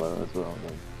say DROELOE as well.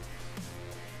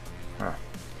 But... Huh.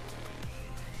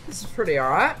 This is pretty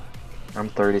alright. I'm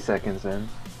 30 seconds in.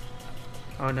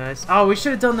 Oh, nice. Oh, we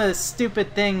should have done the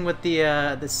stupid thing with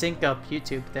the sync up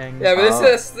YouTube thing. Yeah, but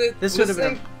this would have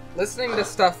been. Listening to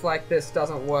stuff like this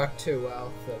doesn't work too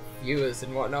well for viewers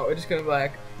and whatnot. We're just gonna be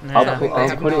like, I'll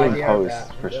put it in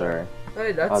post for sure.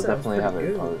 Hey, that I'll sounds definitely have it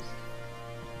in good. post.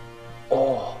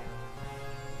 Oh.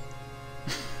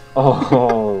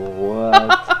 Oh, what?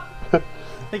 I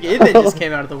think Ethan just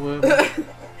came out of the womb.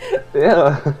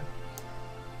 Yeah.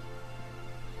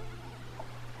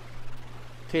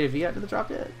 Pete, have you gotten to the drop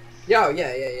yet?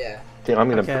 Yeah. Dude, I'm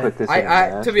gonna put this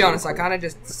in to be honest, I kind of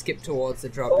just skip towards the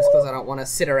drop just because I don't want to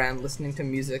sit around listening to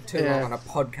music too long on a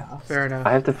podcast. Fair enough.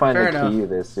 I have to find the key of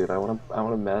this, dude. I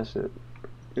wanna mash it.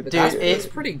 Dude, it's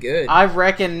pretty good. I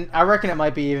reckon it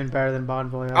might be even better than Bon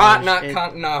Voyage.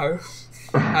 No.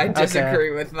 I disagree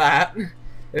with that.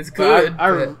 It's good. I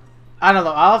don't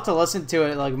know. I'll have to listen to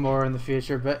it like more in the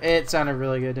future, but it sounded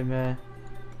really good to me.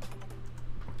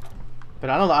 But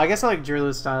I don't know. I guess I like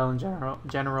DROELOE's style in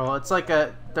general. It's like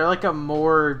they're like a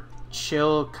more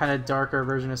chill, kind of darker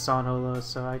version of San Holo,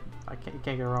 so I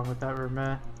can't go wrong with that for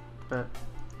me. But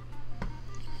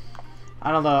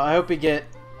I don't know. I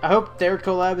hope their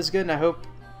collab is good, and I hope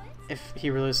if he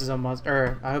releases on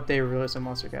I hope they release on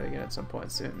Monstercat again at some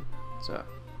point soon. So.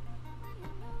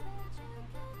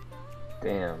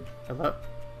 Damn. Hello?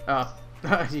 Oh,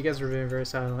 you guys were being very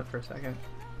silent for a second.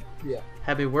 Yeah.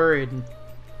 Had me worried.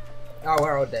 Oh,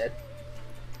 we're all dead.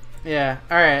 Yeah,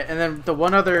 alright, and then the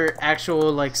one other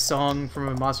actual like song from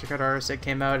a Monstercat artist that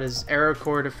came out is Aero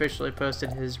Chord officially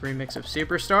posted his remix of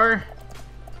Superstar.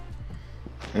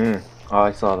 Oh,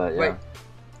 I saw that, yeah. Wait.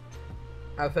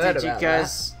 I've heard Did you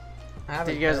guys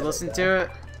listen to it?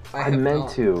 I meant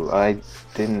to. I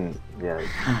didn't. Yeah.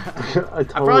 I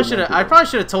probably should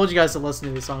have told you guys to listen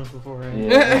to these songs before. Right? Yeah,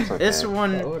 that's okay. This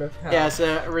one, yeah.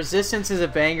 So Resistance is a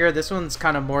banger. This one's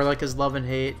kind of more like his Love and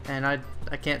Hate, and I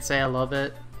can't say I love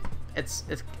it. It's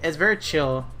very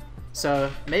chill. So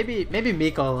maybe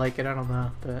Miko will like it. I don't know,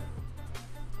 but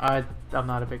I'm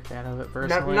not a big fan of it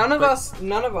personally. None of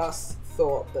us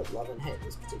thought that Love and Hate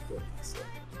was particularly nice.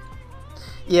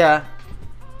 Yeah.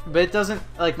 But it doesn't,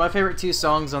 like, my favorite two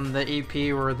songs on the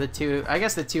EP were the two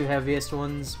heaviest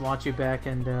ones, Want You Back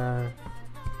and,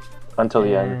 Until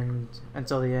the End.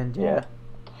 Until the End, yeah.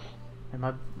 And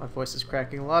my voice is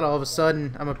cracking a lot all of a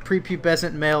sudden. I'm a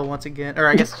prepubescent male once again. Or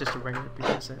I guess just a regular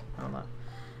pubescent. I don't know.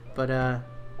 But,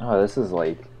 oh, this is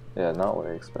like, yeah, not what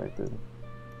I expected.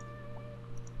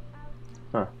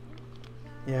 Huh.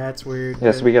 Yeah, it's weird.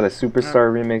 Yeah, so we got a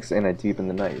Superstar remix and a Deep in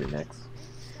the Night remix.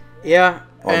 Yeah,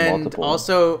 and multiple.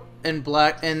 Also in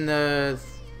the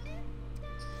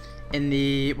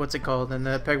what's it called, in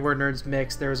the Pegboard Nerds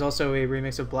mix, there was also a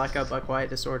remix of Blackout by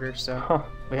Quiet Disorder. So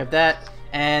we have that,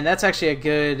 and that's actually a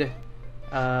good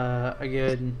I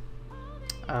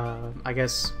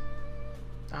guess.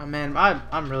 Oh man,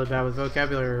 I'm really bad with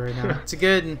vocabulary right now. It's a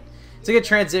good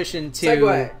transition to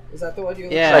segue. Is that the word you?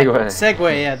 Yeah,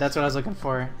 segue. Yeah, that's what I was looking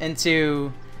for.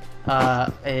 Into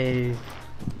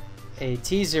a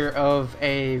teaser of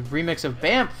a remix of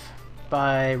Bamf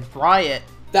by Riot.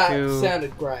 That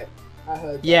sounded great. I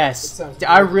heard that. Yes,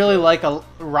 I really like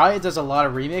Riot does a lot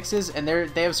of remixes, and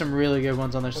they have some really good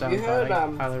ones on their SoundCloud.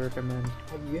 I highly recommend.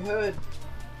 Have you heard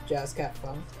Jazz Cat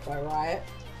Fun by Riot?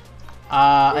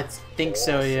 I think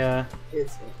awesome. So. Yeah.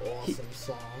 It's an awesome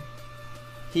song.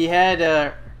 He had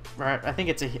I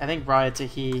think Riot's a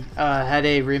he. Had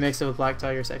a remix of a Black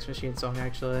Tiger Sex Machine song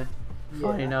actually.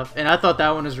 Funny enough, and I thought that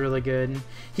one was really good.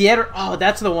 He had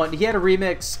that's the one. He had a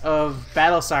remix of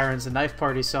Battle Sirens, the Knife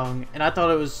Party song, and I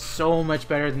thought it was so much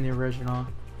better than the original.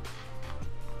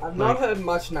 I've not heard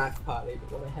much Knife Party,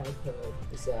 but what I have heard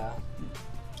is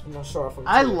I'm not sure if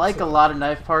I like a lot of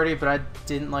Knife Party, but I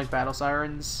didn't like Battle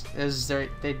Sirens. They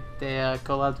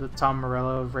collabed with Tom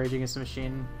Morello of Rage Against the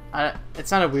Machine. It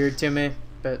sounded weird to me,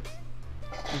 but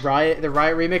the Riot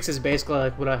remix is basically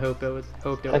like what I hoped it would.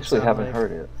 Actually, haven't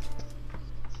heard it.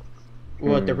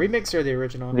 What, the remix or the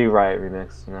original? The Riot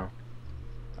remix, no.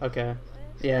 Okay.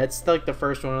 Yeah, it's like the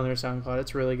first one on their SoundCloud.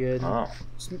 It's really good. Oh.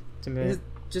 To me.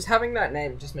 Just having that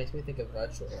name just makes me think of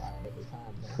Virtual Riot every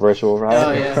time. Man. Virtual Riot?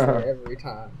 Oh, yeah. Every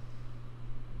time.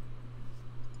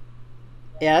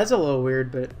 Yeah, it's a little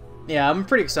weird, but yeah, I'm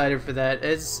pretty excited for that.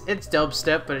 It's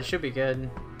dubstep, but it should be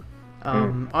good.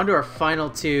 On to our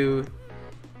final two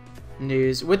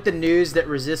news. With the news that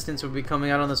Resistance will be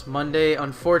coming out on this Monday,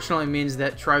 unfortunately means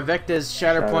that Trivecta's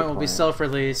Shatterpoint will be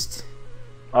self-released.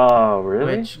 Oh,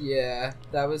 really? Yeah,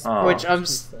 that was. Which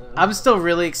I'm still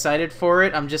really excited for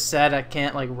it. I'm just sad I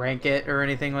can't like rank it or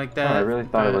anything like that. I really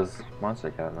thought it was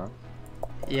Monstercat, no?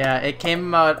 Yeah, it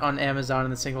came out on Amazon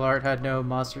and the single art had no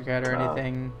Monstercat or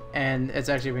anything, and it's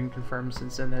actually been confirmed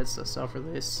since then that it's a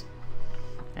self-release.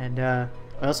 And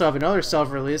we also have another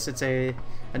self-release. It's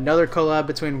another collab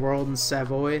between WRLD and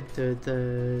Savoy,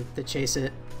 the Chase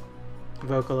It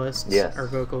vocalists or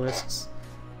vocalists.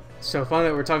 So fun that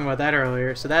we were talking about that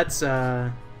earlier. So that's I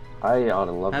ought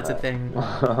to love that's that. a thing.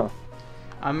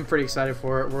 I'm pretty excited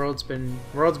for it. WRLD's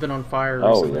been on fire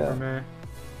recently for me.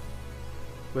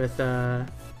 With the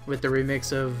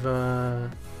remix of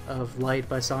Light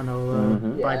by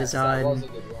Sonola by Design. That was a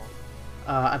good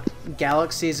one.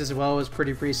 Galaxies as well was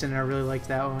pretty recent, and I really liked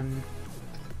that one.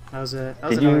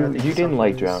 You didn't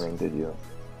like Drowning, did you?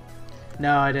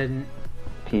 No, I didn't.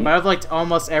 But I've liked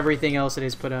almost everything else that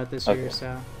he's put out this year.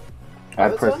 So I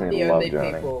personally love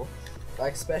Drowning. People,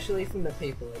 like especially from the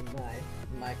people in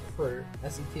my crew,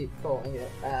 as you keep calling it,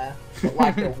 that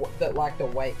like the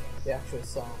Wake, the actual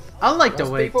song. I like the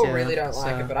Wake. People really don't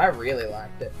like it, but I really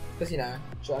liked it because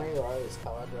Johnny Rose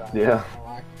color drive. Yeah.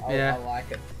 I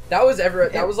like it. That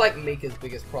was like Mika's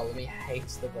biggest problem. He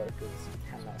hates the vocals. He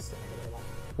cannot stand it.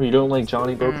 You don't like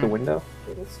Johnny Broke the Window?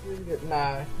 But it's really good.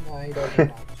 No, he doesn't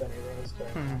like Johnny Rose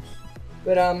very much.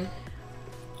 But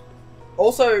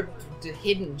also the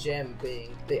Hidden Gem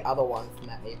being the other one from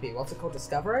that EP. What's it called?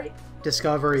 Discovery.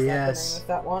 Discovery, yes. The name of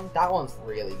that one. That one's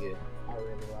really good. I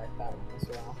really like that one as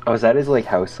well. Oh, is that his like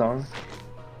house song?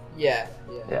 Yeah.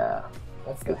 Yeah.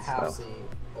 That's the housey,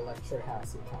 electro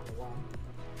housey kind of one.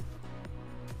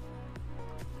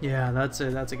 Yeah, that's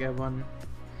a good one.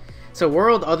 So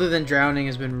WRLD, other than Drowning,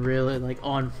 has been really like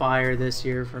on fire this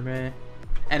year for me.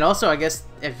 And also, I guess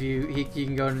if you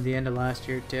can go into the end of last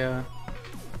year too.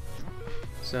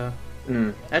 So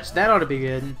that ought to be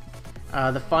good.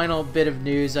 The final bit of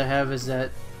news I have is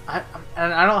that I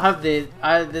don't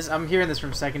have I'm hearing this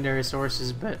from secondary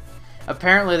sources, but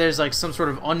apparently there's like some sort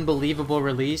of unbelievable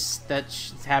release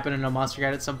that's happening on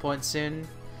Monstercat at some point soon.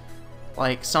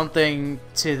 Like something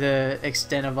to the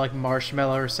extent of like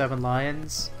Marshmello or Seven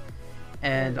Lions.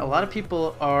 And a lot of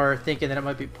people are thinking that it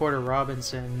might be Porter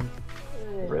Robinson.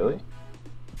 Really?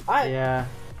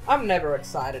 I'm never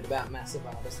excited about massive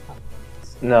artists coming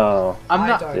in. No.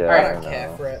 I don't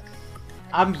care for it.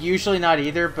 I'm usually not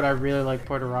either, but I really like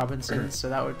Porter Robinson, so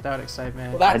that would excite me.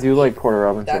 Well, I do like Porter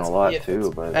Robinson a lot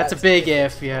too, but that's a big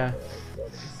if, yeah.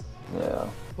 Yeah.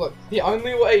 Look, the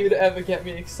only way you'd ever get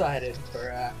me excited for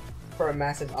a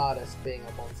massive artist being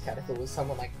a Monstercat if it was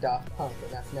someone like Daft Punk,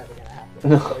 and that's never gonna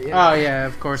happen. So, Oh yeah,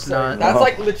 of course not. That's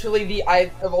like literally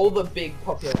of all the big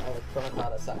popular electronic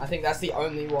artists, I think that's the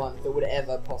only one that would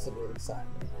ever possibly excite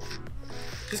me.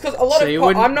 Just because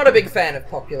I'm not a big fan of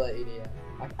popular EDM,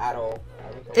 like at all.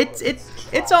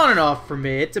 It's on and off for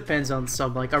me. It depends on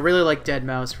some. Like I really like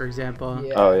Deadmau5, for example.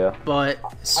 Yeah. Oh yeah. But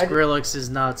Skrillex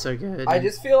is not so good. I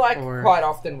just feel like quite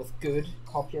often with good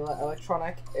popular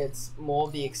electronic, it's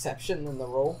more the exception than the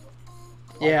rule.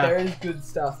 Like, there is good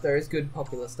stuff. There is good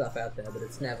popular stuff out there, but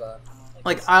it's never.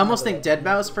 Like I almost think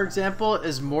Deadmau5, for example,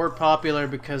 is more popular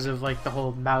because of like the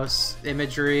whole mouse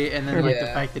imagery, and then like the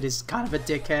fact that he's kind of a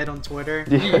dickhead on Twitter.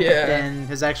 Than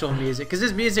his actual music, because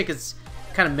his music is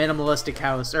kind of minimalistic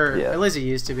house, or at least it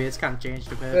used to be. It's kind of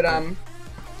changed a bit. But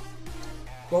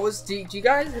What was? Do you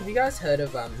guys have you guys heard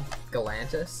of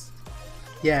Galantis?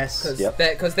 Yes.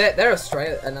 Because they're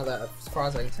Australian. Another, as far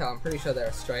as I can tell, I'm pretty sure they're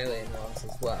Australian ones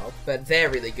as well. But they're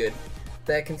really good.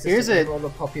 They're consistent with all the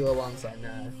popular ones I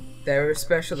know. They're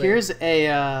especially. Here's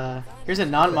a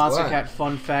non-Monstercat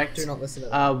fun fact. Do not listen to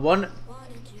that.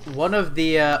 One of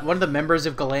the members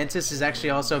of Galantis is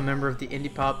actually also a member of the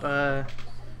indie pop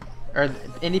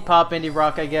indie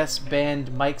rock, I guess,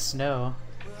 band Mike Snow.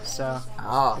 So,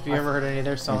 if you ever heard any of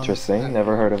their songs, interesting.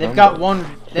 Never heard of them.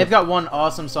 They've got one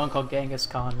awesome song called Genghis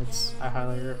Khan. I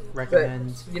highly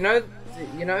recommend. But,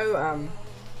 you know,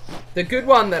 the good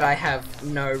one that I have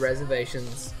no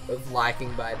reservations of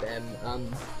liking by them,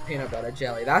 Peanut Butter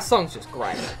Jelly. That song's just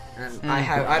great, and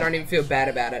I don't even feel bad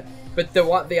about it. But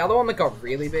the other one that got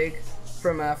really big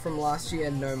from last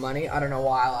year, No Money. I don't know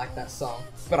why I like that song,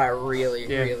 but I really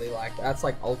like it. That's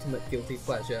like ultimate guilty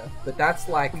pleasure. But that's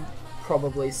like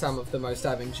probably some of the most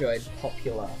I've enjoyed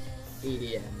popular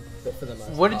EDM, but for the most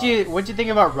part. What did you think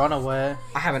about Runaway?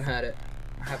 I haven't heard it.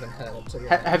 So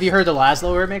have you heard the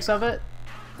Laszlo remix of it?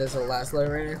 There's a Laszlo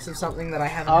remix of something that I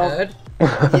haven't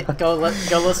heard. Go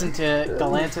listen to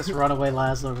Galantis Runaway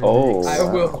Laszlo remix. Oh,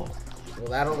 I will. Well,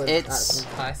 that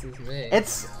entices me.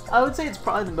 I would say it's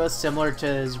probably the most similar to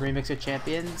his remix of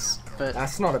Champions, but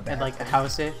that's not a bad. And like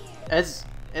housey. It's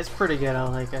pretty good. I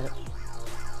like it.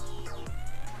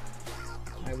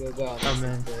 I will go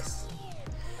on this.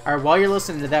 Alright, while you're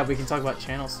listening to that, we can talk about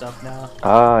channel stuff now.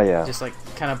 Yeah. Just like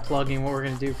kind of plugging what we're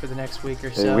gonna do for the next week or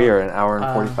so. We are an hour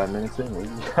and 45 minutes in.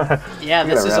 Yeah,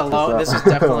 this is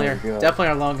definitely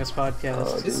our longest podcast.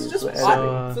 Oh, this is just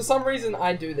for some reason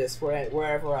I do this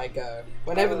wherever I go.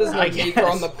 Whenever there's no Mika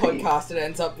on the podcast, it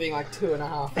ends up being like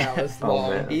 2.5 hours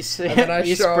long. And then I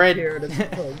show up here and it's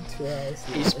like 2 hours.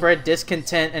 You spread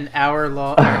discontent an hour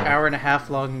and a half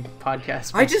long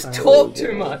podcast. I just talk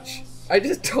too much. I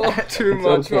just talk too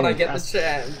much when I get the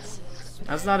chance.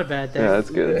 That's not a bad thing. Yeah, that's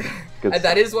good. And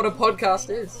that is what a podcast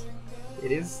is.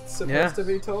 It is supposed to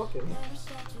be talking.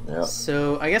 Yeah.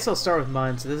 So I guess I'll start with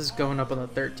mine. So this is going up on the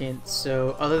 13th.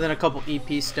 So other than a couple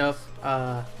EP stuff,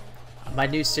 my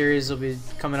new series will be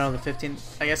coming out on the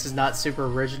 15th. I guess it's not super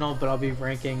original, but I'll be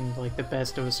ranking like the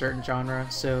best of a certain genre.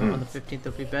 So on the 15th,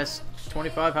 it'll be best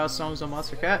 25 house songs on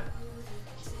Monstercat.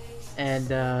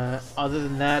 And other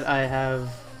than that,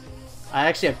 I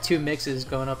actually have 2 mixes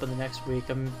going up in the next week.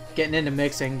 I'm getting into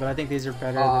mixing, but I think these are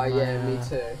better than me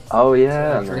too. Oh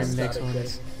yeah, mix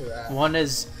ones.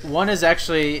 One is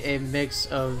actually a mix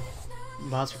of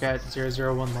Monstercat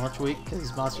 001 launch week,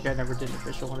 because Monstercat never did an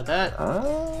official one of that.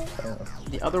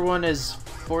 The other one is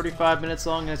 45 minutes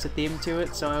long and it's a theme to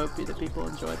it, so I hope that people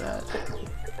enjoy that.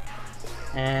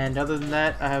 And other than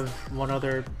that, I have one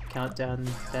other countdown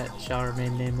that shall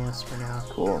remain nameless for now.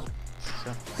 Cool.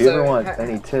 So. If you ever want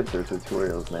any tips or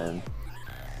tutorials, man,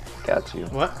 got you.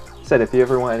 What? Said if you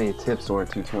ever want any tips or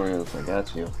tutorials, I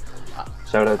got you.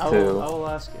 Shout out I will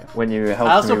ask you. When you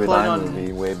helped me with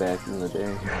iMovie way back in the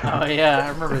day. Oh yeah, I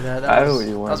remember that. That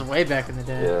was way back in the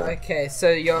day. Yeah. Okay,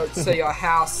 so your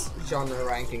house genre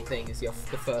ranking thing is the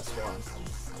first one.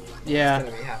 Yeah. It's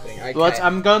gonna be happening. Okay. Well,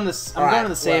 I'm going the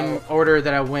same order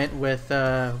that I went with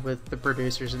the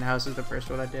producers and house is the first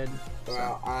one I did. So.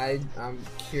 Well, I'm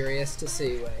curious to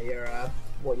see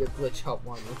what your glitch hop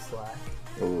one looks like.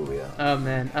 Oh yeah. Oh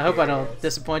man, I hope I don't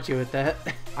disappoint you with that.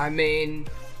 I mean,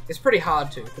 it's pretty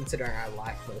hard to, considering I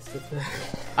like most of the.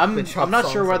 I'm not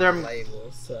sure whether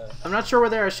labels, so. I'm not sure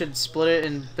whether I should split it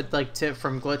and but like tip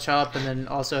from glitch hop and then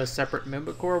also a separate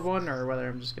Moombacore one, or whether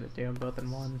I'm just gonna do them both in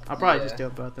one. I'll probably just do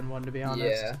them both in one, to be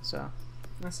honest. Yeah. So.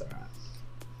 That's alright.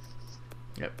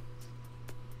 Yep.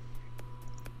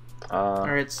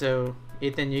 Alright, so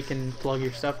Ethan, you can plug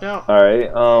your stuff now.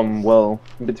 Alright, well,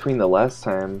 between the last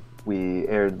time we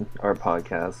aired our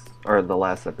podcast, or the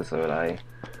last episode, I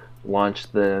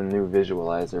launched the new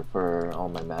visualizer for all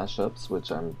my mashups,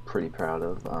 which I'm pretty proud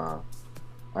of. I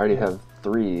already have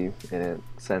 3 in it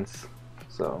since,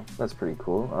 so that's pretty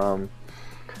cool.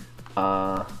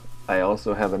 I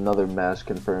also have another mash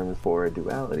confirmed for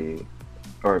Duality,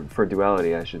 or for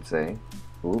Duality, I should say.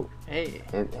 Ooh. Hey.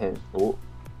 Hint, hint. Ooh.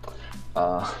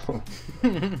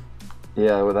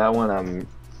 Yeah, with that one, I'm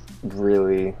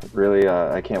really,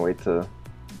 I can't wait to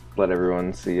let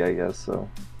everyone see, I guess. So,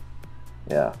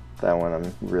 yeah, that one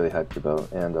I'm really hyped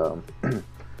about. And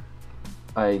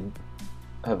I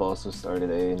have also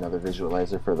started another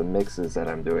visualizer for the mixes that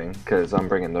I'm doing, because I'm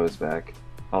bringing those back,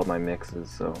 all my mixes.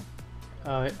 So.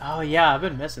 Oh yeah, I've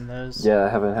been missing those. Yeah, I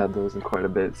haven't had those in quite a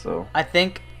bit. So. I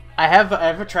think I have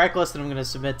a track list that I'm gonna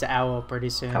submit to OWL pretty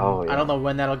soon. Oh, yeah. I don't know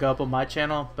when that'll go up on my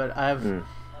channel, but I've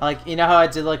like, you know how I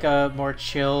did like a more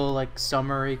chill, like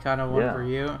summery kind of one for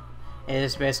you. It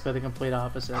is basically the complete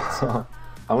opposite. So.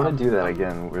 I want to do that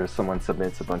again, where someone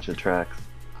submits a bunch of tracks.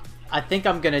 I think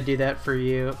I'm gonna do that for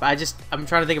you. I'm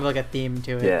trying to think of like a theme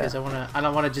to it because I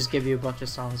don't want to just give you a bunch of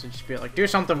songs and just be like, do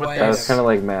something with That's this. kind of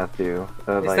like Matthew.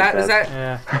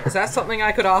 Is that something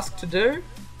I could ask to do?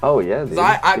 Oh yeah, dude.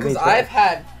 Because I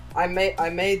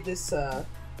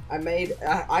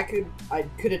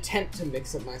could attempt to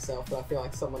mix it myself, but I feel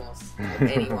like someone else, like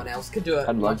anyone else, could do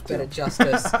it much better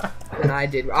justice than I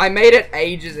did. I made it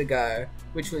ages ago,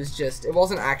 which was it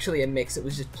wasn't actually a mix, it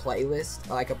was just a playlist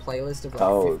of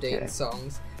like 15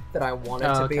 songs that I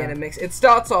wanted to be in a mix. It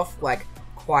starts off like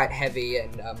quite heavy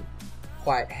and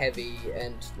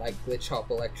like glitch hop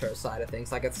electro side of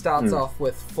things. Like it starts off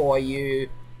with For You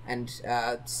and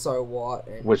So What.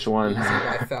 And which one? Easy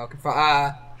by Falcon.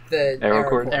 The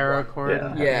Aero Chord.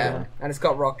 Yeah, and it's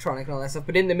got Rocktronic and all that stuff.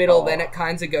 But in the middle, then it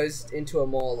kind of goes into a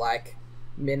more like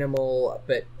minimal,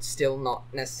 but still not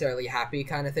necessarily happy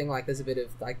kind of thing. Like there's a bit of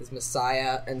like there's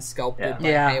Messiah and Sculpted.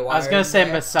 Yeah, I was gonna say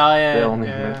there.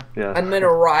 Messiah. Yeah. And then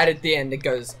right at the end, it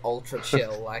goes ultra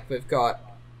chill. Like we've got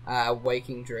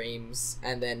Waking Dreams,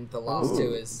 and then the last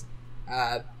two is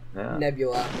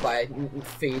Nebula by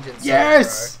Feed and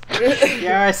Yes.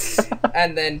 Yes.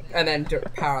 and then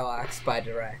Parallax by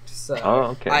Direct. So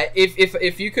okay.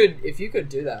 If you could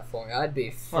do that for me, I'd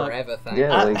be forever thankful.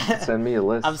 Yeah, like send me a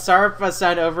list. I'm sorry if I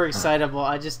sound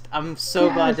overexcitable. I'm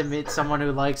so glad to meet someone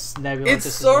who likes Nebula.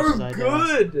 It's so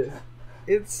good.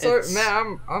 It's so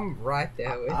man, I'm right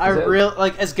there with you.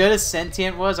 Like as good as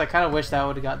Sentient was. I kind of wish that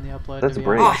would have gotten the upload. That's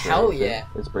breaks. Oh hell yeah!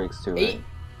 It's breaks too. Right?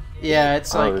 Yeah,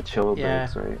 it's like the chill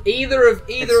breaks, right? Either of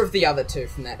the other two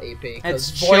from that EP. It's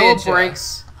Voyager, chill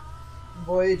breaks.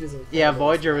 Voyager's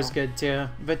Voyager was good too.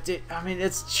 But I mean,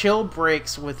 it's chill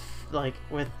breaks with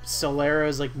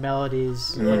Solero's like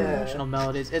melodies, like emotional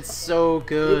melodies. It's so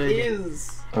good. It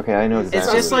is. Okay, I know exactly.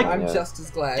 It's just like I'm just as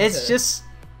glad. It's just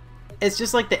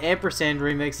like the Ampersand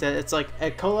remix. That it's like a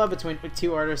collab between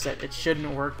two artists that it shouldn't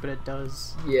work, but it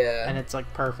does. Yeah. And it's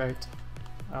like perfect.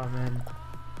 Oh man.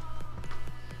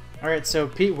 All right, so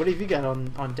Pete, what have you got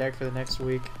on deck for the next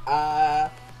week?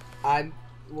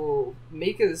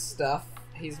 Mika's stuff.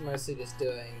 He's mostly just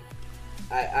doing.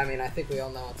 I mean, I think we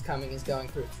all know what's coming. He's going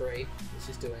through 3. He's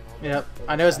just doing all. Yep.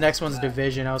 I know his next one's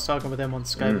Division. I was talking with him on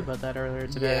Skype about that earlier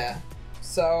today. Yeah.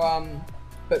 So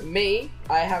but me,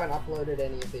 I haven't uploaded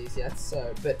any of these yet.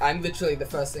 So, but I'm literally the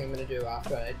first thing I'm gonna do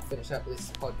after I finish up this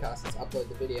podcast is upload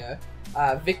the video.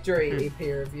 Victory EP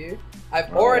review.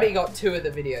 I've already got 2 of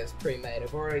the videos pre-made.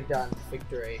 I've already done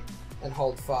Victory and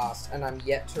Hold Fast, and I'm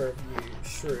yet to review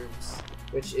Shrooms,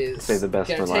 which is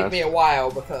gonna take me a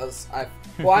while because I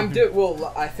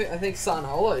think Sun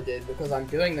Holo did because I'm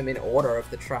doing them in order of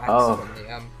the tracks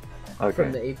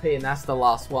from the EP, and that's the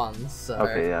last one. So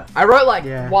I wrote like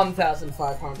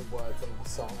 1,500 words on the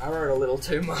song. I wrote a little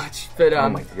too much, but oh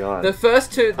my god, the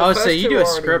first two. So you do a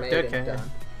script, okay?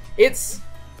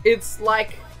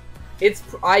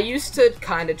 I used to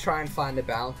kind of try and find a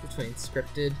balance between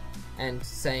scripted and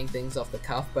saying things off the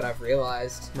cuff, but I've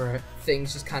realized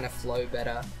things just kind of flow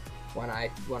better when I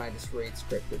just read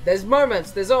scripted.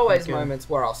 There's always moments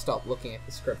where I'll stop looking at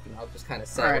the script and I'll just kind of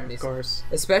say of course.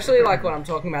 Especially like when I'm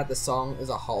talking about the song as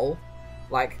a whole,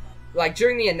 like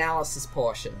during the analysis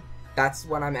portion, that's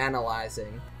when I'm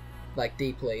analyzing like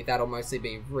deeply. That'll mostly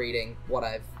be reading what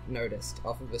I've noticed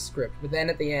off of the script. But then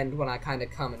at the end, when I kind of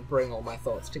come and bring all my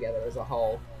thoughts together as a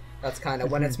whole, that's kind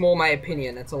of when it's more my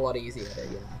opinion. It's a lot easier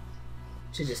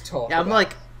to just talk. Yeah,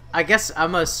 I guess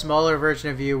I'm a smaller version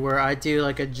of you where I do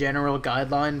like a general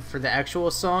guideline for the actual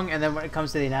song, and then when it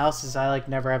comes to the analysis, I like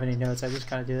never have any notes. I just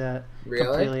kind of do that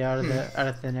completely out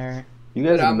of thin air. You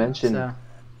guys have mentioned.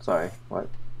 Sorry, what?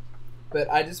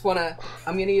 But I just wanna.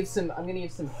 I'm gonna give some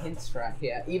hints right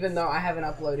here. Even though I haven't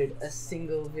uploaded a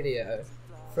single video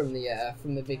from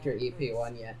the Victory EP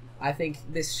one yet, I think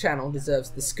this channel deserves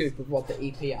the scoop of what the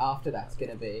EP after that's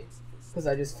gonna be, because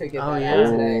I just figured that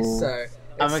out today. So.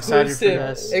 I'm excited for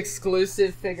this.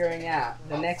 Exclusive figuring out.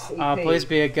 The next EP. Please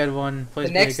be a good one. The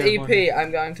next EP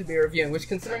I'm going to be reviewing, which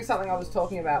considering something I was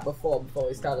talking about before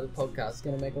we started the podcast, is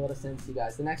going to make a lot of sense to you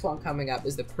guys. The next one coming up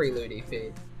is the Prelude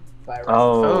EP by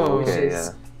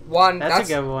Resident, that's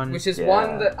a good one. Which is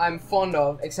one that I'm fond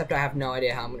of, except I have no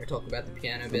idea how I'm going to talk about the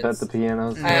piano bits. About the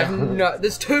pianos? I have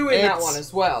there's 2 in that one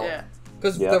as well. Yeah.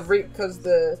 Because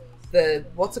the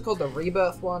what's it called? The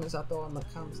Rebirth one? Is that the one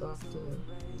that comes after?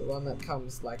 The one that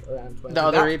comes like around 20. The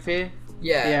other EP?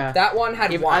 Yeah. That one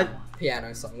had one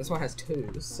piano song. This one has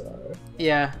 2, so.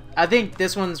 Yeah. I think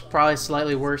this one's probably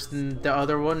slightly worse than the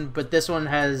other one, but this one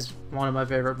has one of my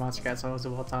favorite Monstercat songs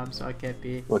of all time, so I can't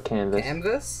be. What, Canvas?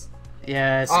 Canvas?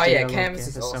 Yes. Oh dude, yeah, I love Canvas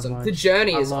is so awesome. much. The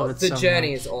Journey I is love it the so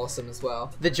Journey much. is awesome as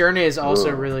well. The Journey is also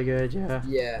Ooh. really good. Yeah.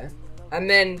 Yeah. And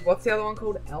then what's the other one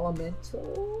called?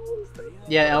 Elemental.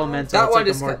 Yeah, Elemental. That it's one like a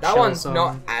just more that chill one's song.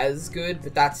 not as good,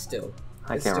 but that's still.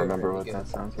 I it's can't still remember really what good. that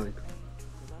sounds like.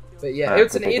 But yeah, I have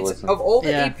it's to an take a it's listen. of all the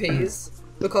Yeah. EPs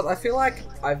because I feel like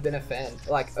I've been a fan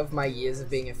like of my years of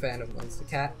being a fan of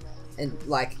Monstercat, and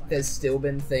like there's still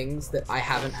been things that I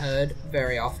haven't heard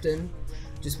very often,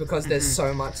 just because there's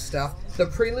so much stuff. The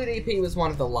Prelude EP was one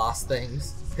of the last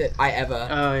things that I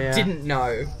ever didn't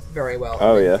know very well.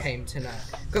 Oh, and then yeah. came to know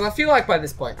because I feel like by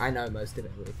this point I know most of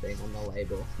everything on the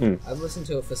label. I've listened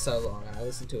to it for so long and I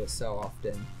listen to it so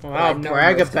often. Wow,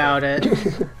 brag about it.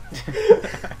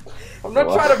 I'm not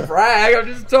Wow. trying to brag. I'm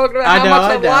just talking about how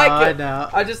much I like it. I know.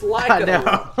 I just like it a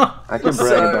lot. I can brag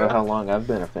So- about how long I've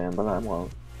been a fan, but I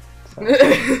won't. So.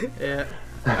 Yeah.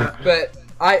 But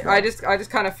I just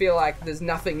kind of feel like there's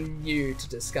nothing new to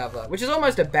discover, which is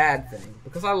almost a bad thing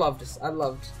because I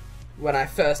loved when I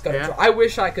first got into it. I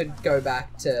wish I could go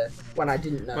back to when I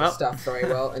didn't know stuff very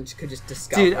well and could just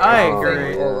discover Dude, I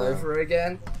everything agree. all over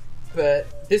again.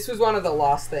 But this was one of the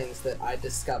last things that I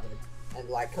discovered, and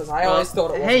like because I always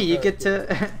thought it was. Hey, you get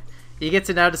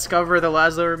to now discover the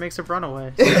Laszlo remix of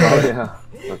Runaway. Oh yeah,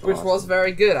 that's which awesome. was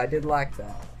very good. I did like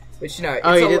that. Which you know,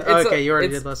 Oh, it's you a, did? it's Okay, a, you already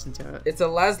it's, did listen to it. It's a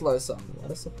Laszlo song. What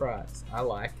a surprise! I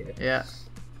like it. Yeah.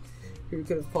 Who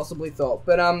could have possibly thought?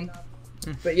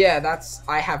 But yeah,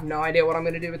 I have no idea what I'm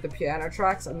gonna do with the piano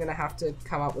tracks. I'm gonna have to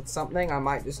come up with something. I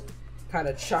might just kind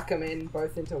of chuck them in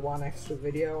both into one extra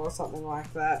video or something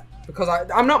like that. Because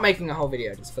I'm not making a whole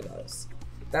video just for those.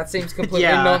 That seems completely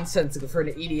nonsensical for an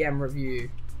EDM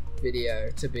review video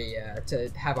to be to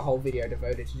have a whole video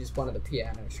devoted to just one of the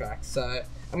piano tracks. So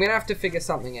I'm gonna have to figure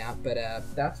something out. But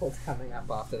that's what's coming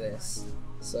up after this.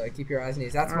 So keep your eyes and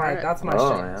ears. That's my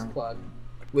shameless plug.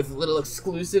 With a little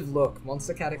exclusive look.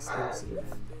 Monstercat exclusive.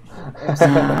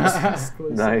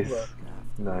 Exclusive Nice. look.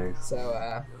 Nice.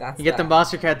 So, that's You get the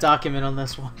Monstercat document on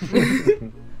this one.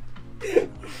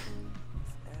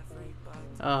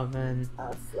 Oh, man.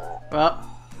 That's that.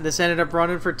 Well, this ended up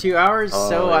running for 2 hours,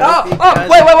 so I Oh, hope you guys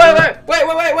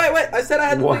wait! I said I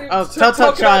had What? something Oh, to Tut Tut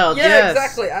talk Child, about. Yeah, yes.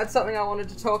 exactly. I had something I wanted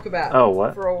to talk about. Oh,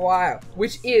 what? For a while,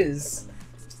 which is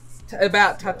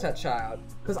about Tut Tut Child,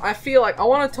 because I feel like I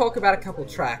want to talk about a couple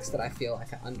tracks that I feel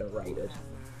like are underrated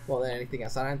more than anything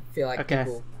else. I don't feel like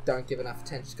people don't give enough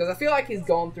attention because I feel like he's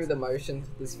gone through the motions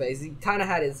of this phase. He kind of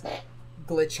had his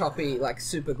glitch hoppy, like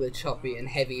super glitch hoppy and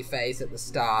heavy phase at the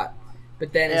start.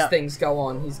 But then as things go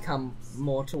on, he's come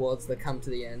more towards the come to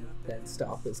the end then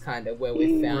stop is kind of where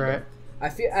we found him. I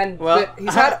feel but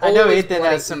he's had I know always Ethan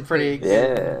great has some pretty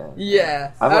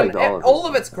yeah. I liked all of it. All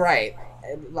of it's great.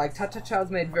 Like Tut Tut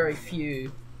Child's made very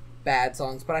few bad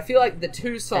songs, but I feel like the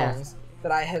two songs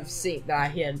that I have seen that I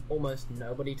hear almost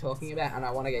nobody talking about, and I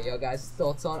want to get your guys'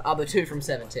 thoughts on, are the two from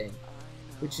 17,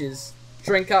 which is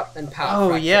Drink Up and Power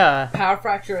Fracture. Yeah. Power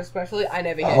Fracture especially, I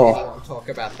never hear anyone talk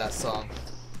about that song.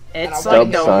 It's like like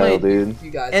the the style, only dude.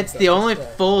 You guys it's have the got only to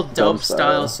say. full dub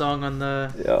style. style song on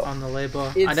the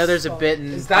label. It's I know there's a bit in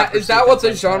Is that Pursuit what the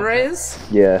that's like genre that. is?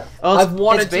 Yeah. Oh, I've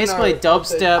wanted it's to basically know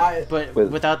dubstep, but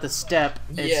with- without the step.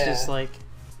 It's Yeah. just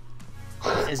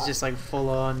like full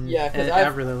on. Yeah, because I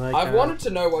really like. I've that. wanted to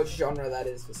know what genre that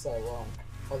is for so long.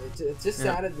 'Cause it just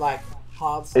sounded like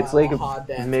hard style It's like or a hard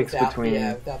dance mix without between-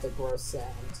 without the gross sound.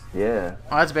 Yeah.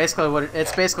 Oh, that's basically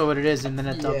what it is, and then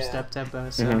a Yeah. dubstep tempo.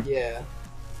 So. Mhm. Yeah,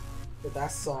 but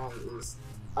that song is.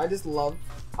 I just love.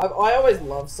 I always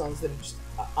love songs that are just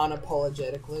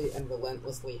unapologetically and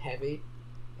relentlessly heavy,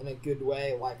 in a good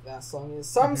way, like that song is.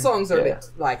 Some songs are a bit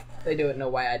like they do it in a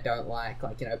way I don't like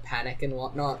Panic and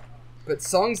whatnot. But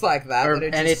songs like that, Or that are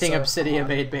just anything so Obsidian hard.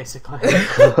 made, basically.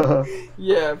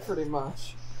 Yeah, pretty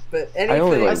much. But I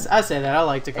only anything. like- I say that. I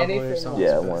liked a couple of their Anything songs.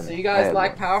 Yeah, but- one. So you I guys had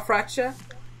like one. Power Fracture?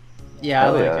 Yeah, I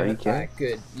Hell like yeah, it. you can. Alright,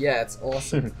 good. Yeah, it's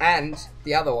awesome. And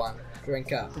the other one,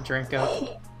 Drink Up. Drink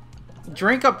Up.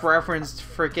 Drink Up referenced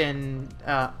freaking.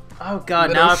 Oh god,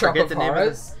 Little now I Shop forget of the name of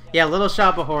Horrors? it. Yeah, Little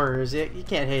Shop of Horrors. You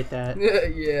can't hate that.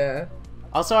 Yeah.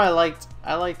 Also, I liked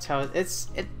how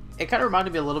it kind of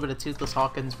reminded me a little bit of Toothless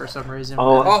Hawkins for some reason.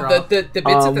 Oh, when that Oh, dropped. the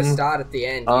bits at the Um, start at the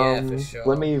end, yeah, for sure.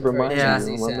 let me remind you,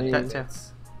 cheesy let sounding me-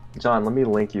 bits. John, let me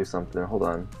link you something. Hold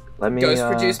on. Let me. Ghost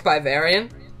produced by Varian.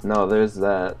 No, there's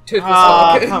that. Toothless Oh,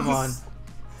 Hawkins. come on.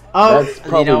 Oh, That's you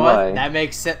probably know what? why. That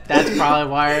makes sense. That's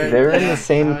probably why. They're in yeah, the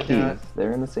same I would key. do it.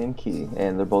 They're in the same key,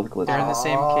 and they're both glitched. They're in the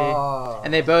same key. Oh.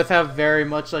 And they both have very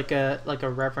much like a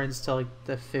reference to like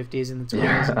the 50s and the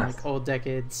 20s and like old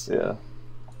decades. Yeah.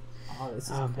 Oh, this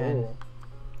is Oh, cool. man.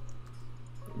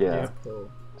 Yeah. Yeah. Cool.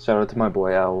 Shout out to my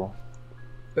boy Owl.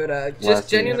 But just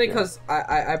genuinely because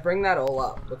I bring that all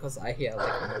up because I hear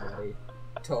like nobody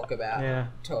talk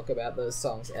about those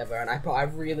songs ever, and I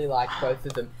really like both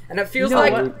of them, and it feels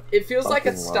like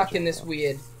it's stuck in this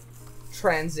weird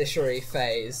transitionary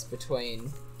phase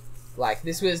between like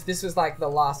this was like the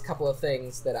last couple of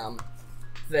things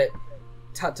that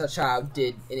Child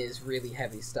did in his really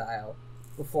heavy style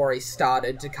before he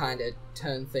started to kind of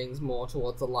turn things more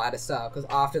towards the lighter style, because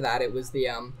after that it was the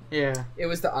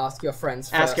Ask Your Friends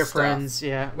First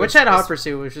stuff, which had Hot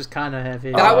Pursuit, which was kind of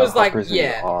heavy. That was like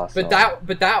awesome.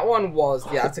 but that one was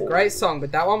it's a great song,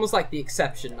 but that one was like the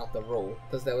exception, not the rule,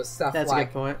 because there was stuff a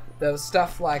good point. There was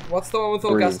stuff like, what's the one with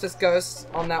Augustus Ghost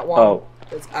on that one?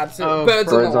 It's absolutely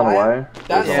Birds on the Wire.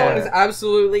 That song is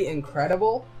absolutely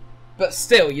incredible, but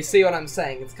still, you see what I'm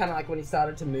saying? It's kind of like when he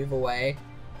started to move away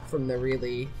from the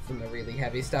really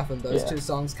heavy stuff, and those two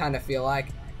songs kind of feel like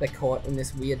they're caught in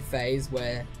this weird phase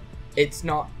where it's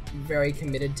not very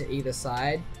committed to either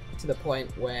side, to the point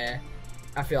where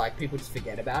I feel like people just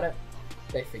forget about it.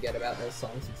 They forget about those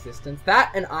songs' existence.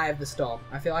 That and Eye of the Storm.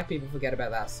 I feel like people forget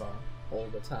about that song all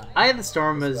the time. Eye of the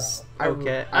Storm was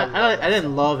okay. I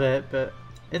didn't love it, but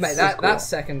it's that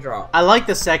second drop. I like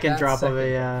the second drop of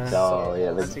it.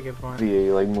 That's a good point.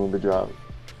 The like Moomba drop.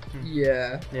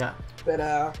 Yeah. But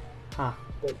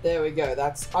there we go.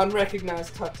 That's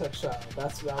unrecognized Child.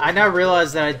 That's I now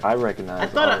realized that I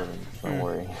recognize all of them. Don't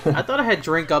worry. I thought I had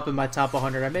Drink Up in my top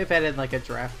 100. I may have had it in like a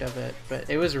draft of it, but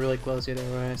it was really close either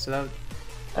way. So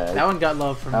that one got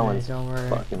love from me. Don't worry.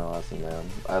 Fucking awesome, man.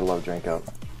 I love Drink Up.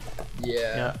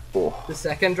 Yeah. The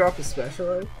second drop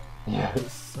especially. Yeah.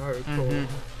 It's so cool.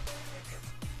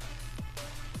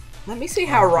 Let me see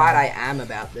how right I am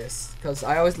about this, because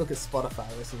I always look at Spotify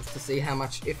listens to see how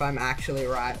much, if I'm actually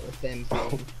right with them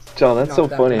being... John, that's so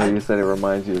funny how you said it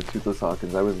reminds you of Toothless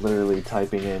Hawkins. I was literally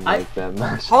typing in like that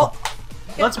much.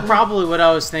 That's probably what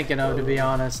I was thinking of, to be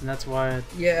honest, and that's why...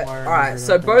 Alright,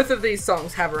 so both of these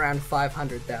songs have around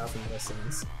 500,000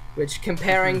 listens, which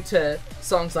comparing to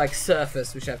songs like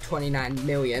Surface, which have 29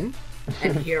 million,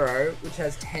 and Hero, which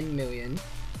has 10 million,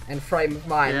 and Frame of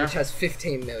Mind, which has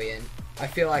 15 million... I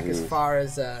feel like as far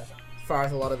as a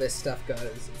lot of this stuff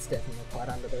goes, it's definitely quite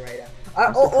under the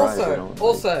radar.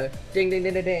 Also, ding ding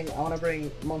ding ding ding, I want to bring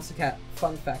Monstercat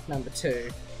fun fact number 2,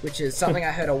 which is something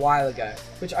I heard a while ago,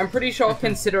 which I'm pretty sure,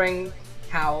 considering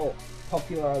how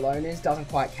popular Alone is, doesn't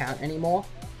quite count anymore.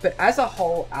 But as a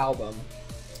whole album,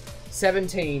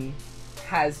 17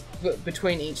 has,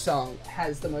 between each song,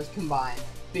 has the most combined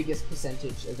biggest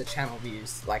percentage of the channel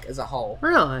views, like as a whole.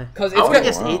 Really? Because I would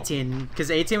guess 18,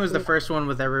 because 18 was the first one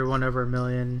with everyone over 1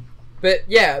 million. But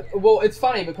yeah, well, it's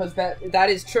funny because that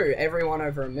is true, everyone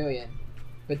over 1 million,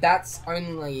 but that's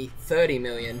only 30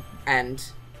 million, and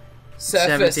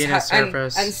Surface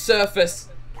and Surface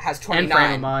has 29. And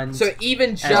Frame of Mind. So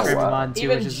even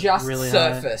just really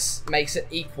Surface makes it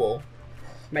equal.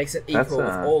 Makes it equal with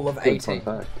all of 18.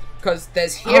 Because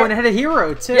there's Hero. Oh, and it had a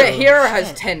Hero too. Yeah, Hero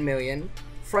has 10 million.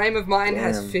 Frame of Mind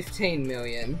has 15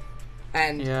 million.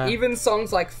 And even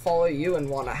songs like Follow You and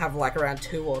Wanna have like around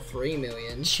 2 or 3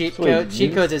 million. Cheat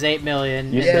Codes is 8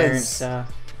 million. Yes.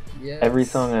 Every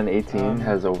song on 18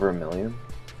 has over 1 million.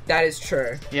 That is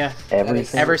true. Yeah.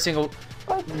 Every single.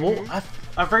 Well,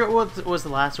 I forget what was the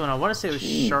last one. I want to say it was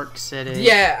Shark City.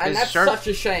 Yeah, and that's such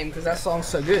a shame because that song's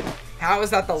so good. How is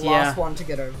that the last one to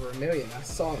get over 1 million? That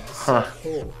song is so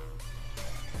cool.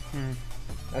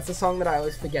 That's a song that I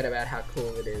always forget about how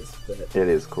cool it is. But it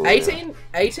is cool. 18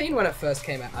 when it first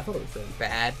came out, I thought it was really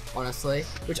bad, honestly.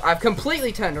 Which I've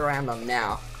completely turned around on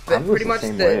now. But pretty much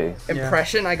the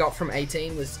impression I got from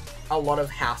 18 was a lot of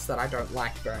house that I don't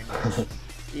like very much.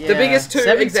 The biggest 2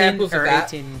 examples of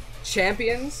that, 18.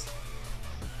 Champions,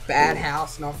 bad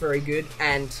house, not very good,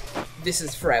 and This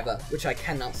Is Forever, which I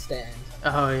cannot stand.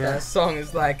 Oh yeah. That song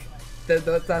is like...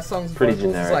 That song's pretty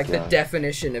vocals generic, is like the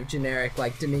definition of generic,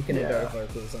 like D'Amica Nadeau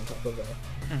vocals on top of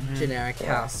a generic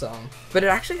house song. But it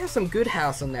actually has some good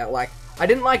house on there. Like, I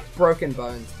didn't like Broken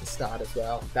Bones at the start as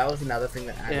well. That was another thing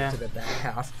that added to the bad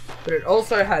house. But it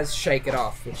also has Shake It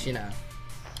Off, which, you know,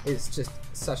 is just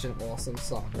such an awesome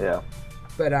song. Yeah.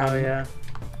 But,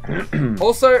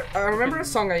 also, I remember a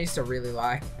song I used to really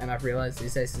like, and I've realized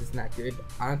these days isn't that good.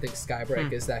 I don't think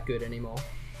Skybreak is that good anymore.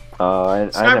 I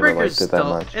never liked it that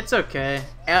much. It's okay.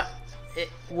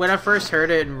 When I first heard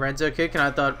it in Renzo Kick, and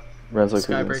I thought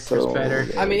Skybreak was better.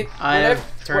 I mean, I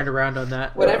have turned around on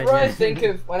that. Whenever I think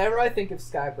of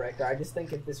Skybreaker, I just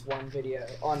think of this one video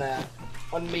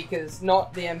on Mika's,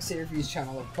 not the MCReviews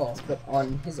channel, of course, but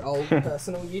on his old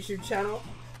personal YouTube channel,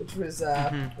 which was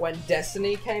when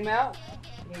Destiny came out.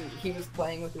 He was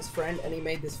playing with his friend, and he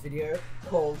made this video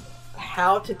called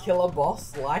how to kill a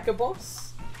boss like a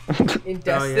boss in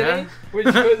Destiny, Oh, yeah? which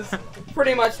was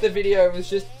pretty much the video was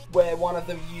just where one of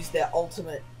them used their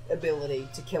ultimate ability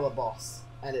to kill a boss,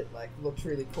 and it like looked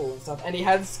really cool and stuff. And he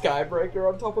had Skybreaker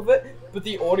on top of it, but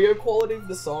the audio quality of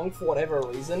the song, for whatever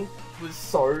reason, was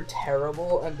so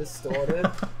terrible and distorted.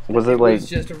 Was it like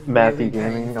just Matthew really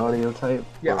Gaming painful. audio type?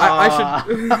 Yeah, I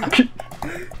should.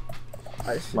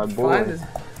 I should My boy. find this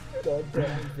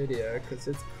goddamn video because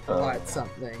it's quite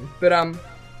something.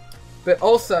 But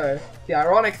also the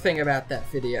ironic thing about that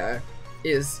video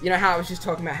is, you know how I was just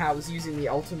talking about how I was using the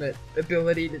ultimate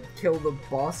ability to kill the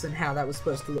boss and how that was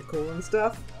supposed to look cool and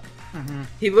stuff? Mm-hmm.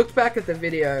 He looked back at the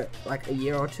video like a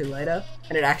year or two later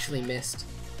and it actually missed.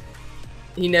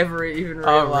 He never even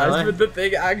realized, really? but the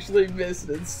thing actually missed.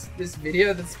 It's this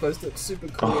video that's supposed to look super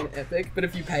cool and epic, but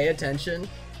if you pay attention,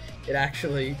 it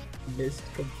actually missed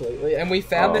completely. And we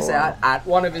found this out at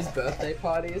one of his birthday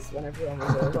parties when everyone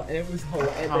was over, and it was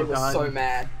hilarious. And they were so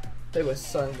mad. They were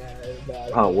so mad about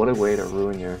it. Oh, what a way to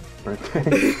ruin your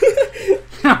birthday.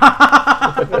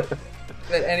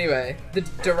 But anyway, the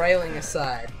derailing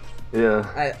aside,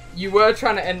 Yeah. you were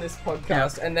trying to end this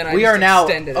podcast, and then we just are now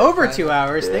extended it, over right? 2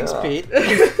 hours. Yeah. Thanks, Pete.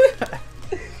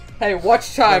 Hey,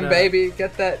 watch time, But, baby.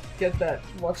 Get that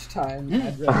watch time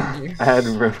ad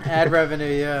revenue. Ad revenue,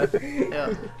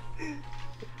 yeah.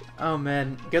 Oh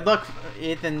man, good luck,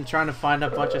 Ethan, trying to find a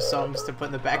bunch of songs to put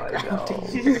in the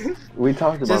background. We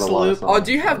talked about Just a lot of loop- songs. Oh,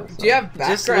 do you have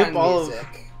Just background loop all of-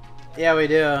 music? Yeah, we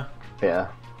do. Yeah.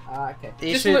 Okay.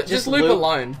 You Just, should just just loop loop-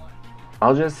 alone.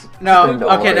 I'll just No, spend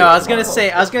all okay, day no. I was gonna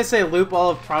tomorrow. say loop all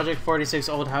of Project 46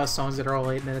 Old House songs that are all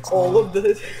 8 minutes All long. of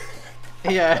the.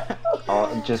 Yeah.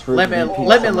 Just repeat some of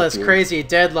Limitless, yours. Crazy,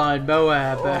 Deadline,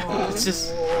 Moab. Oh, It's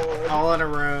just Lord. all in a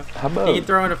row. How about You can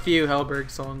throw in a few Hellberg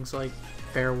songs like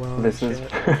Farewell. and this is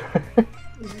shit.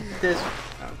 This.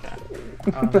 Okay.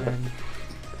 Oh man.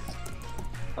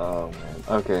 Oh man.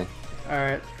 Okay. All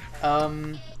right.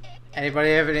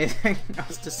 Anybody have anything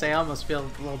else to say? I almost feel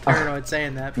a little paranoid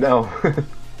saying that. No.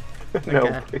 No.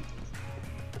 Okay. Please.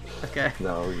 Okay.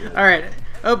 No. All right.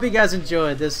 Hope you guys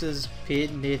enjoyed. This is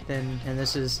Pete and Ethan, and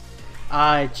this is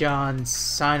John,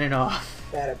 signing off.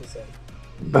 Bad episode.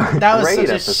 That was Great such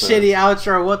a episode. shitty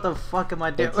outro. What the fuck am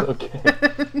I doing? It's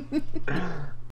okay.